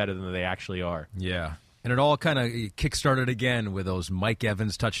think they're better than they actually are. Yeah. And it all kind of kick-started again with those Mike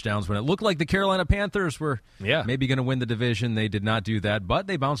Evans touchdowns when it looked like the Carolina Panthers were maybe going to win the division. They did not do that, but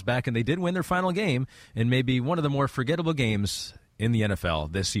they bounced back, and they did win their final game in maybe one of the more forgettable games in the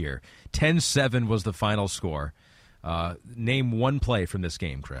NFL this year. 10-7 was the final score. Name one play from this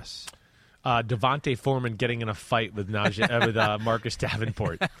game, Chris. Devontae Foreman getting in a fight with Marcus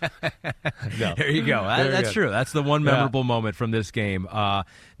Davenport. No. There you go. That's true. That's the one memorable moment from this game.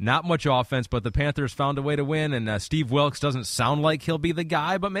 Not much offense, but the Panthers found a way to win, and Steve Wilkes doesn't sound like he'll be the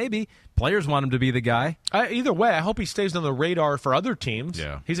guy, but maybe players want him to be the guy. Either way, I hope he stays on the radar for other teams.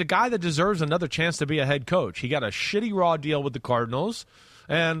 Yeah. He's a guy that deserves another chance to be a head coach. He got a shitty raw deal with the Cardinals,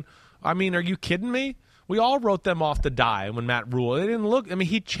 and, are you kidding me? We all wrote them off to die when Matt Rule. They didn't look.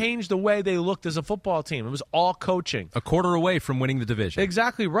 He changed the way they looked as a football team. It was all coaching. A quarter away from winning the division.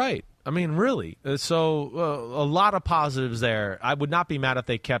 Exactly right. Really. So a lot of positives there. I would not be mad if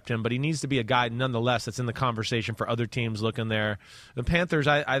they kept him, but he needs to be a guy nonetheless that's in the conversation for other teams looking there. The Panthers,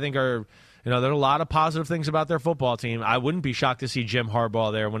 I think, are. There are a lot of positive things about their football team. I wouldn't be shocked to see Jim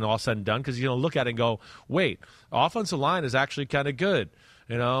Harbaugh there when all's said and done because look at it and go, wait, offensive line is actually kind of good.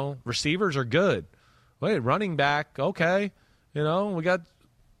 Receivers are good. Wait, running back, okay. We got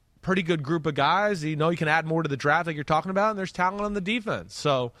pretty good group of guys. You can add more to the draft like you're talking about, and there's talent on the defense.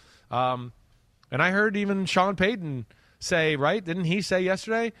 So, and I heard even Sean Payton say, right? Didn't he say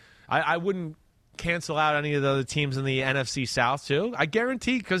yesterday? I wouldn't cancel out any of the other teams in the NFC South, too. I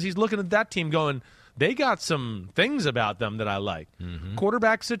guarantee, because he's looking at that team going, they got some things about them that I like. Mm-hmm.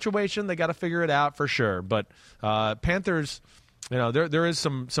 Quarterback situation, they got to figure it out for sure. But Panthers... there is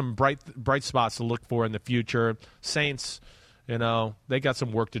some bright spots to look for in the future. Saints, they got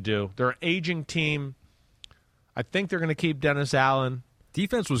some work to do. They're an aging team. I think they're going to keep Dennis Allen.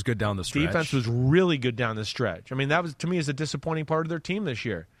 Defense was good down the stretch. Defense was really good down the stretch. That was, to me, is a disappointing part of their team this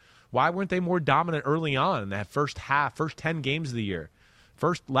year. Why weren't they more dominant early on in that first 10 games of the year?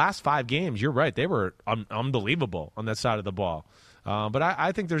 Last 5 games, you're right. They were unbelievable on that side of the ball. But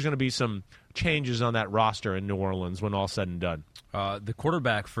I think there's going to be some changes on that roster in New Orleans when all's said and done. The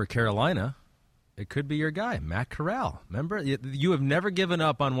quarterback for Carolina, it could be your guy, Matt Corral. Remember, you have never given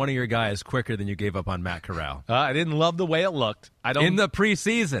up on one of your guys quicker than you gave up on Matt Corral. I didn't love the way it looked. In the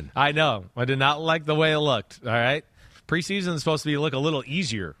preseason. I know. I did not like the way it looked, all right? Preseason is supposed to look a little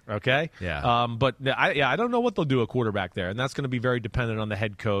easier, okay? Yeah. But I don't know what they'll do at quarterback there, and that's going to be very dependent on the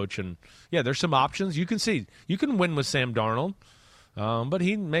head coach. And, there's some options. You can win with Sam Darnold. But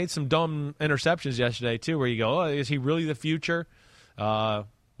he made some dumb interceptions yesterday, too, where you go, is he really the future?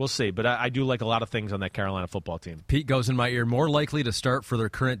 We'll see. But I do like a lot of things on that Carolina football team. Pete goes in my ear, more likely to start for their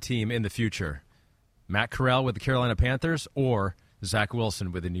current team in the future, Matt Corral with the Carolina Panthers or Zach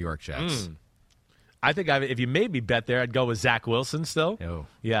Wilson with the New York Jets? I think if you made me bet there, I'd go with Zach Wilson still. Oh.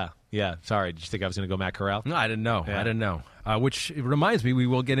 Yeah. Sorry, did you think I was going to go Matt Corral? No, I didn't know. Yeah. I didn't know. Which reminds me, we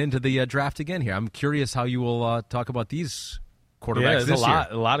will get into the draft again here. I'm curious how you will talk about these quarterbacks this year.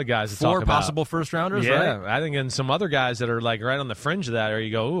 A lot of guys to 4 talk about. Possible first-rounders, yeah, right? I think, and some other guys that are like right on the fringe of that, or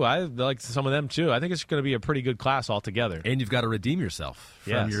you go, ooh, I like some of them too. I think it's going to be a pretty good class altogether. And you've got to redeem yourself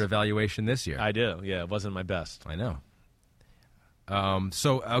from your evaluation this year. I do. Yeah, it wasn't my best. I know.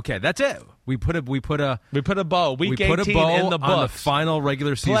 So okay, that's it. We put a bow. Week 18 in the books. On the final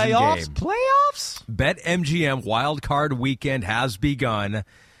regular season game. Playoffs. BetMGM Wild Card Weekend has begun.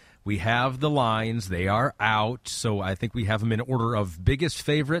 We have the lines. They are out. So I think we have them in order of biggest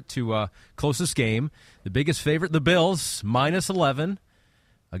favorite to closest game. The biggest favorite, the Bills, -11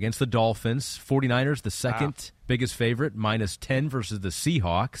 against the Dolphins. 49ers, the second biggest favorite, -10 versus the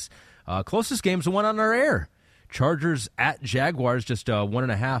Seahawks. Closest game's the one on our air. Chargers at Jaguars, just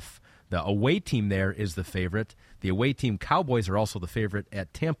 1.5. The away team there is the favorite. The away team Cowboys are also the favorite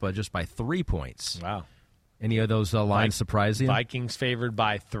at Tampa, just by 3 points. Wow. Any of those lines surprise you? Vikings favored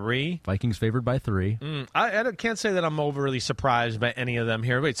by 3. Vikings favored by 3. I can't say that I'm overly surprised by any of them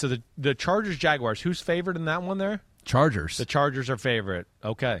here. Wait, so the Chargers, Jaguars, who's favored in that one there? Chargers. The Chargers are favorite.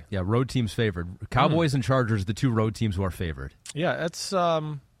 Okay. Yeah, road teams favored. Cowboys and Chargers, the 2 road teams who are favored. Yeah, it's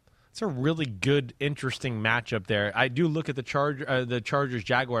a really good, interesting matchup there. I do look at the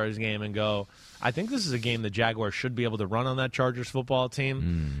Chargers-Jaguars game and go, I think this is a game the Jaguars should be able to run on that Chargers football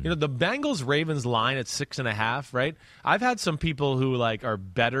team. The Bengals-Ravens line at 6.5, right? I've had some people who are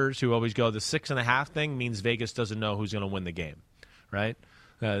bettors who always go, the 6.5 thing means Vegas doesn't know who's going to win the game, right?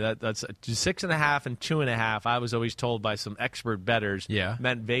 That's 6.5 and 2.5. I was always told by some expert bettors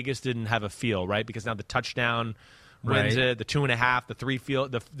meant Vegas didn't have a feel, right? Because now the touchdown wins it, the 2.5,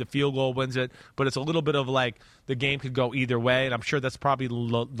 the field goal wins it, but it's a little bit of the game could go either way, and I'm sure that's probably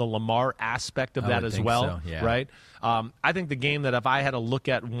the Lamar aspect of that as well, right? I think the game that if I had to look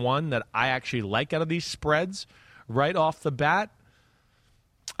at one that I actually like out of these spreads right off the bat,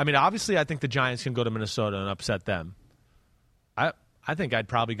 I mean, obviously I think the Giants can go to Minnesota and upset them. I think I'd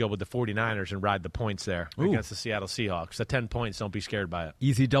probably go with the 49ers and ride the points there against the Seattle Seahawks. The 10 points, don't be scared by it.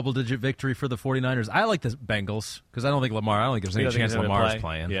 Easy double-digit victory for the 49ers. I like the Bengals because I don't think there's any chance Lamar's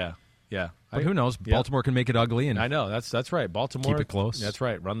playing. Yeah. But who knows? Baltimore can make it ugly. And I know. That's right. Baltimore. Keep it close. That's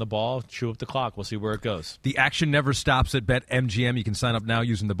right. Run the ball, chew up the clock. We'll see where it goes. The action never stops at BetMGM. You can sign up now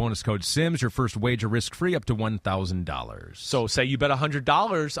using the bonus code SIMS. Your first wager risk-free up to $1,000. So say you bet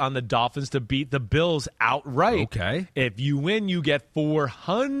 $100 on the Dolphins to beat the Bills outright. Okay. If you win, you get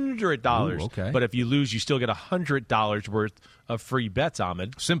 $400. Ooh, okay. But if you lose, you still get $100 worth of free bets,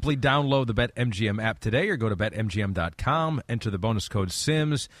 Ahmed. Simply download the BetMGM app today or go to BetMGM.com. Enter the bonus code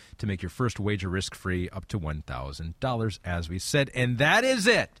SIMS to make your first wager risk-free up to $1,000, as we said. And that is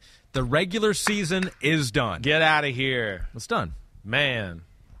it. The regular season is done. Get out of here. It's done. Man.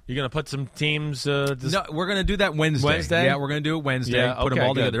 You're going to put some teams... No, we're going to do that Wednesday. Yeah, we're going to do it Wednesday. Yeah, put them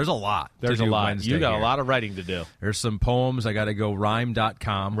all together. There's a lot. There's a lot. Wednesday you got here. a lot of writing to do. There's some poems. I got to go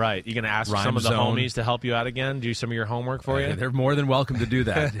rhyme.com. Right. You're going to ask Rhyme some of the Zone. homies to help you out again, do some of your homework for you? They're more than welcome to do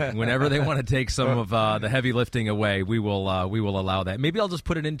that. Whenever they want to take some of the heavy lifting away, we will allow that. Maybe I'll just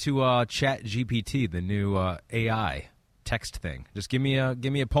put it into ChatGPT, the new AI text thing. Just give me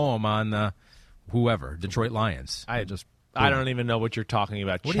a poem on whoever, Detroit Lions. I don't even know what you're talking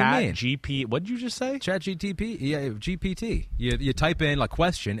about. What do you mean? GP. What did you just say? ChatGPT. Yeah, GPT. You type in a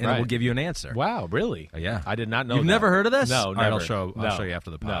question and it will give you an answer. Wow, really? Yeah. I did not know. You've never heard of this? No, All never. right, I'll show you after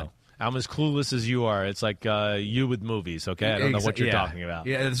the pod. No. I'm as clueless as you are. It's like you with movies, okay? I don't know what you're talking about.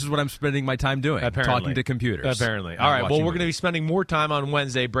 Yeah, this is what I'm spending my time doing. Apparently. Talking to computers. Apparently. All right, well, we're going to be spending more time on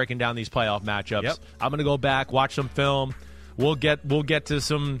Wednesday breaking down these playoff matchups. Yep. I'm going to go back, watch some film. We'll get to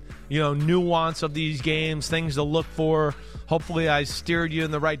some, nuance of these games, things to look for. Hopefully I steered you in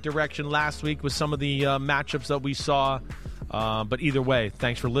the right direction last week with some of the matchups that we saw. But either way,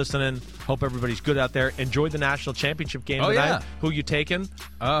 thanks for listening. Hope everybody's good out there. Enjoy the national championship game tonight. Yeah. Who you taking?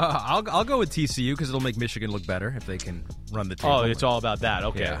 I'll go with TCU because it'll make Michigan look better if they can run the table. Oh, it's all about that.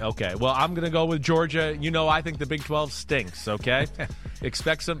 Okay, Yeah. okay. Well, I'm going to go with Georgia. I think the Big 12 stinks, okay?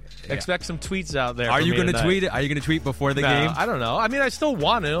 Expect some tweets out there. Are you going to tweet it? Are you going to tweet before the game? I don't know. I mean, I still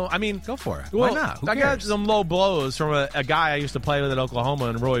want to. I mean, Go for it. well, Why not? Who I got cares? some low blows from a guy I used to play with at Oklahoma,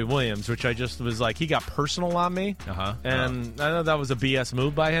 and Roy Williams, which I just was like, he got personal on me. Uh-huh. And I know that was a BS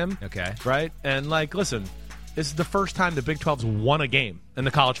move by him. Okay. Right? And, listen, this is the first time the Big 12's won a game in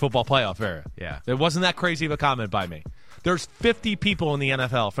the college football playoff era. Yeah. It wasn't that crazy of a comment by me. There's 50 people in the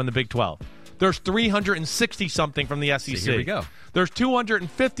NFL from the Big 12. There's 360-something from the SEC. See, here we go. There's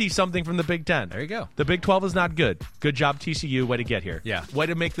 250-something from the Big 10. There you go. The Big 12 is not good. Good job, TCU. Way to get here. Yeah. Way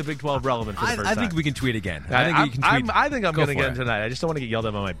to make the Big 12 relevant for the first time. I think we can tweet again. I think I'm Go going to for get it. in tonight. I just don't want to get yelled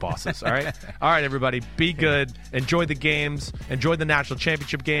at by my bosses. All right? All right, everybody. Be good. Enjoy the games. Enjoy the national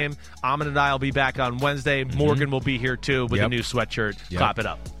championship game. Amon and I will be back on Wednesday. Morgan will be here, too, with a new sweatshirt. Yep. Clap it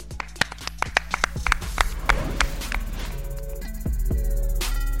up.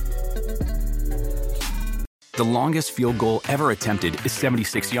 The longest field goal ever attempted is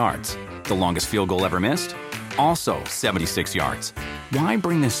 76 yards. The longest field goal ever missed? Also 76 yards. Why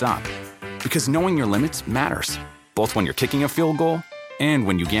bring this up? Because knowing your limits matters, both when you're kicking a field goal and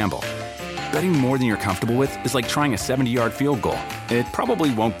when you gamble. Betting more than you're comfortable with is like trying a 70-yard field goal. It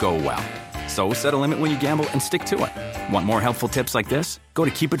probably won't go well. So set a limit when you gamble and stick to it. Want more helpful tips like this? Go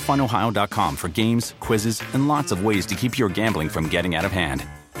to keepitfunohio.com for games, quizzes, and lots of ways to keep your gambling from getting out of hand.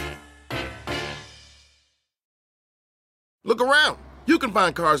 Look around. You can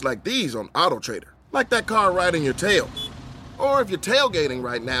find cars like these on AutoTrader, like that car riding your tail. Or if you're tailgating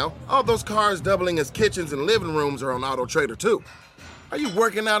right now, all those cars doubling as kitchens and living rooms are on AutoTrader too. Are you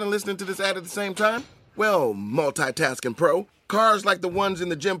working out and listening to this ad at the same time? Well, multitasking pro, cars like the ones in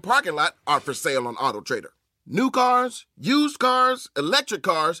the gym parking lot are for sale on AutoTrader. New cars, used cars, electric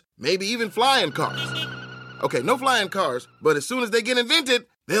cars, maybe even flying cars. Okay, no flying cars, but as soon as they get invented,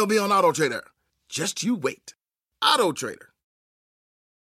 they'll be on AutoTrader. Just you wait. AutoTrader.